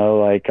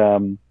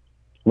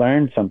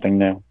 learn something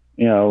new,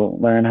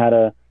 learn how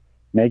to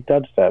make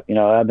dubstep.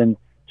 I've been,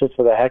 just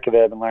for the heck of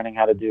it, I've been learning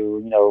how to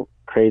do,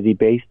 crazy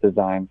bass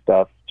design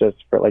stuff just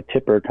for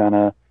tipper kind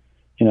of,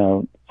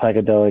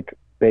 psychedelic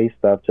bass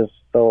stuff, just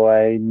so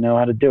I know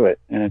how to do it.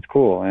 And it's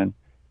cool. And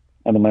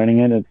I've been learning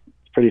it. It's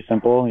pretty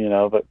simple,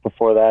 but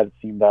before that it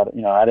seemed that,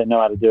 I didn't know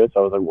how to do it.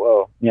 So I was like,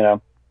 whoa,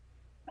 it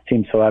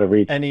seems so out of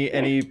reach.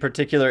 Any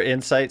particular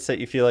insights that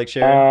you feel like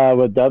sharing?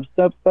 With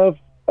dubstep stuff?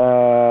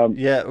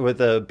 With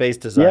the bass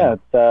design. Yeah,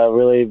 it's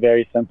really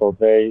very simple.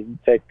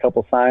 Take a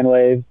couple sine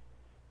waves,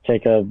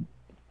 take a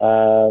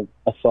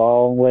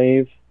saw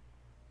wave,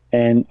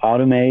 and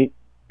automate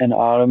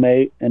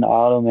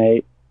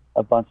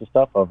a bunch of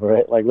stuff over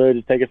it. Literally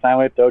just take a sine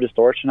wave, throw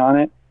distortion on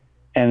it,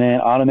 and then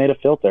automate a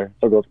filter.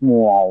 So it goes,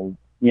 wow.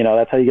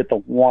 That's how you get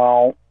the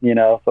wow,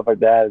 stuff like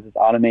that. It's just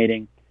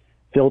automating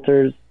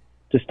filters,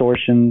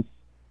 distortions,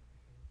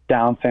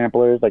 down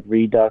samplers like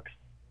redux,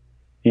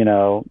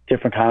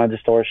 different kind of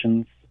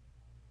distortions,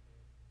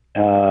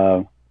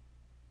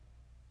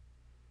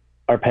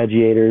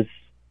 arpeggiators,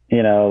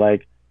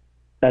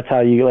 that's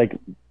how you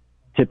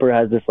Tipper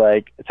has this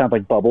it sounds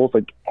like bubbles,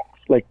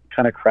 like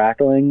kind of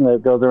crackling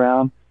that goes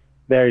around.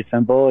 Very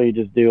simple. You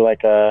just do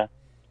a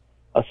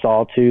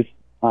sawtooth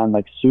on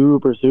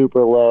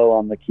super low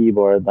on the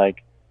keyboard,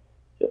 like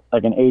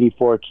an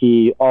 84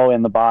 key all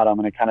in the bottom,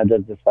 and it kind of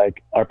does this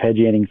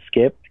arpeggiating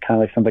skip,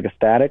 kind of sounds like a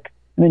static,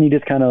 and then you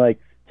just kind of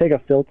take a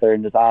filter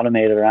and just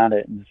automate it around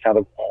it, and just kind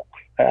of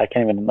I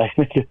can't even make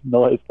a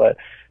noise, but it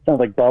sounds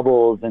like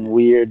bubbles and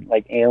weird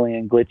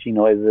alien glitchy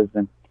noises,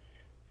 and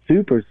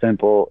super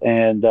simple,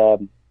 and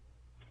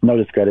no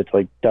discredit to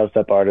like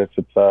dubstep artists.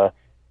 It's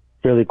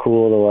really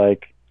cool to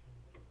like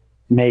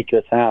make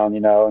the sound,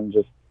 and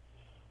just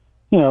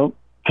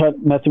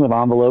messing with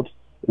envelopes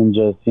and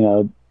just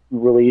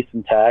release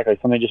and tag.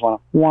 Like something just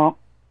want to womp,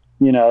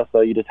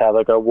 so you just have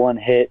like a one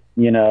hit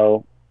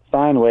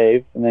sine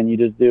wave, and then you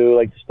just do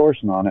like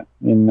distortion on it,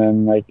 and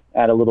then like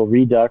add a little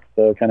redux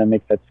so it kind of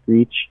makes that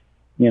screech,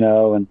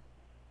 and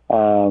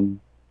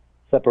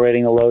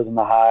separating the lows and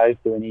the highs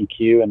through an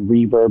EQ and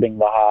reverbing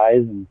the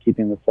highs and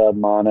keeping the sub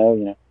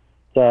mono,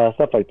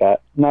 stuff like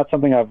that. Not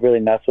something I've really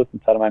messed with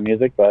inside of my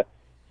music, but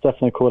it's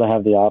definitely cool to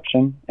have the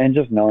option, and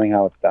just knowing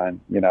how it's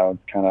done.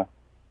 It's kind of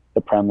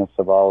the premise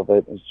of all of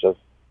it is just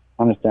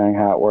understanding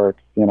how it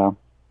works,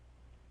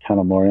 kind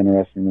of more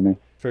interesting to me.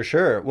 For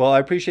sure. Well, I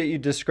appreciate you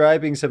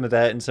describing some of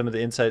that and some of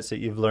the insights that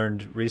you've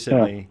learned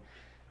recently.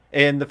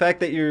 Yeah. And the fact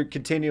that you're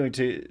continuing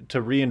to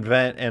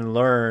reinvent and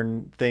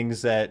learn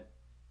things that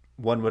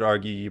one would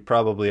argue you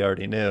probably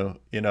already knew,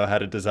 how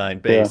to design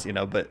bass,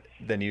 but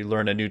then you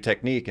learn a new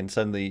technique and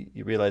suddenly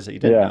you realize that you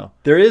didn't know.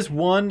 There is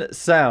one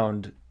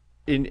sound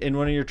in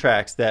one of your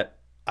tracks that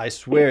I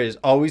swear is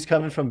always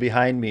coming from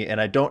behind me, and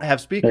I don't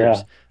have speakers.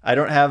 Yeah. I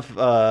don't have,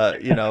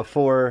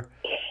 four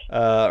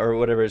or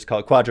whatever it's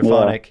called,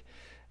 quadraphonic,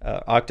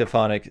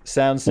 octaphonic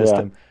sound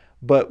system.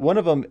 But one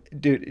of them,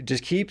 dude, it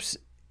just keeps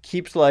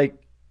like,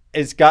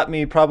 it's got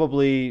me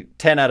probably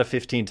 10 out of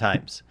 15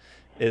 times.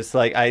 It's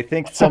like, I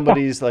think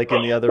somebody's like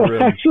in the other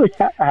room. Actually,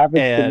 happens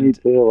to me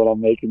too when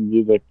I'm making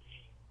music.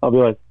 I'll be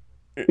like,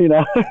 I'll be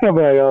like,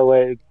 oh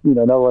wait,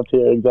 no one's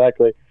here.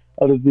 Exactly.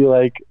 I'll just be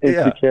like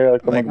insecure,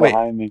 like someone's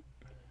behind me.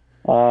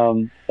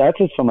 That's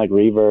just from like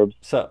reverbs,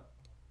 so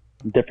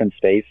different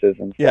spaces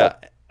and stuff. Yeah,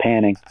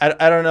 panning.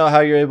 I don't know how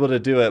you're able to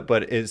do it,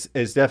 but it's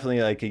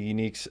definitely like a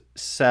unique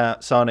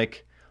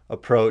sonic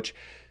approach.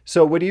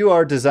 So when you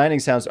are designing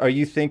sounds, are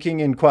you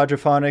thinking in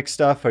quadraphonic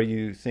stuff? Are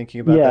you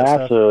thinking about that stuff?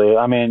 Yeah, absolutely.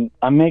 I mean,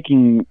 I'm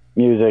making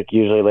music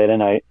usually late at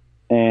night,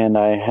 and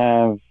I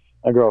have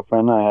a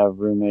girlfriend, I have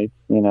roommates,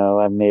 I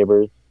have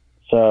neighbors.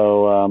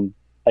 So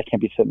I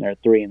can't be sitting there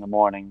at 3 a.m,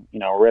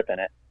 ripping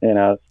it,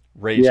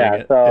 Raging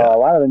it. So a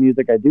lot of the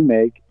music I do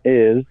make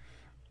is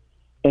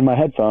in my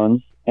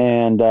headphones,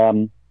 and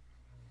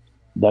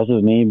that's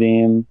just me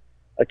being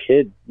a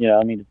kid,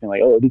 just being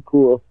like, oh, it'd be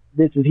cool if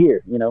this is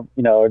here,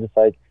 or just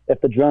like if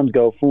the drums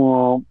go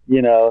full,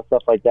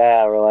 stuff like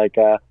that, or like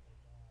a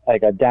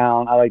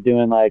down. I like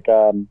doing like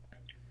a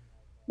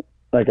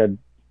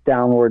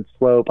downward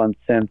slope on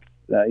synth.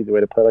 Easy way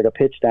to put it, like a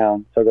pitch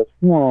down, so it goes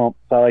whomp.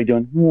 So I like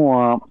doing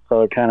whomp,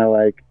 so it kind of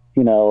like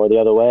or the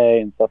other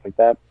way and stuff like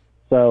that.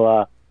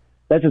 So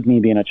that's just me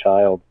being a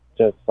child,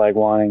 just like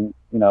wanting,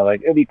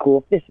 like it'd be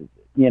cool if this is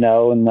it,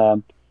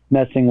 and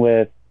messing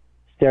with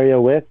stereo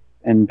width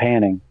and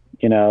panning,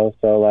 so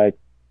like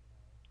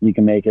you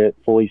can make it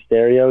fully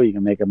stereo, you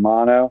can make it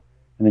mono,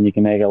 and then you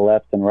can make it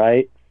left and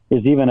right.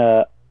 There's even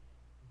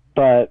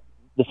but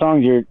the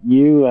songs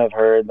you have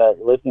heard that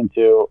you're listening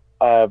to,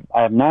 I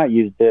have not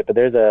used it, but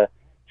there's a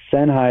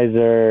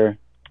Sennheiser, I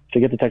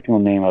forget the technical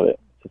name of it.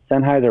 It's a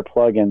Sennheiser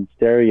plug-in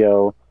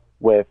stereo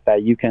with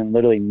that you can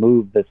literally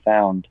move the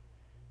sound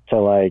to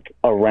like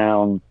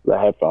around the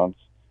headphones.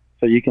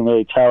 So you can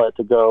literally tell it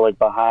to go like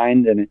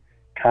behind, and it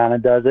kind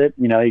of does it.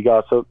 You can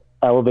also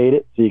elevate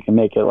it, so you can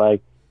make it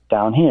like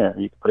down here.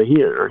 You can put it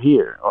here or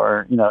here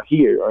or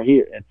here or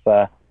here. It's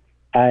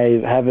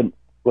I haven't,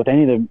 with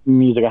any of the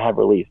music I have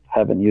released,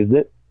 haven't used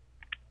it,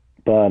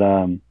 but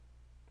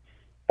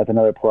that's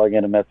another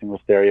plug-in to messing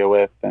with stereo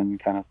width and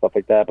kind of stuff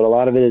like that. But a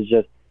lot of it is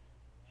just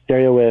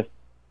stereo width,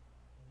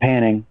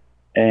 panning,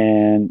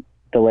 and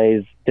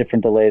delays,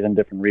 different delays and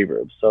different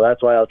reverbs. So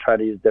that's why I'll try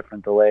to use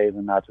different delays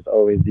and not just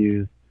always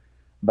use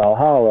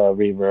Valhalla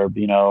reverb,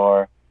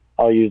 or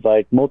I'll use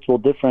like multiple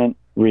different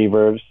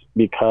reverbs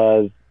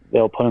because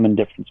they'll put them in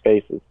different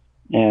spaces,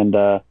 and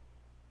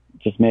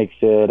just makes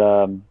it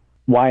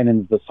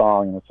widens the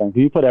song in a sense. If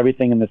you put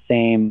everything in the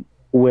same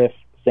width,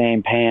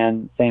 same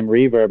pan, same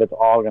reverb, it's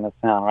all going to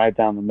sound right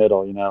down the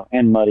middle,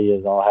 and muddy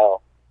as all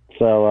hell.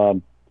 So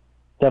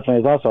definitely,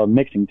 it's also a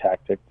mixing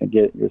tactic to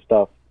get your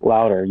stuff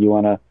louder. You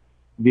want to,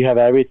 if you have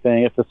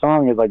everything, if the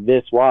song is like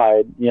this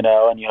wide,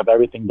 and you have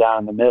everything down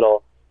in the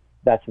middle,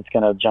 that's just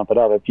going to jump it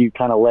up. If you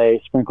kind of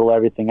sprinkle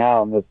everything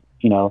out in this,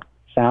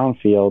 sound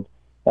field,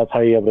 that's how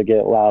you're able to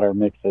get louder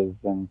mixes.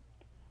 And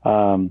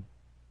so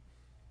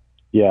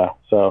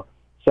it's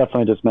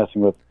definitely just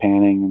messing with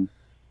panning and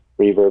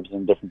reverbs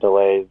and different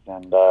delays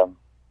and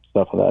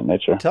stuff of that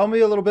nature. Tell me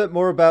a little bit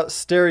more about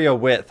stereo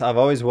width. I've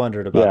always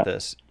wondered about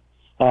this.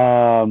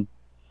 So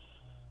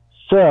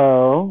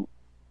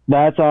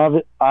that's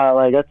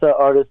that's an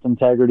artist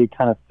integrity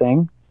kind of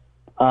thing.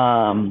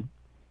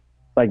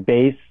 Like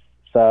bass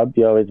sub,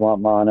 you always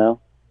want mono,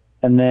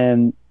 and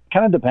then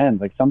kind of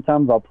depends. Like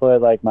sometimes I'll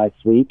put like my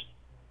sweeps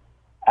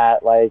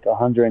at like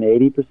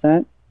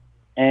 180%,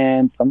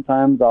 and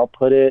sometimes I'll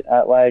put it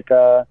at like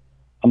a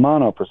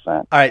mono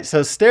percent. All right,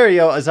 so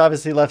stereo is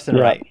obviously left and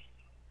right.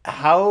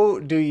 How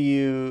do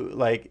you,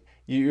 like,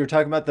 you're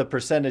talking about the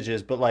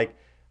percentages, but like,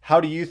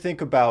 how do you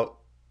think about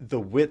the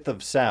width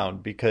of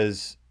sound,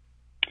 because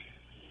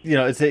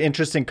it's an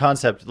interesting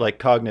concept, like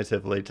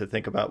cognitively, to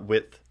think about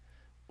width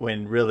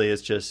when really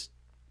it's just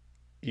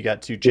you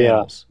got two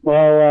channels. Yeah.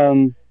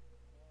 Well,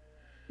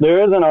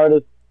 there is an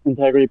artist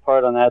integrity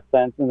part on that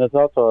sense, and there's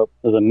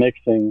a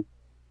mixing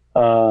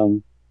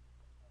kind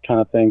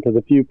of thing, because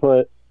if you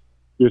put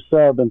your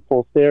sub in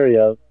full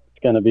stereo,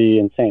 it's going to be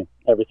insane.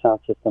 Every sound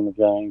system is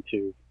going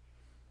to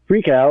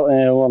freak out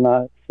and it will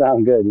not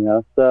sound good,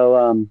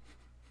 So,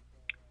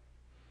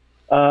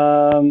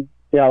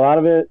 yeah, a lot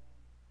of it.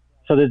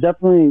 So there's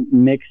definitely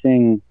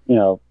mixing,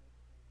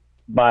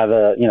 by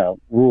the,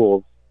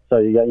 rules. So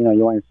you got, you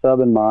want your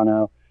sub in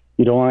mono.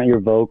 You don't want your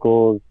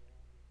vocals.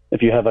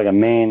 If you have like a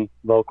main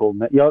vocal,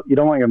 you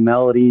don't want your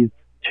melodies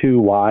too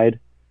wide.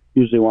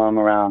 Usually want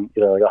them around,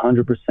 like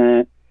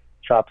 100%,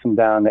 chops them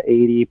down to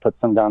 80, puts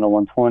them down to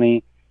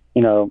 120.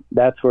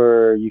 That's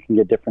where you can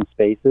get different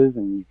spaces,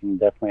 and you can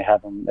definitely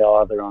have them, they all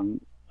have their own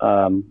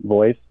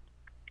voice.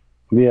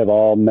 We have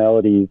all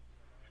melodies.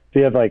 If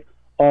you have like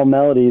all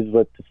melodies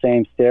with the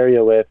same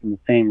stereo width and the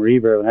same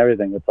reverb and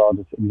everything, it's all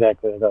just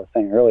exactly as I was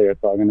saying earlier.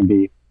 It's all going to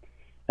be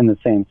in the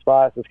same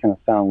spot. So it's going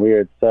to sound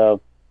weird.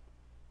 So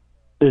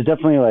there's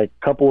definitely like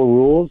a couple of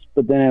rules,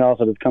 but then it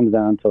also just comes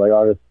down to like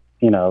artist,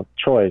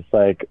 choice.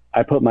 Like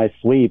I put my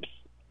sweeps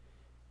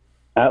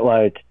at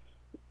like,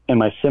 and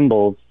my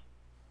cymbals,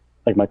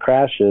 like my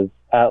crashes,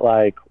 at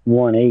like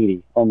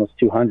 180, almost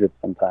 200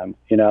 sometimes,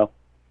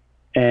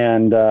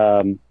 and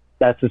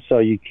that's just so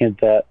you get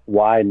that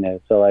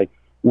wideness. So like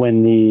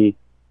when the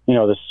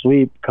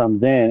sweep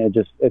comes in,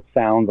 it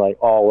sounds like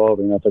all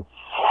over, it's like,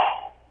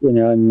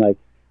 and like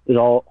there's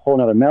a whole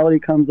nother melody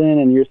comes in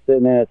and you're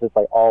sitting there, it's just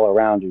like all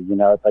around you,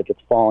 it's like it's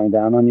falling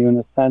down on you in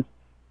a sense.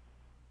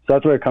 So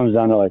that's where it comes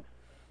down to like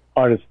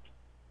artist,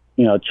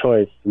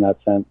 choice in that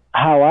sense.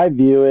 How I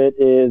view it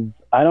is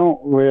I don't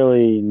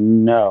really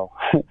know.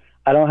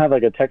 I don't have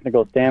like a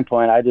technical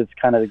standpoint. I just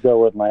kind of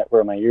go with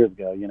where my ears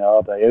go,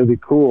 I'll be like, it would be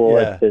cool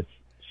if this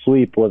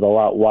sweep was a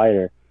lot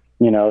wider,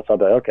 so I'll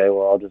be like, okay,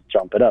 well, I'll just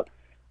jump it up.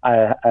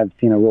 I've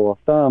seen a rule of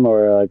thumb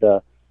or like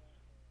a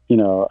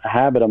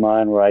habit of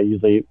mine where I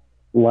usually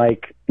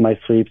like my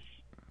sweeps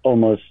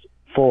almost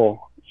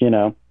full,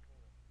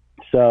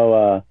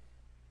 so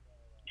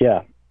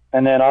yeah.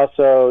 And then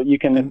also you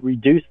can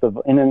reduce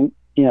and then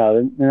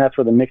and that's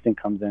where the mixing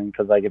comes in,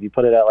 because like if you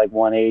put it at like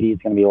 180,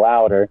 it's going to be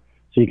louder,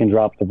 so you can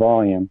drop the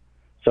volume.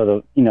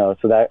 So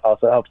so that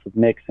also helps with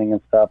mixing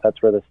and stuff.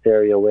 That's where the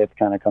stereo width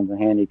kind of comes in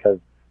handy, because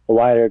the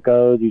wider it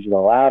goes, usually the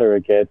louder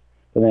it gets.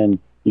 But then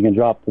you can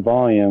drop the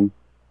volume,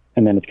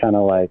 and then it's kind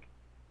of like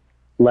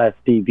less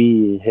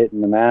dB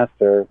hitting the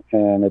master,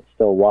 and it's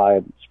still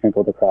wide,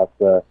 sprinkled across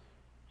the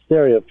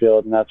stereo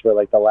field, and that's where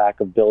like the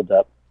lack of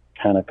buildup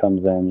kind of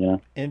comes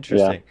in.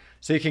 Interesting. Yeah.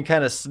 So you can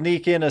kind of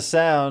sneak in a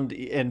sound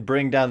and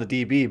bring down the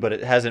dB, but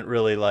it hasn't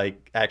really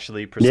like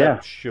actually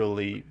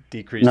perceptually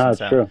decreased in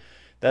sound. True.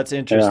 That's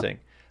interesting.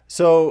 Yeah.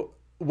 So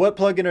what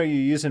plugin are you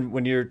using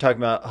when you're talking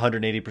about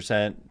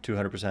 180%,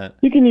 200%?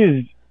 You can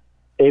use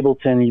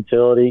Ableton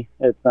Utility.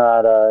 It's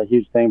not a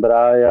huge thing, but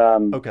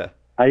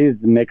I use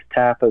the Mix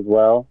Tap as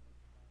well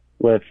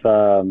with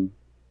I'm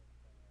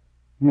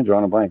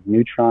drawing a blank.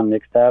 Neutron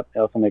Mix Tap. They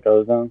also make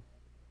Ozone.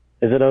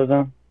 Is it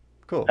Ozone?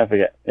 Cool. I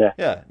forget. Yeah.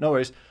 Yeah, no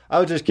worries. I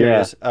was just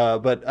curious,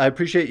 but I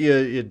appreciate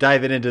you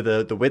diving into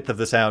the width of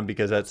the sound,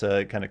 because that's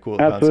a kind of cool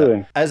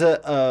concept. As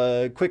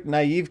a quick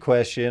naive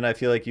question, I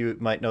feel like you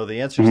might know the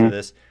answers to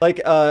this. Like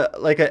a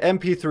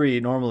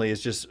MP3 normally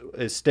is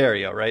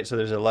stereo, right? So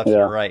there's a left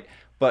and a right.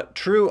 But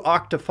true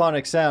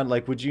octaphonic sound,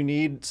 like would you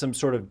need some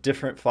sort of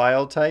different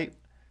file type?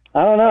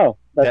 I don't know.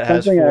 That's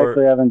something I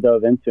actually haven't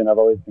dove into, and I've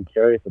always been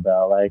curious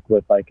about, like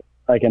with like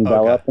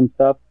envelop and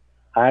stuff.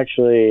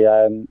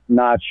 I'm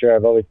not sure.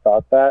 I've always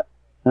thought that.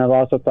 And I've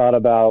also thought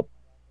about,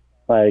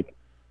 like,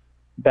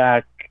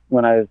 back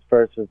when I was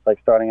first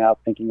starting out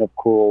thinking of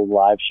cool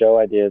live show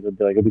ideas, it'd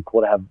be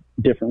cool to have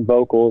different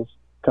vocals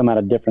come out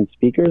of different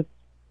speakers.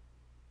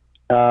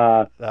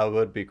 That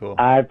would be cool.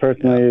 I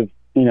personally,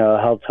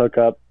 helped hook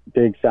up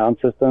big sound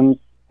systems,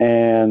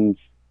 and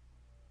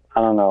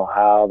I don't know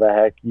how the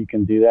heck you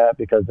can do that,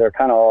 because they're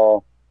kind of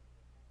all,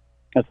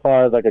 as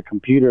far as like a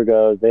computer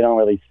goes, they don't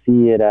really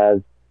see it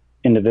as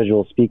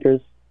individual speakers.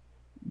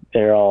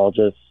 They're all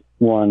just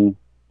one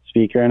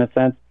speaker in a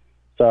sense.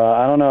 So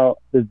I don't know.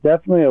 There's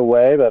definitely a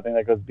way, but I think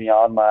that goes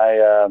beyond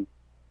my,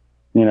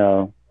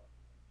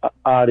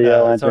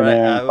 audio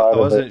engineering. I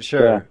wasn't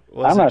sure.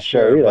 Yeah. I'm not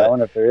sure either. I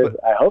wonder if there is.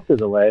 I hope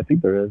there's a way. I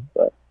think there is,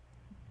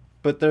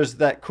 but there's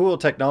that cool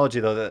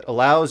technology though that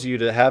allows you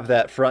to have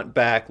that front,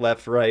 back,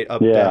 left, right,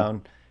 up,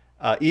 down,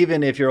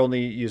 even if you're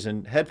only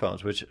using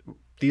headphones, which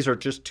these are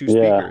just two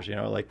speakers.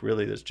 Like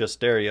really, there's just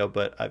stereo,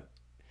 but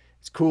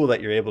it's cool that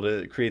you're able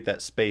to create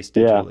that space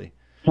digitally.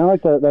 Kind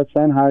of like that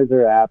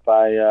Sennheiser app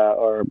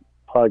or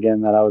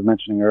plugin that I was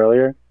mentioning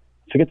earlier.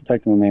 I forget the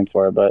technical name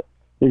for it, but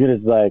you could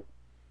just like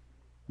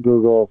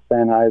Google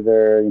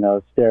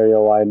Sennheiser,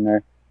 stereo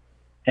widener,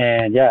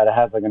 and it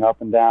has like an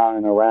up and down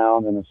and a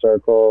round and a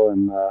circle,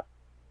 and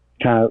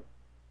kind of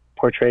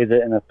portrays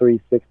it in a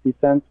 360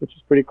 sense, which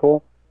is pretty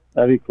cool.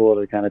 That'd be cool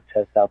to kind of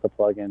test out the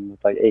plugin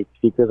with like 8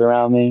 speakers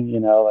around me,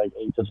 like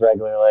 8 just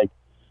regular like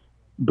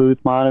booth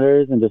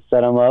monitors, and just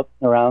set them up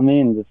around me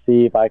and just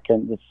see if I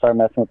can just start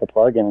messing with the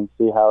plugin and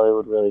see how it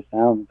would really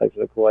sound. It's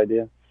actually a cool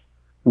idea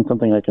and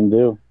something I can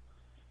do.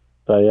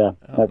 But yeah,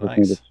 that's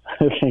nice. just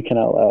me just thinking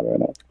out loud right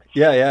now.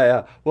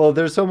 Yeah. Well,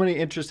 there's so many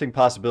interesting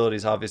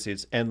possibilities. Obviously,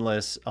 it's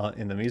endless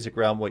in the music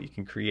realm, what you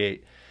can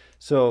create.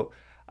 So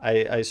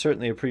I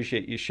certainly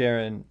appreciate you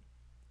sharing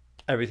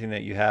everything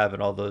that you have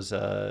and all those,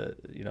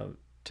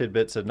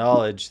 tidbits of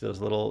knowledge, those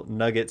little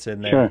nuggets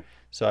in there. Sure.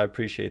 So I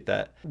appreciate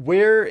that.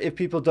 Where, if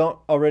people don't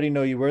already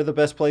know you, where are the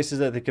best places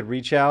that they could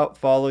reach out,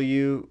 follow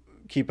you,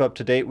 keep up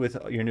to date with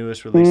your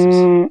newest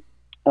releases?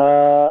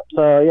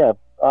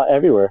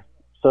 Everywhere.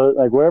 So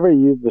like wherever you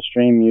use the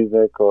stream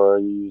music or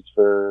you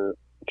use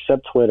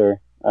except Twitter.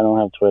 I don't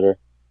have Twitter.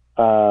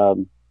 I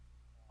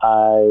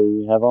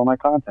have all my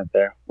content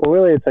there. Well,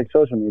 really, it's like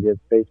social media.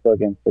 It's Facebook,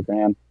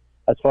 Instagram.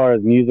 As far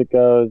as music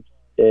goes,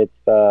 it's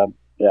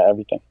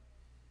everything.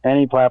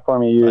 Any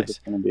platform you use, Nice. It's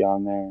going to be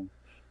on there.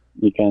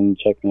 You can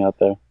check me out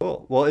there.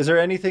 Cool. Well, is there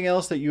anything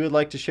else that you would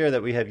like to share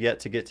that we have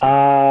yet to get to?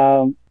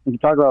 You can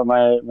talk about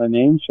my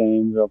name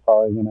change. We're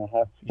probably going to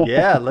have.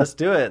 Yeah, let's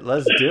do it.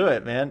 Let's do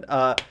it, man.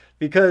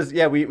 Because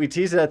we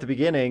teased it at the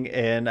beginning,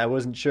 and I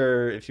wasn't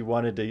sure if you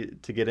wanted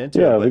to get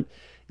into it.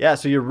 But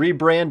so you're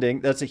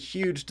rebranding. That's a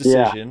huge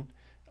decision.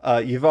 Yeah.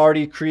 You've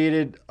already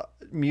created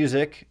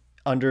music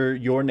under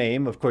your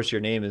name. Of course,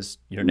 your name is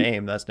your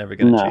name. That's never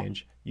going to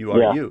change. You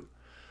are you.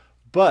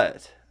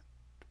 But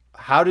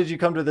how did you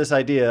come to this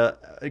idea,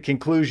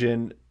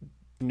 conclusion,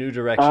 new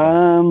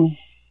direction?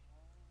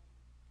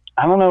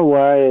 I don't know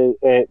why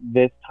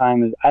this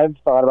time is. I've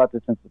thought about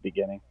this since the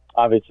beginning.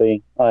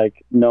 Obviously,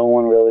 like no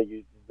one really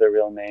uses their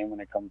real name when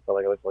it comes to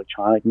like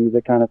electronic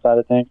music kind of side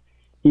of things.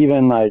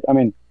 Even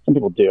some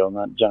people do. I'm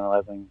not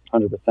generalizing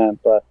 100%,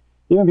 but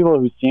even people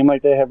who seem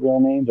like they have real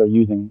names are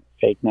using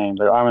fake names.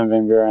 Like Armin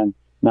van Buuren,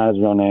 not his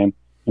real name.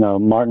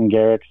 Martin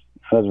Garrix,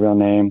 not his real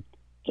name.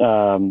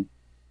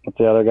 What's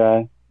the other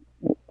guy?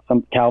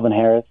 Some Calvin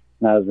Harris,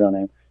 not his real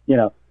name.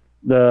 It's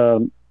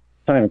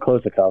not even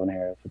close to Calvin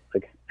Harris. It's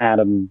like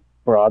Adam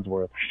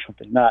Broadsworth or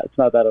something. It's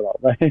not that at all.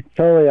 Right? It's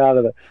totally out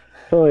of the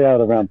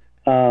realm.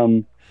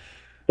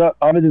 So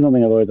obviously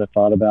something I've always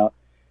thought about.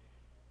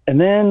 And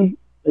then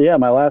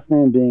my last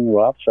name being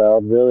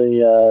Rothschild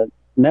really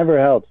never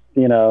helps.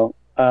 A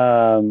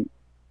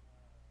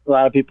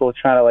lot of people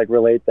try to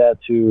relate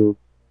that to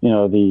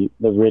the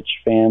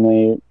rich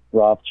family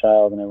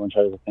Rothschild, and everyone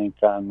tries to think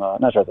I'm not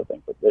tries to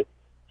think, but they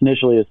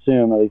initially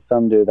assume, at least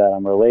some do, that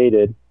I'm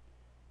related,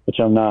 which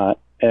I'm not.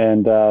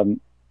 And kind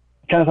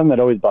of something that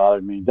always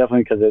bothered me,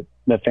 definitely because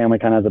the family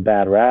kind of has a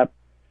bad rap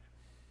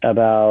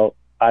about.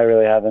 I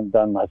really haven't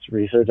done much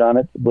research on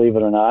it, believe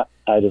it or not.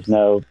 I just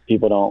know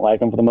people don't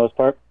like them for the most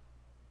part.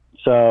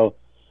 So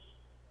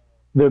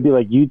there'd be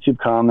YouTube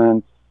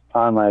comments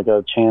on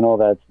a channel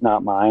that's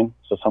not mine.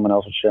 So someone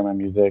else would share my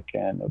music,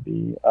 and it'll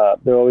be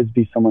there'll always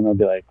be someone that'll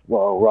be like,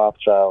 "Whoa,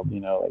 Rothschild,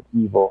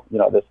 evil,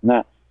 this and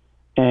that."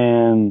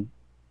 And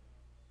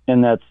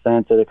in that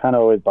sense, it kind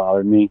of always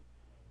bothered me.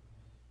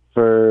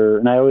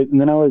 And then I would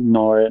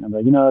ignore it, and I'm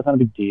like, it's not a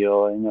big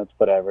deal. It's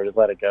whatever. Just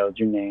let it go. It's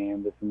your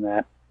name, this and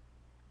that.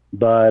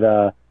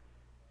 But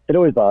it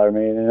always bothered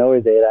me, and it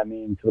always ate at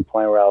me to the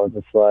point where I was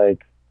just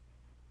like,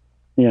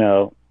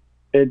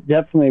 it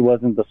definitely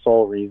wasn't the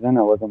sole reason.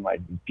 I wasn't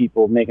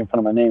people making fun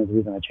of my name is the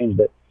reason I changed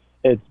it.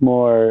 It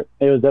was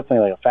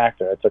definitely a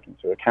factor I took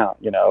into account,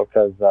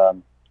 because, I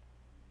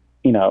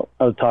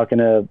was talking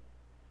to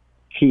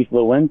Keith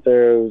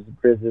Lewinter, who's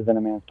Grizz's and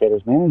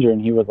Emancipator's manager,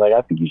 and he was like, I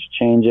think you should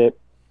change it.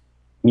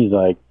 He's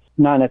like,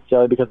 not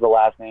necessarily because of the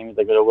last name. He's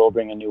like, it will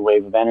bring a new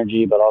wave of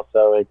energy, but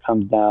also it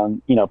comes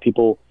down,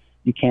 people,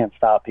 you can't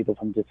stop people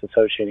from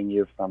disassociating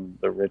you from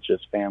the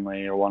richest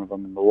family or one of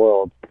them in the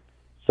world.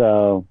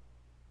 So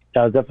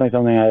that was definitely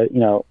something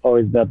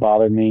always that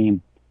bothered me.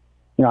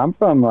 I'm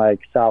from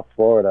South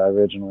Florida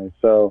originally.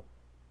 So,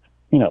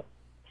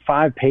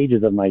 5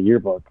 pages of my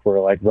yearbook were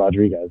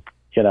Rodriguez,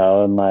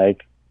 and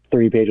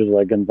 3 pages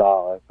were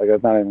Gonzalez.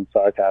 That's not even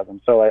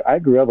sarcasm. So I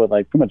grew up with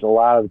pretty much a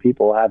lot of the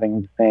people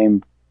having the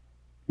same,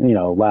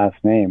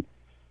 last name.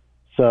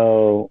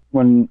 So I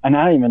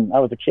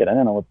was a kid. I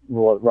didn't know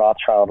what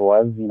Rothschild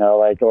was,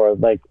 or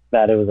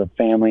that it was a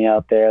family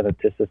out there that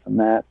this and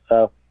that.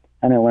 So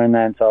I didn't learn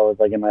that until I was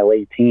in my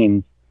late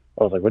teens.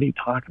 I was like, what are you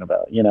talking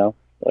about?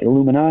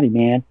 Illuminati,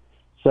 man.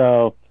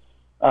 So,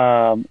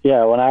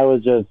 when I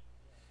was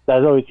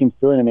that always seems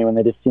silly to me when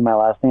they just see my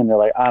last name.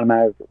 They're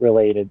automatically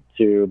related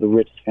to the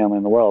richest family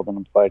in the world. And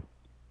I'm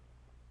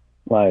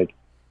like,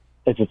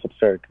 it's just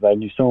absurd because I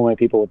knew so many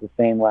people with the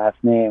same last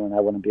name, and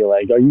I wouldn't be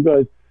like,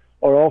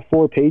 are all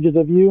 4 pages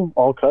of you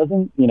all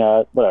cousins?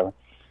 Whatever.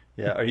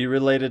 Yeah. Are you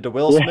related to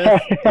Will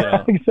Smith?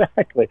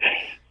 Exactly.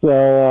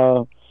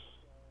 So,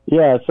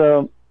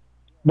 so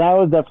that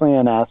was definitely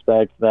an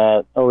aspect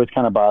that always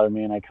kind of bothered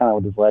me, and I kind of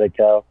would just let it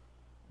go.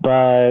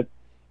 But,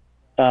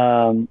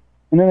 and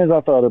then there's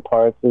also other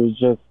parts. It was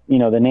just,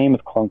 the name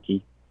is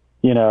clunky,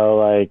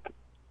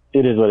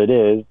 it is what it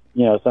is.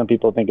 some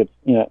people think it's,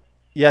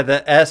 Yeah,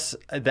 the S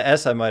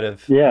I might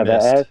have yeah, the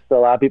missed. S, a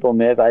lot of people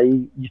miss. I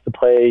used to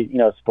play,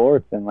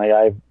 sports, and like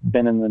I've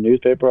been in the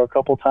newspaper a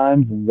couple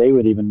times, and they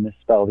would even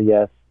misspell the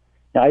S.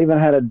 I even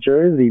had a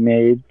jersey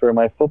made for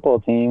my football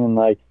team, and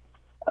like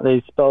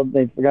they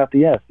forgot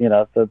the S.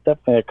 So it's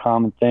definitely a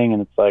common thing,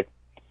 and it's like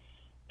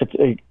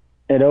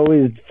it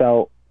always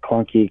felt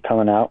clunky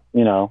coming out.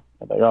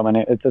 Like, oh, my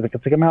name, it's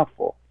like a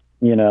mouthful,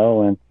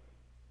 and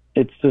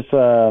it's just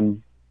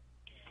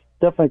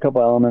definitely a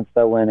couple elements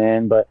that went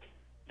in, but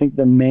I think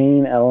the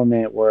main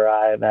element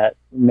that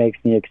makes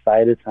me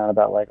excited, it's not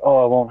about like,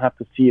 oh, I won't have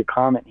to see a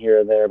comment here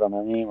or there about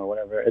my name or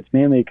whatever. It's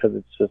mainly because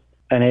it's just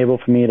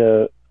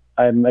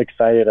I'm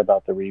excited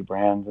about the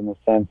rebrand, in the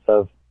sense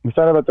of, I'm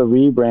excited about the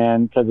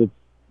rebrand because it's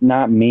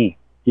not me,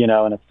 in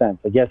a sense.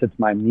 Like, yes, it's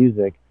my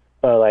music,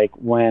 but like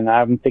when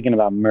I'm thinking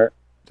about merch,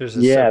 there's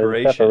a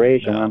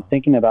separation. When I'm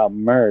thinking about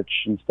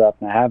merch and stuff,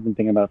 and I have been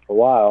thinking about it for a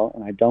while,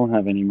 and I don't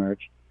have any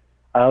merch,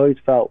 I always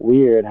felt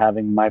weird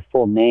having my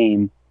full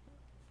name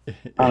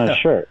on a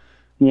shirt,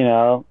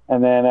 and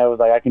then I was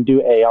like, I can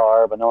do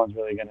AR, but no one's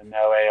really going to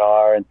know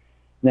AR. And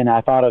then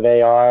I thought of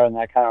AR, and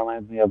that kind of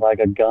reminds me of like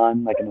a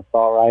gun, like an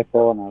assault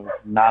rifle, and I was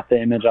not the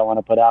image I want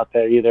to put out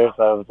there either.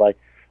 So I was like,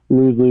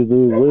 lose, lose,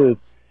 lose, lose.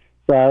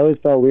 So I always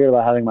felt weird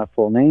about having my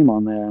full name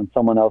on there on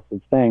someone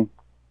else's thing,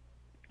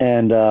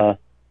 and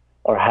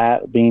or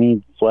hat,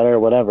 beanie, sweater,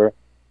 whatever.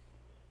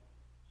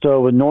 So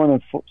with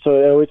so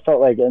it always felt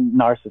like a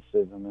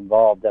narcissism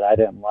involved that I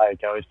didn't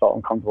like. I always felt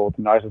uncomfortable with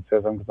the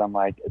narcissism because I'm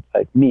like, it's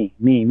like me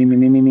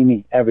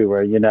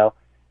everywhere,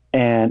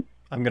 And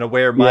I'm gonna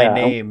wear my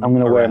name. I'm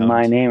gonna wear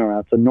my name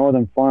around. So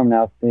Northern Form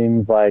now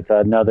seems like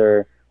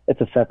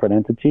it's a separate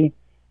entity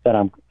that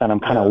I'm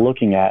kind of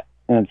looking at,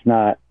 and it's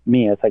not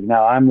me. It's like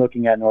now I'm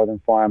looking at Northern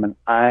Form, and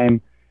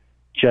I'm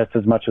just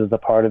as much as a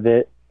part of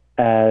it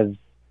as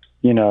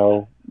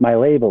my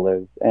label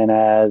is, and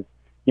as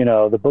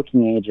the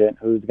booking agent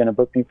who's going to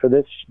book me for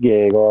this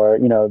gig, or,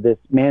 this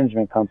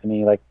management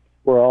company. Like,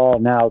 we're all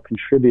now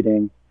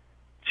contributing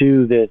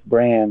to this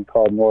brand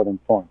called Northern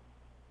Form.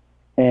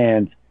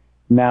 And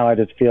now I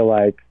just feel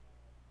like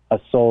a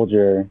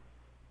soldier,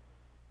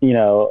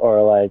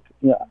 or like,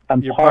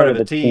 I'm You're part of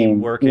the team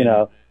working.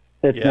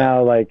 It's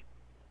now like,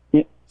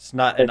 it's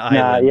not an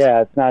island.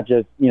 It's not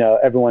just,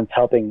 everyone's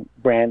helping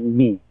brand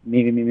me.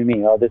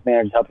 Oh, this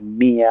manager's helping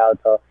me out.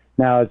 So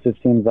now it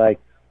just seems like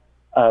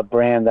a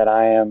brand that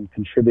I am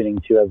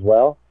contributing to as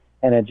well,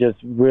 and it just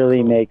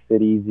really makes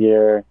it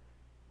easier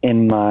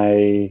in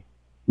my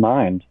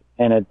mind,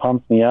 and it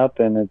pumps me up,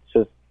 and it's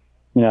just,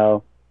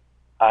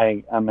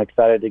 I'm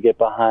excited to get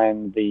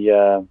behind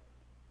the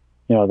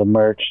the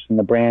merch and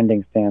the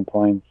branding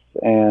standpoints,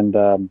 and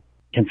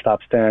can stop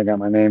staring at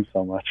my name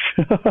so much.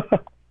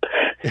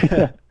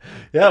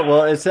 Yeah,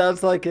 well, it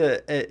sounds like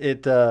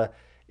it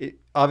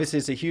obviously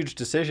it's a huge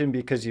decision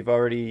because you've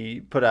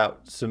already put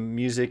out some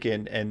music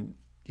and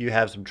you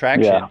have some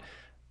traction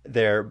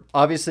there.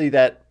 Obviously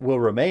that will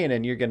remain,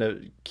 and you're going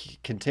to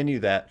continue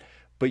that,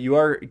 but you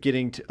are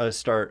getting to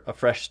a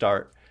fresh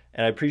start.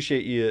 And I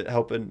appreciate you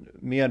helping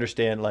me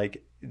understand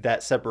like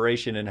that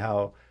separation and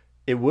how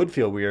it would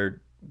feel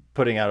weird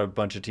putting out a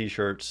bunch of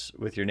t-shirts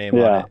with your name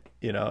on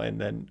it, and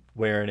then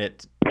wearing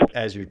it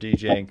as you're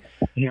DJing,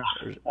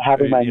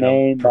 having my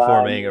name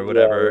performing or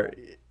whatever.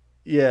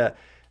 Yeah.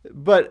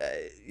 But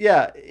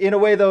in a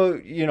way though,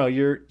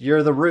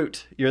 you're the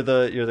root, you're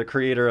the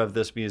creator of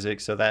this music,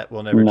 so that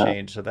will never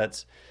change. So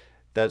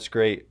that's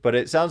great. But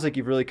it sounds like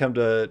you've really come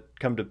to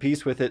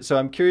peace with it. So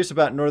I'm curious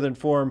about Northern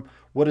Form.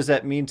 What does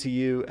that mean to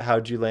you?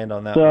 How'd you land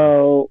on that?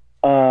 So,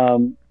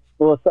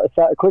 well,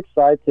 a quick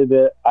side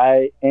tidbit.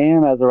 I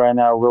am, as of right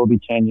now, will be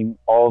changing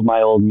all of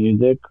my old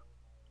music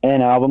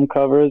and album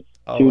covers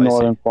to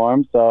Northern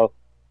Form. So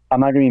I'm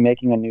not going to be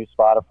making a new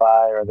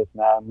Spotify or this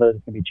and that. I'm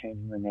literally going to be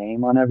changing the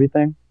name on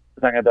everything.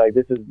 It's not going to be like,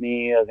 this is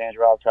me as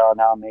Andrew Rothschild.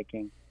 Now I'm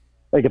making,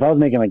 like, if I was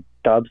making like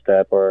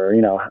dubstep or,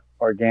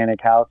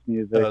 organic house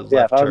music. If I was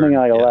making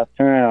like a left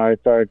turn, or I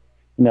started,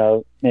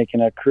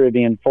 making a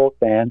Caribbean folk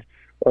band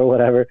or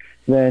whatever,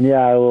 then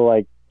I will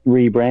like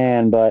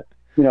rebrand. But,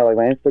 like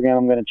my Instagram,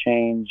 I'm going to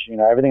change,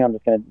 everything. I'm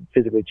just going to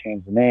physically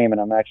change the name, and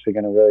I'm actually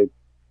going to really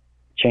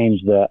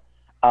change the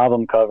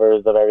album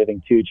covers of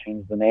everything too,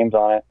 change the names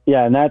on it.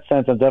 Yeah, in that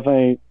sense, it's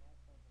definitely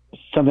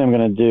something I'm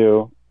going to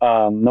do.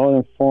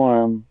 Northern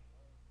Form,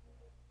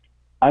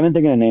 I've been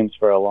thinking of names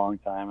for a long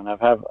time, and I've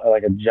had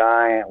like a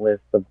giant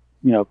list of,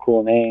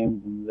 cool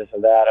names and this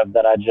or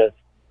that I just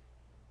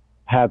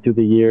had through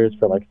the years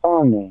for like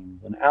song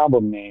names and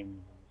album names,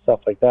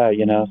 stuff like that,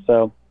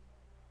 So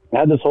I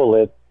had this whole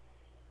list,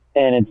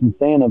 and it's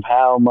insane of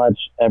how much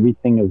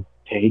everything is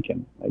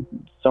taken. Like,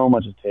 so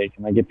much is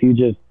taken. Like, if you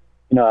just,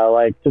 I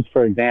like, just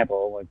for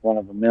example, like one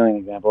of a million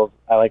examples,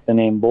 I like the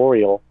name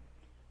Boreal,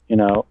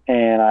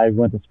 and I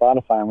went to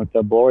Spotify and went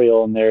to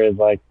Boreal, and there is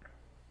like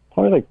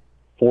probably like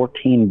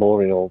 14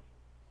 Boreals.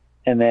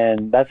 And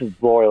then that's just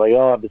Boreal, like,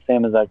 I have the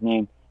same exact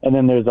name. And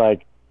then there's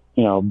like,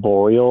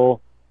 Boreal,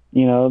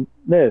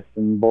 this,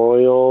 and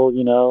Boreal,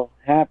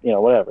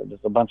 whatever,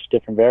 just a bunch of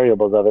different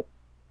variables of it.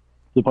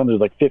 the point there's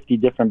like 50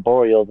 different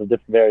boreals of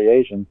different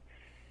variations.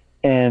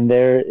 And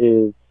there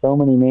is so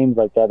many names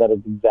like that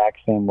is the exact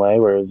same way,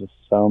 where there's just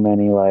so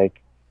many, like,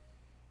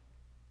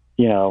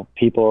 you know,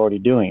 people already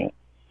doing it.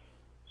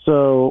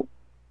 So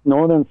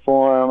northern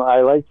form,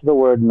 I liked the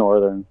word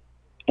northern.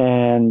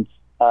 And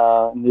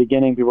in the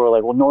beginning, people were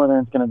like, well,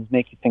 northern's going to just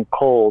make you think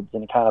colds,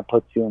 and it kind of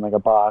puts you in like a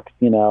box,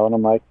 you know. And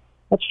I'm like,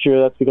 that's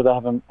true. That's because I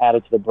haven't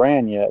added to the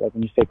brand yet. Like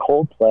when you say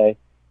Coldplay,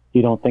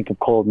 you don't think of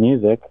cold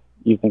music.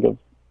 You think of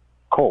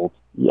cold.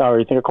 Or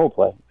you think of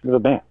Coldplay. You think of a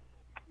band.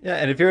 Yeah,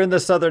 and if you're in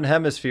the southern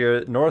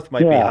hemisphere, north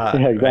might be hot.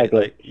 Yeah, exactly.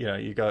 Right? Like, you know,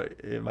 you go,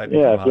 it might be.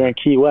 Yeah, if you're in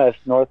Key West,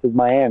 north is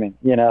Miami,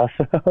 you know,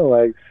 so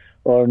like,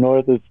 or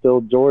north is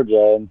still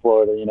Georgia and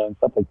Florida, you know, and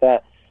stuff like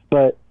that.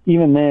 But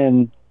even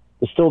then,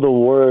 still the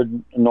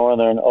word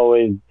northern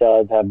always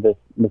does have this,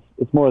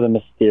 it's more the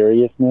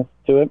mysteriousness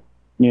to it,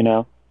 you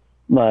know,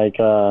 like,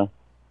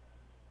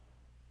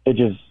 it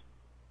just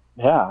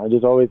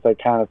always like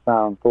kind of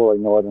sounds cool, like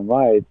Northern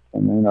Lights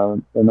and, you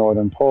know, the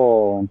Northern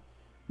Pole, and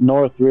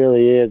north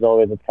really is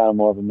always a kind of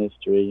more of a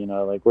mystery, you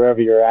know, like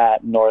wherever you're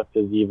at, north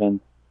is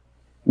even,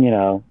 you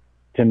know,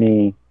 to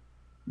me,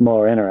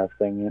 more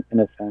interesting in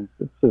a sense.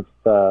 It's just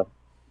a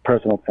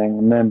personal thing.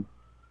 And then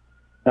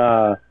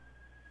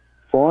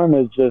form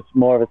is just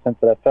more of a sense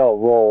that I felt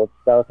roll.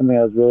 That was something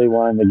I was really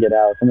wanting to get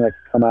out, something that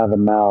could come out of the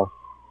mouth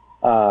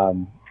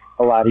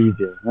a lot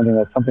easier. Something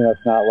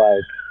that's not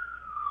like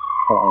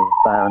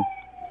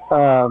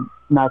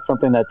not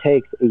something that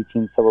takes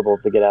 18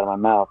 syllables to get out of my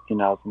mouth, you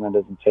know, something that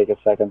doesn't take a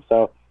second.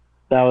 So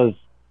that was,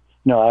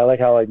 you know, I like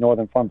how like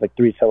northern form's like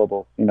 3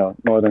 syllables, you know,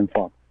 northern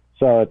form.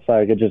 So it's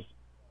like it just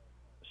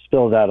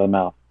spills out of the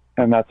mouth.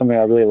 And that's something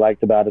I really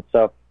liked about it.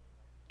 So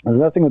there's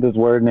nothing with this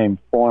word named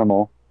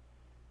formal.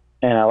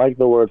 And I like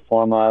the word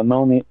formal. I'm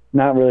only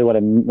not really what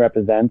it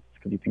represents,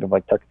 because you think of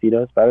like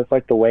tuxedos, but I just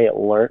like the way it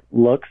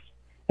looks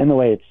and the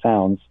way it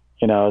sounds.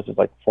 You know, it's just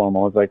like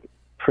formal. It's like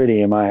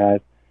pretty in my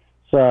eyes.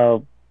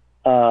 So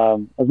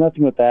there's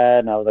nothing with that.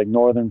 And I was like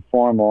northern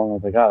formal, and I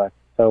was like, oh, that's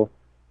so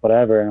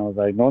whatever. And I was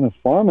like, northern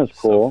form is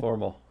cool. So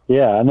formal.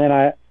 Yeah. And then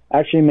I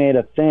actually made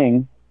a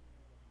thing,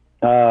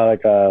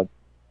 like a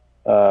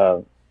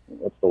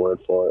what's the word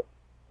for it?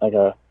 Like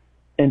a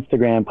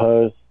Instagram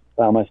post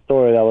on my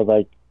story that was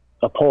like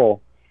a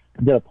poll.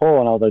 I did a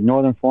poll, and I was like,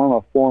 northern form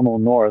or formal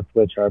north,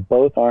 which are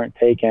both aren't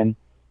taken.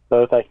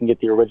 Both I can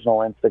get the original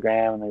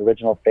Instagram and the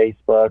original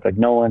Facebook. Like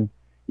no one,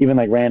 even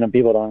like random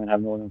people don't even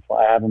have northern form.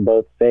 I have them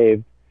both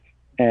saved,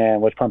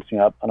 and which pumps me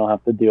up. I don't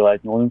have to do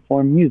like northern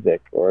form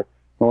music or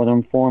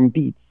northern form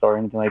beats or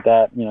anything like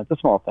that. You know, it's a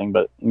small thing,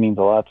 but it means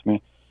a lot to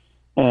me.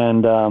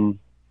 And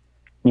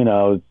you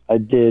know, I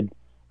was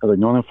like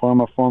northern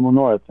form or formal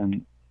north,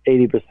 and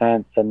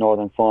 80% said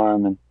northern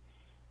form, and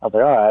I was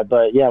like, all right.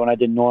 But yeah, when I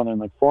did northern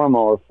like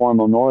formal or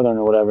formal northern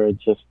or whatever, it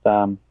just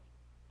felt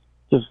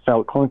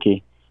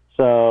clunky.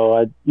 So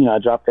I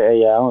dropped the AL.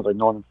 I was like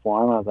northern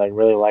form. I was like,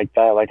 really like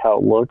that. I like how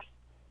it looks.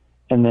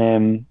 And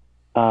then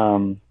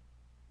and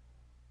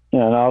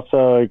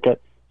also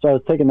so I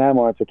was taking that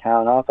more into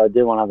account. And also I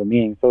did want to have a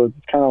meaning. So it's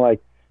kind of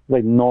like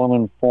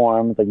northern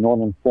form. It's like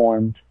northern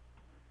formed.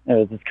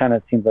 It just kind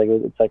of seems like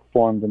it's like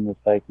formed in this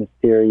like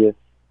mysterious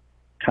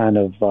kind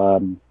of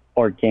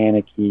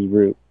organic-y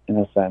route in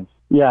a sense.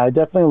 Yeah, I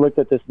definitely looked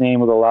at this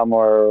name with a lot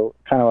more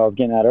kind of what I was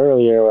getting at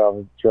earlier, where I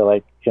was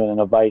like giving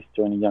advice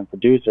to any young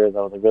producers.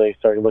 I was like really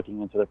started looking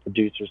into the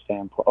producer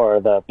standpoint or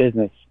the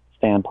business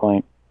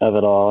standpoint of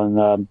it all.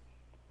 And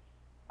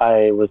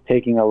I was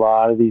taking a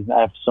lot of these,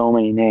 I have so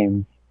many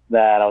names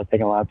that I was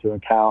taking a lot into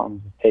account,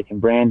 and taking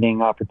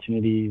branding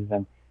opportunities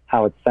and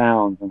how it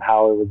sounds and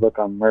how it would look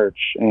on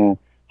merch and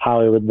how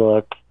it would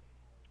look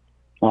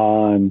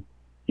on,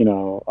 you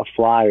know, a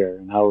flyer,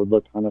 and how it would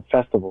look on a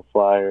festival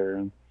flyer.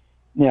 And,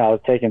 you know, I was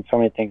taking so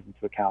many things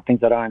into account,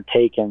 things that aren't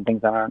taken,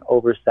 things that aren't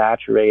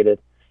oversaturated.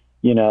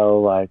 You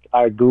know, like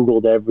I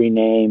Googled every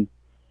name.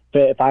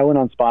 If I went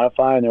on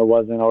Spotify and there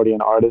wasn't already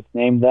an artist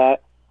named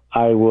that,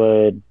 I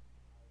would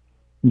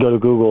go to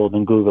Google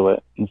and Google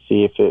it and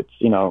see if it's,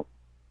 you know,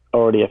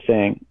 already a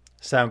thing.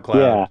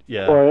 SoundCloud.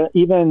 Yeah. Or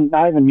even,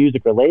 not even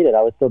music related.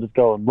 I would still just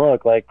go and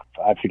look, like,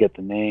 I forget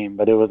the name,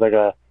 but it was like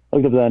I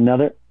looked up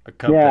another,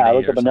 I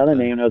looked up another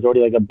name, and it was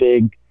already like a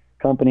big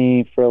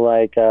company for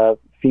like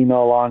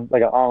female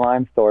like an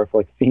online store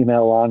for like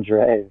female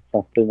lingerie or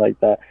something like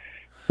that.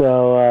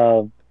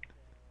 So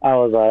I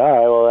was like, all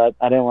right, well,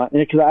 I didn't want,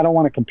 because I don't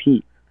want to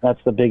compete. That's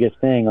the biggest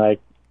thing.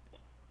 Like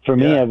for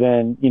me, I've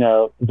been, you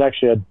know, it's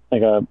actually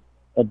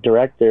a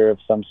director of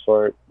some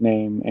sort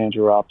named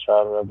Andrew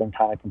Rothschild, who I've been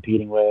kind of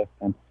competing with,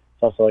 and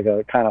it's also like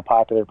a kind of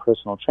popular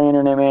personal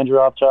trainer named Andrew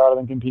Rothschild I've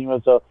been competing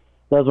with. So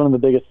that was one of the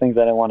biggest things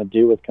I didn't want to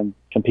do, was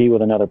compete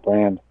with another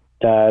brand.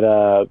 That's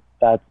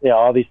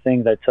all these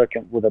things I took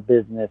with a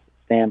business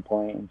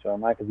standpoint into my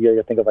mind, because you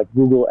got to think of like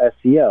Google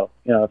SEO.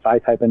 You know, if I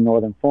type in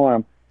Northern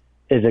Form,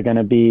 is it going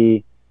to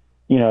be,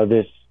 you know,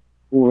 this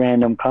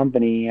random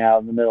company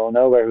out in the middle of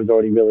nowhere who's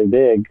already really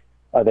big?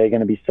 Are they going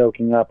to be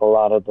soaking up a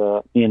lot of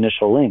the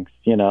initial links,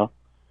 you know?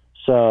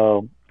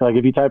 So, like,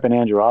 if you type in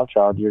Andrew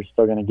Rothschild, you're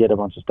still going to get a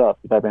bunch of stuff.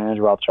 If you type in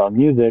Andrew Rothschild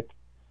music,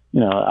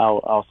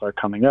 I'll start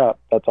coming up.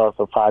 That's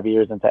also 5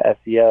 years into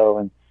SEO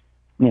and,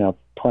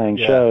 playing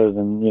shows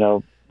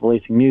and,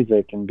 releasing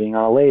music and being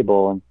on a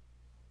label and,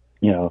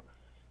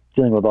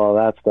 dealing with all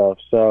that stuff.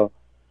 So,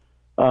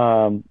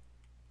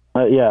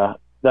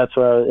 that's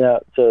where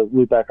to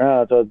loop back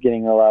around, that's what I was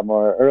getting a lot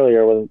more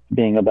earlier, was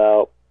being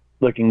about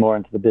looking more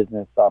into the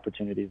business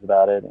opportunities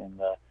about it and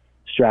the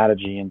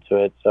strategy into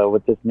it. So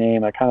with this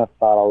name, I kind of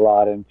thought a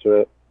lot into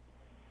it.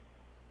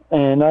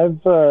 And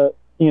I've,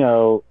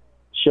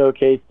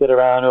 showcased it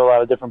around to a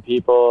lot of different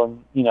people,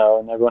 and,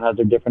 and everyone has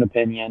their different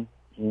opinion.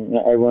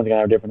 Everyone's going to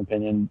have a different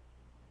opinion.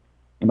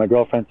 And my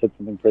girlfriend said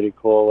something pretty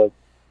cool.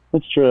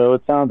 It's true.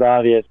 It sounds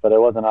obvious, but it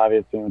wasn't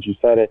obvious to me when she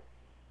said it.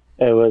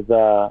 It was,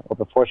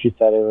 before she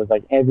said it, it was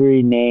like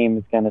every name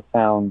is going to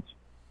sound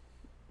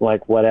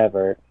like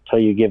whatever until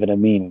you give it a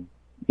meaning,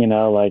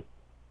 like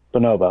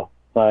bonobo.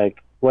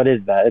 Like, what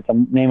is that? It's a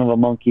name of a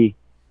monkey.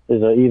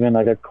 There's even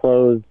like a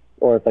closed,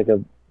 or it's like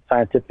a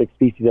scientific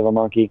species of a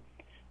monkey.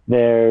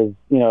 There's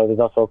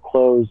also a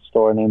closed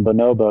store named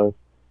Bonobos.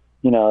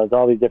 There's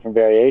all these different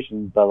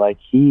variations, but like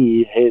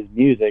his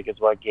music is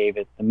what gave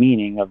it the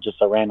meaning of just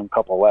a random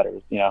couple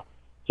letters,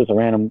 just a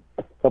random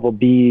couple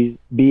B's,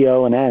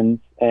 B-O and N's,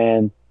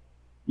 and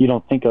you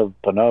don't think of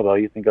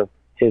Bonobo, you think of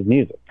his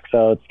music.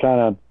 So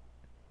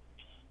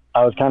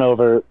I was kind of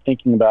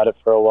overthinking about it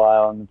for a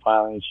while, and then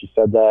finally she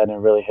said that, and it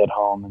really hit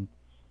home, and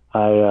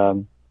I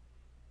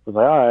was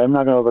like, all right, I'm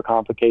not going to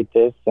overcomplicate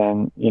this,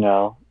 and,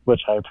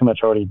 which I pretty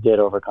much already did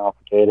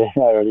overcomplicate it. I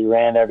already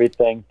ran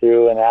everything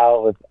through and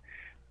out with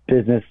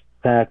business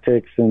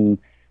tactics and,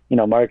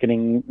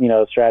 marketing,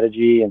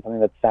 strategy and something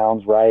that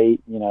sounds right,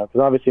 because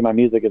obviously my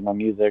music is my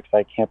music, so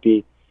I can't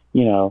be,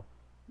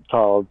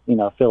 called,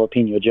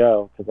 Filipino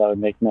Joe, because that would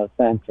make no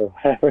sense, or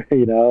whatever,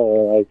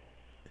 or like,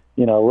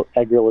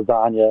 Edgar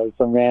Lasagna or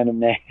some random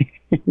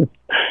name.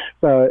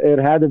 So it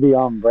had to be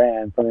on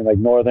brand, something like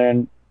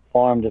Northern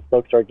Farm, just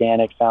looks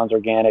organic, sounds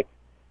organic,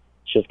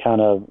 just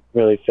kind of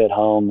really fit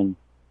home. And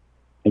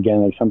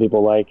again, like some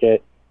people like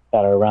it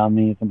that are around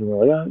me. Some people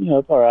are like, oh,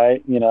 it's all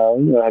right.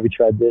 Have you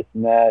tried this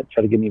and that?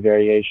 Try to give me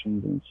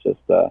variations. And it's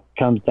just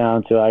comes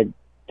down to, I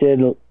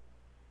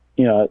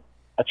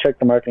checked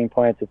the marketing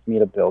points. It's me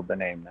to build the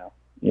name now,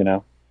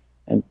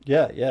 and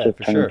just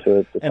for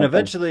sure. And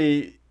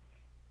eventually,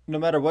 no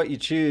matter what you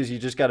choose, you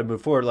just got to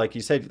move forward. Like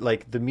you said,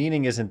 like the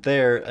meaning isn't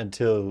there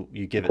until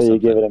you give it something. You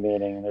give it a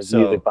meaning, and there's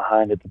music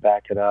behind it to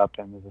back it up,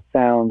 and there's a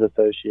sound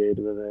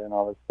associated with it and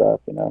all this stuff,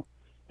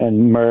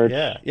 and merch.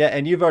 Yeah,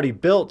 and you've already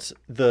built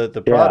the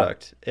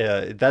product.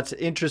 That's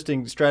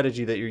interesting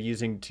strategy that you're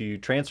using to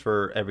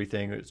transfer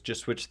everything. It's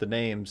just switch the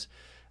names,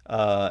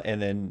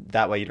 and then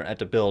that way you don't have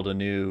to build a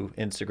new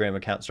Instagram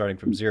account starting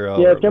from zero.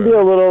 Yeah, it's gonna be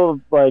a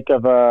little like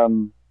of a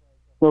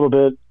little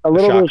bit of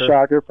a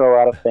shocker for a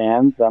lot of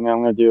fans. I mean,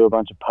 I'm gonna do a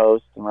bunch of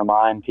posts and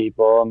remind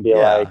people and be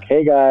like,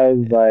 hey guys,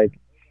 like,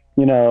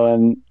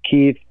 and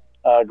Keith,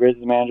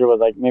 Grizz's manager, was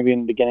like, maybe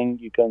in the beginning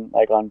you can,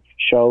 like, on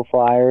show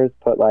flyers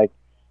put like,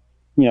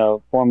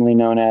 formerly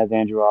known as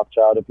Andrew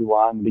Rothschild if you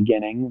want in the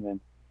beginning. And then,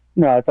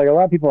 it's like a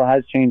lot of people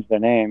has changed their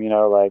name,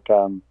 like,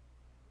 sure.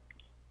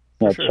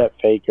 Chet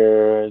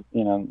Faker,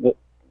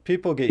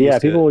 people get used to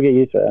people it. will get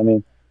used to it. I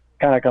mean,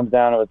 kind of comes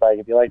down to, it's like,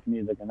 if you like the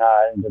music or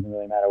not, it doesn't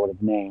really matter what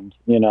it's named,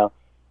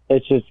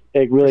 It's just,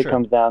 it really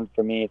comes down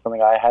for me,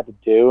 something I had to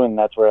do, and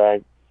that's where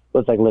I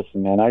was like,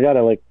 listen, man, I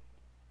gotta, like,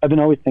 I've been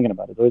always thinking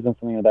about it. It's always been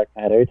something in the back of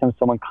my head. Every time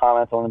someone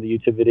comments on one of the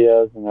YouTube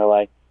videos and they're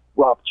like,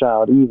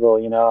 Rothschild, evil,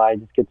 I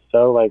just get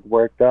so, like,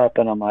 worked up,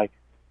 and I'm like,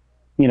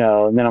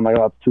 and then I'm like,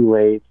 oh, it's too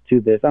late, it's too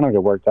this. I don't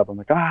get worked up. I'm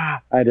like,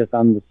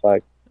 I'm just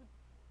like,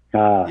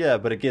 yeah,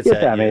 but it gets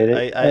at you.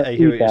 I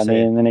hear what you're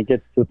saying. And then it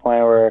gets to the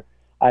point where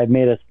I've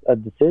made a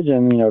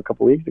decision, a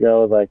couple weeks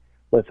ago. I was like,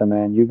 listen,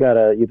 man, you got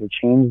to either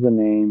change the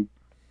name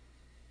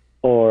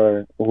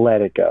or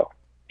let it go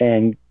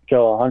and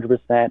go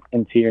 100%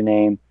 into your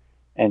name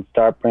and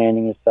start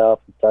branding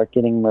yourself and start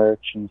getting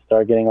merch and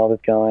start getting all this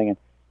going and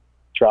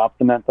drop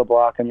the mental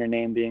block on your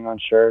name being on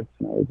shirts.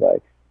 And I was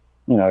like,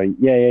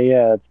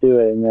 yeah, let's do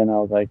it. And then I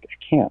was like, I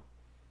can't.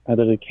 I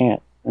literally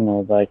can't. And I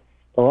was like,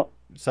 the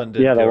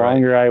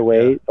longer I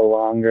wait,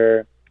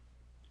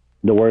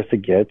 the worse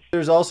it gets.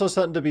 There's also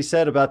something to be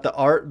said about the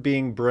art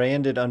being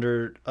branded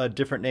under a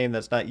different name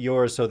that's not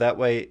yours. So that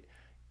way,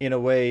 in a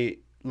way,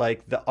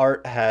 like the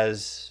art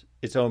has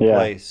its own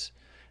place.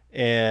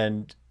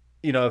 And,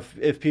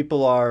 if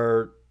people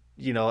are,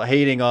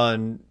 hating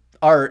on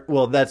art,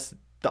 well, that's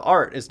the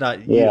art. It's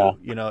not you,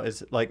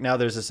 it's like now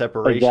there's a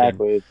separation.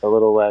 Exactly. It's a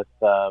little less,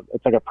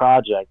 it's like a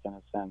project in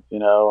a sense,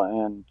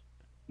 and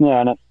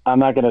I'm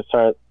not going to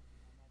start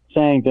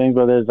saying things,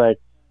 but there's like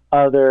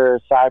other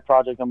side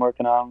projects I'm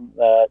working on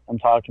that I'm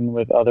talking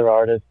with other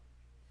artists,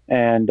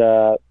 and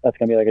that's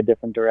going to be like a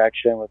different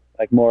direction with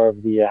like more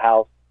of the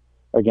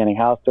organic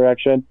house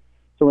direction.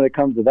 So when it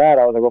comes to that,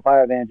 I was like, well, if I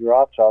have Andrew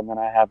Rothschild and then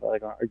I have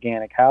like an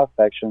organic house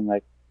section,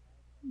 like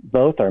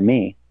both are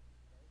me,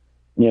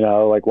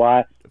 like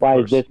why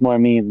is this more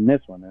me than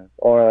this one is?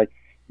 Or like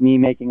me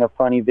making a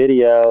funny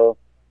video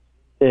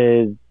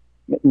is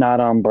not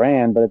on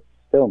brand, but it's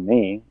still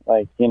me.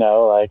 Like, you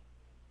know, like,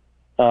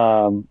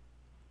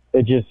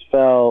 it just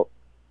felt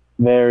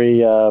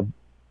very,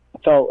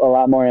 felt a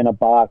lot more in a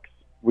box,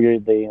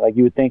 weirdly. Like,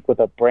 you would think with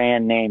a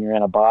brand name you're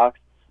in a box,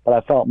 but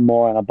I felt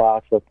more in a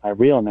box with my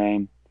real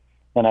name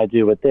than I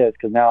do with this,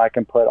 because now I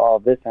can put all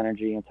of this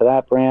energy into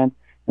that brand,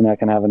 and I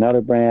can have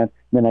another brand,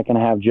 and then I can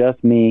have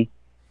just me,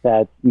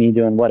 that's me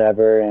doing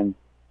whatever, and,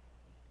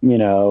 you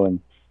know,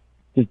 and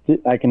just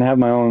I can have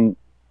my own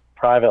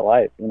private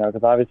life, you know,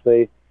 because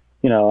obviously,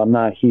 you know, I'm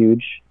not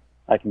huge.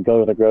 I can go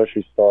to the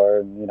grocery store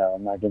and, you know,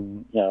 I'm not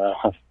getting, you know,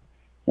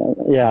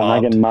 I'm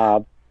not getting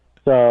mobbed.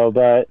 So,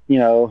 but, you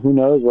know, who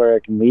knows where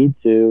it can lead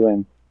to.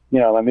 And, you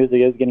know, my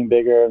music is getting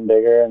bigger and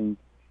bigger and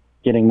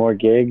getting more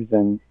gigs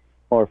and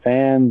more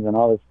fans and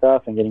all this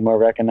stuff and getting more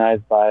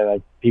recognized by,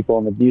 like, people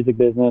in the music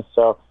business.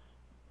 So,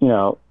 you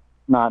know,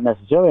 not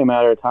necessarily a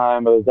matter of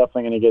time, but it's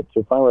definitely going to get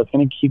to a point where it's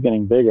going to keep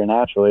getting bigger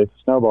naturally. It's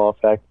a snowball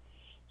effect.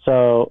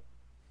 So,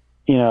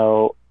 you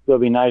know, it'll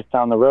be nice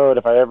down the road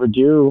if I ever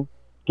do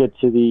get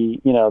to the,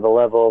 you know, the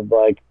level of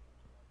like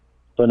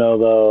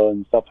Bonobo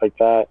and stuff like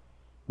that,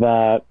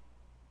 that,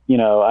 you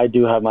know, I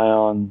do have my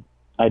own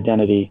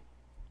identity.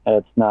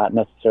 It's not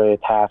necessarily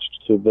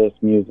attached to this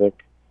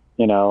music.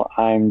 You know,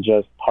 I'm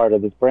just part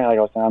of this brand. Like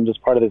I was saying, I'm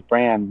just part of this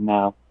brand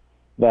now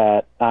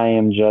that I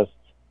am just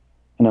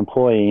an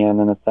employee in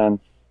a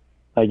sense.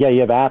 Like, yeah,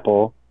 you have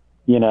Apple,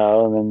 you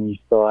know, and then you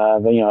still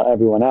have, you know,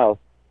 everyone else,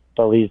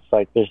 but at least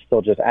like there's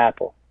still just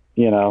Apple,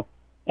 you know,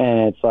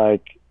 and it's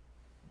like,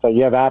 so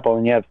you have Apple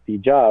and you have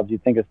Steve Jobs. You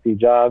think of Steve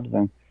Jobs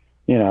and,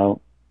 you know,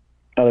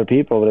 other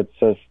people, but it's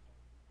just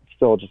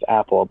still just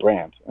Apple, a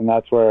brand. And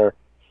that's what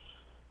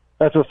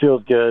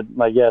feels good.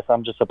 Like, yes,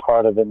 I'm just a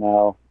part of it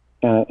now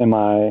in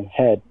my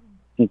head.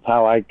 It's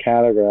how I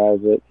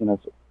categorize it, you know,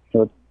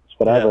 it's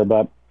whatever. Yeah.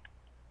 But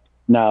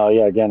no,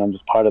 yeah, again, I'm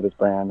just part of this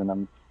brand,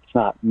 and it's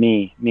not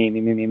me, you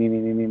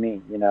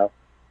know.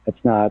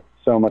 It's not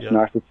so much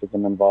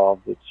narcissism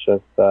involved. It's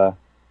just,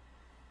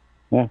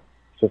 yeah.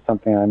 Just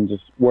something I'm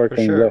just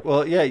working with.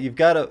 Well, yeah, you've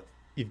got to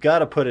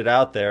put it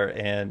out there,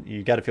 and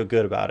you got to feel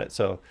good about it.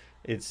 So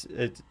it's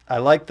I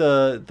like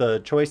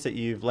the choice that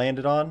you've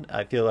landed on.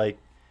 I feel like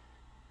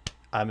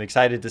I'm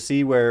excited to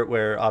see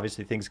where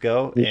obviously things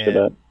go,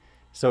 and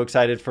so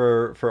excited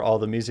for all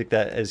the music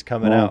that is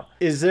coming out.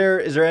 Is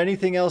there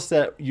anything else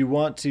that you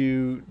want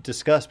to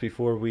discuss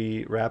before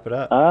we wrap it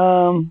up?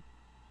 No,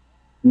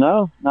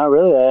 not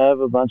really. I have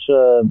a bunch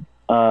of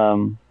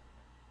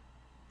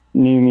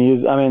new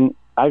music. I mean,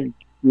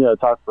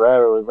 talk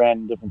forever with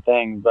random different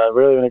things, but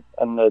really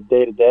on the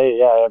day-to-day,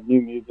 yeah, I have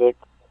new music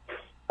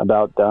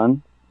about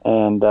done,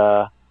 and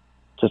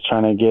just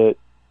trying to get,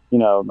 you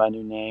know, my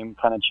new name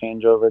kind of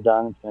changeover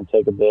done. It's going to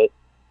take a bit,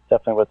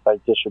 definitely with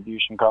like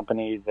distribution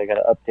companies. They got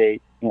to update,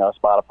 you know,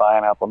 Spotify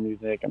and Apple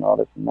Music and all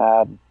this and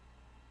that.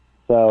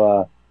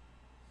 So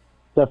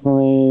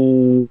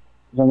definitely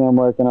something I'm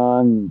working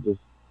on. Just,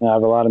 you know, I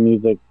have a lot of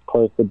music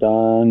close to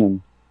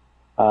done,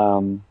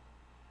 and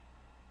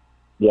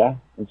yeah,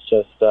 it's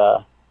just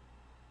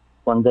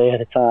one day at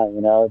a time,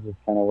 you know, just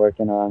kind of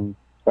working on,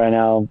 right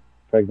now,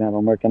 for example,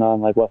 I'm working on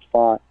like what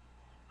font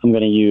I'm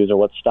going to use or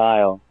what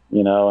style,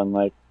 you know, and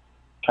like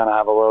kind of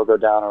have a logo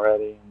down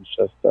already, and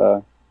just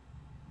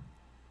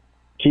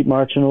keep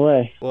marching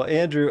away. Well,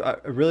 Andrew, I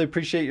really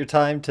appreciate your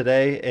time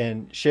today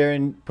and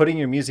sharing, putting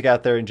your music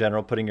out there in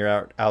general, putting your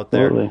art out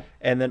there. Absolutely.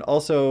 And then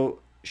also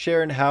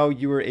sharing how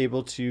you were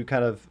able to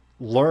kind of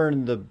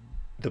learn the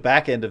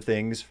back end of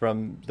things,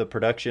 from the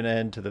production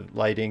end to the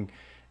lighting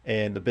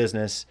and the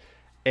business,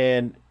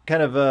 and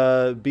kind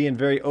of being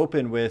very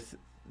open with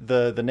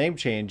the name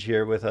change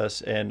here with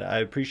us. And I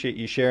appreciate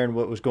you sharing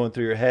what was going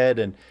through your head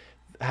and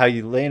how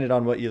you landed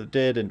on what you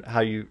did and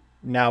how you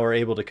now are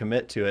able to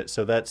commit to it.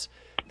 So that's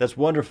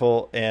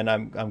wonderful, and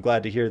I'm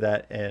glad to hear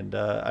that. And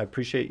I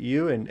appreciate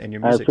you and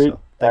your music. So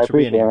thanks for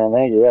being here. Man.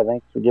 Thank you. Yeah,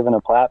 thanks for giving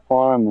a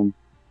platform and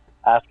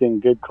asking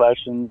good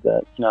questions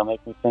that, you know,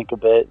 make me think a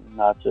bit, and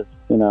not just,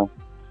 you know,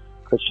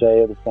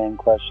 cliche of the same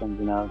questions,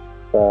 you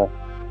know.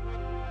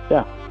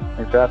 Yeah,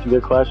 thanks for asking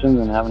good questions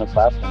and having a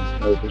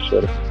platform. Really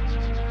appreciate it.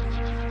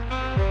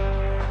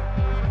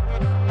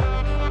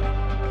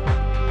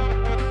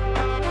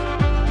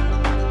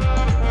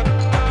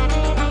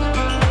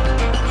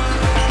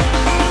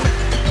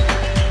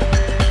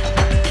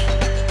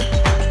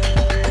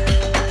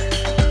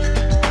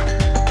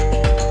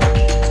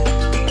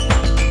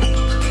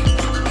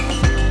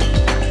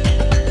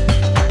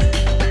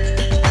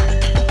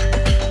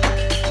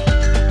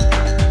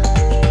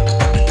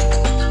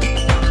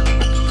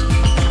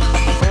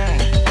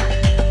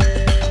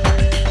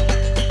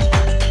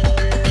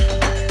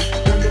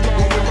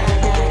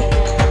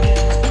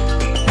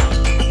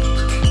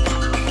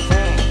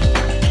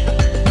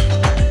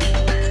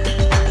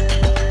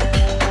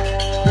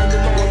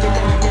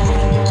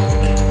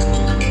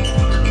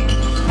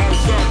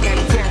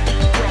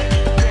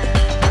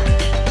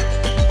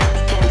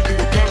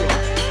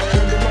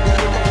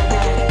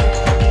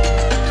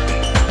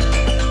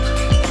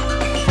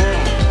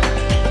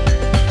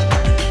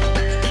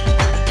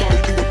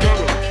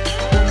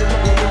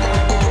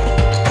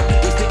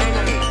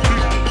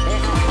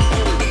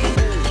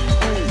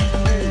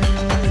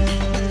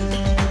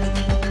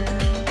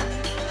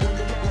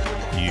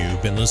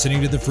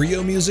 listening to the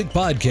Freio Music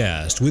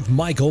Podcast with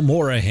Michael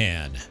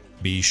Morahan.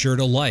 Be sure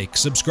to like,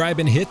 subscribe,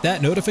 and hit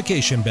that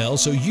notification bell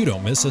so you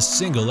don't miss a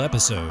single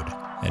episode.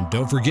 And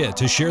don't forget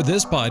to share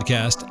this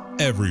podcast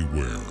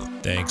everywhere.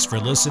 Thanks for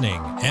listening,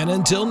 and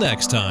until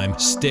next time,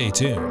 stay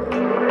tuned.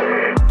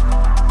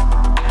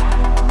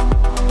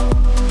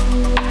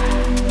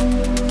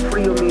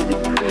 Freio Music,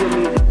 Freio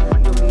Music,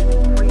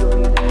 Freio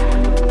Music,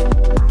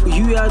 Freio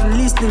Music. You are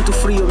listening to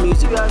Freio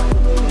Music.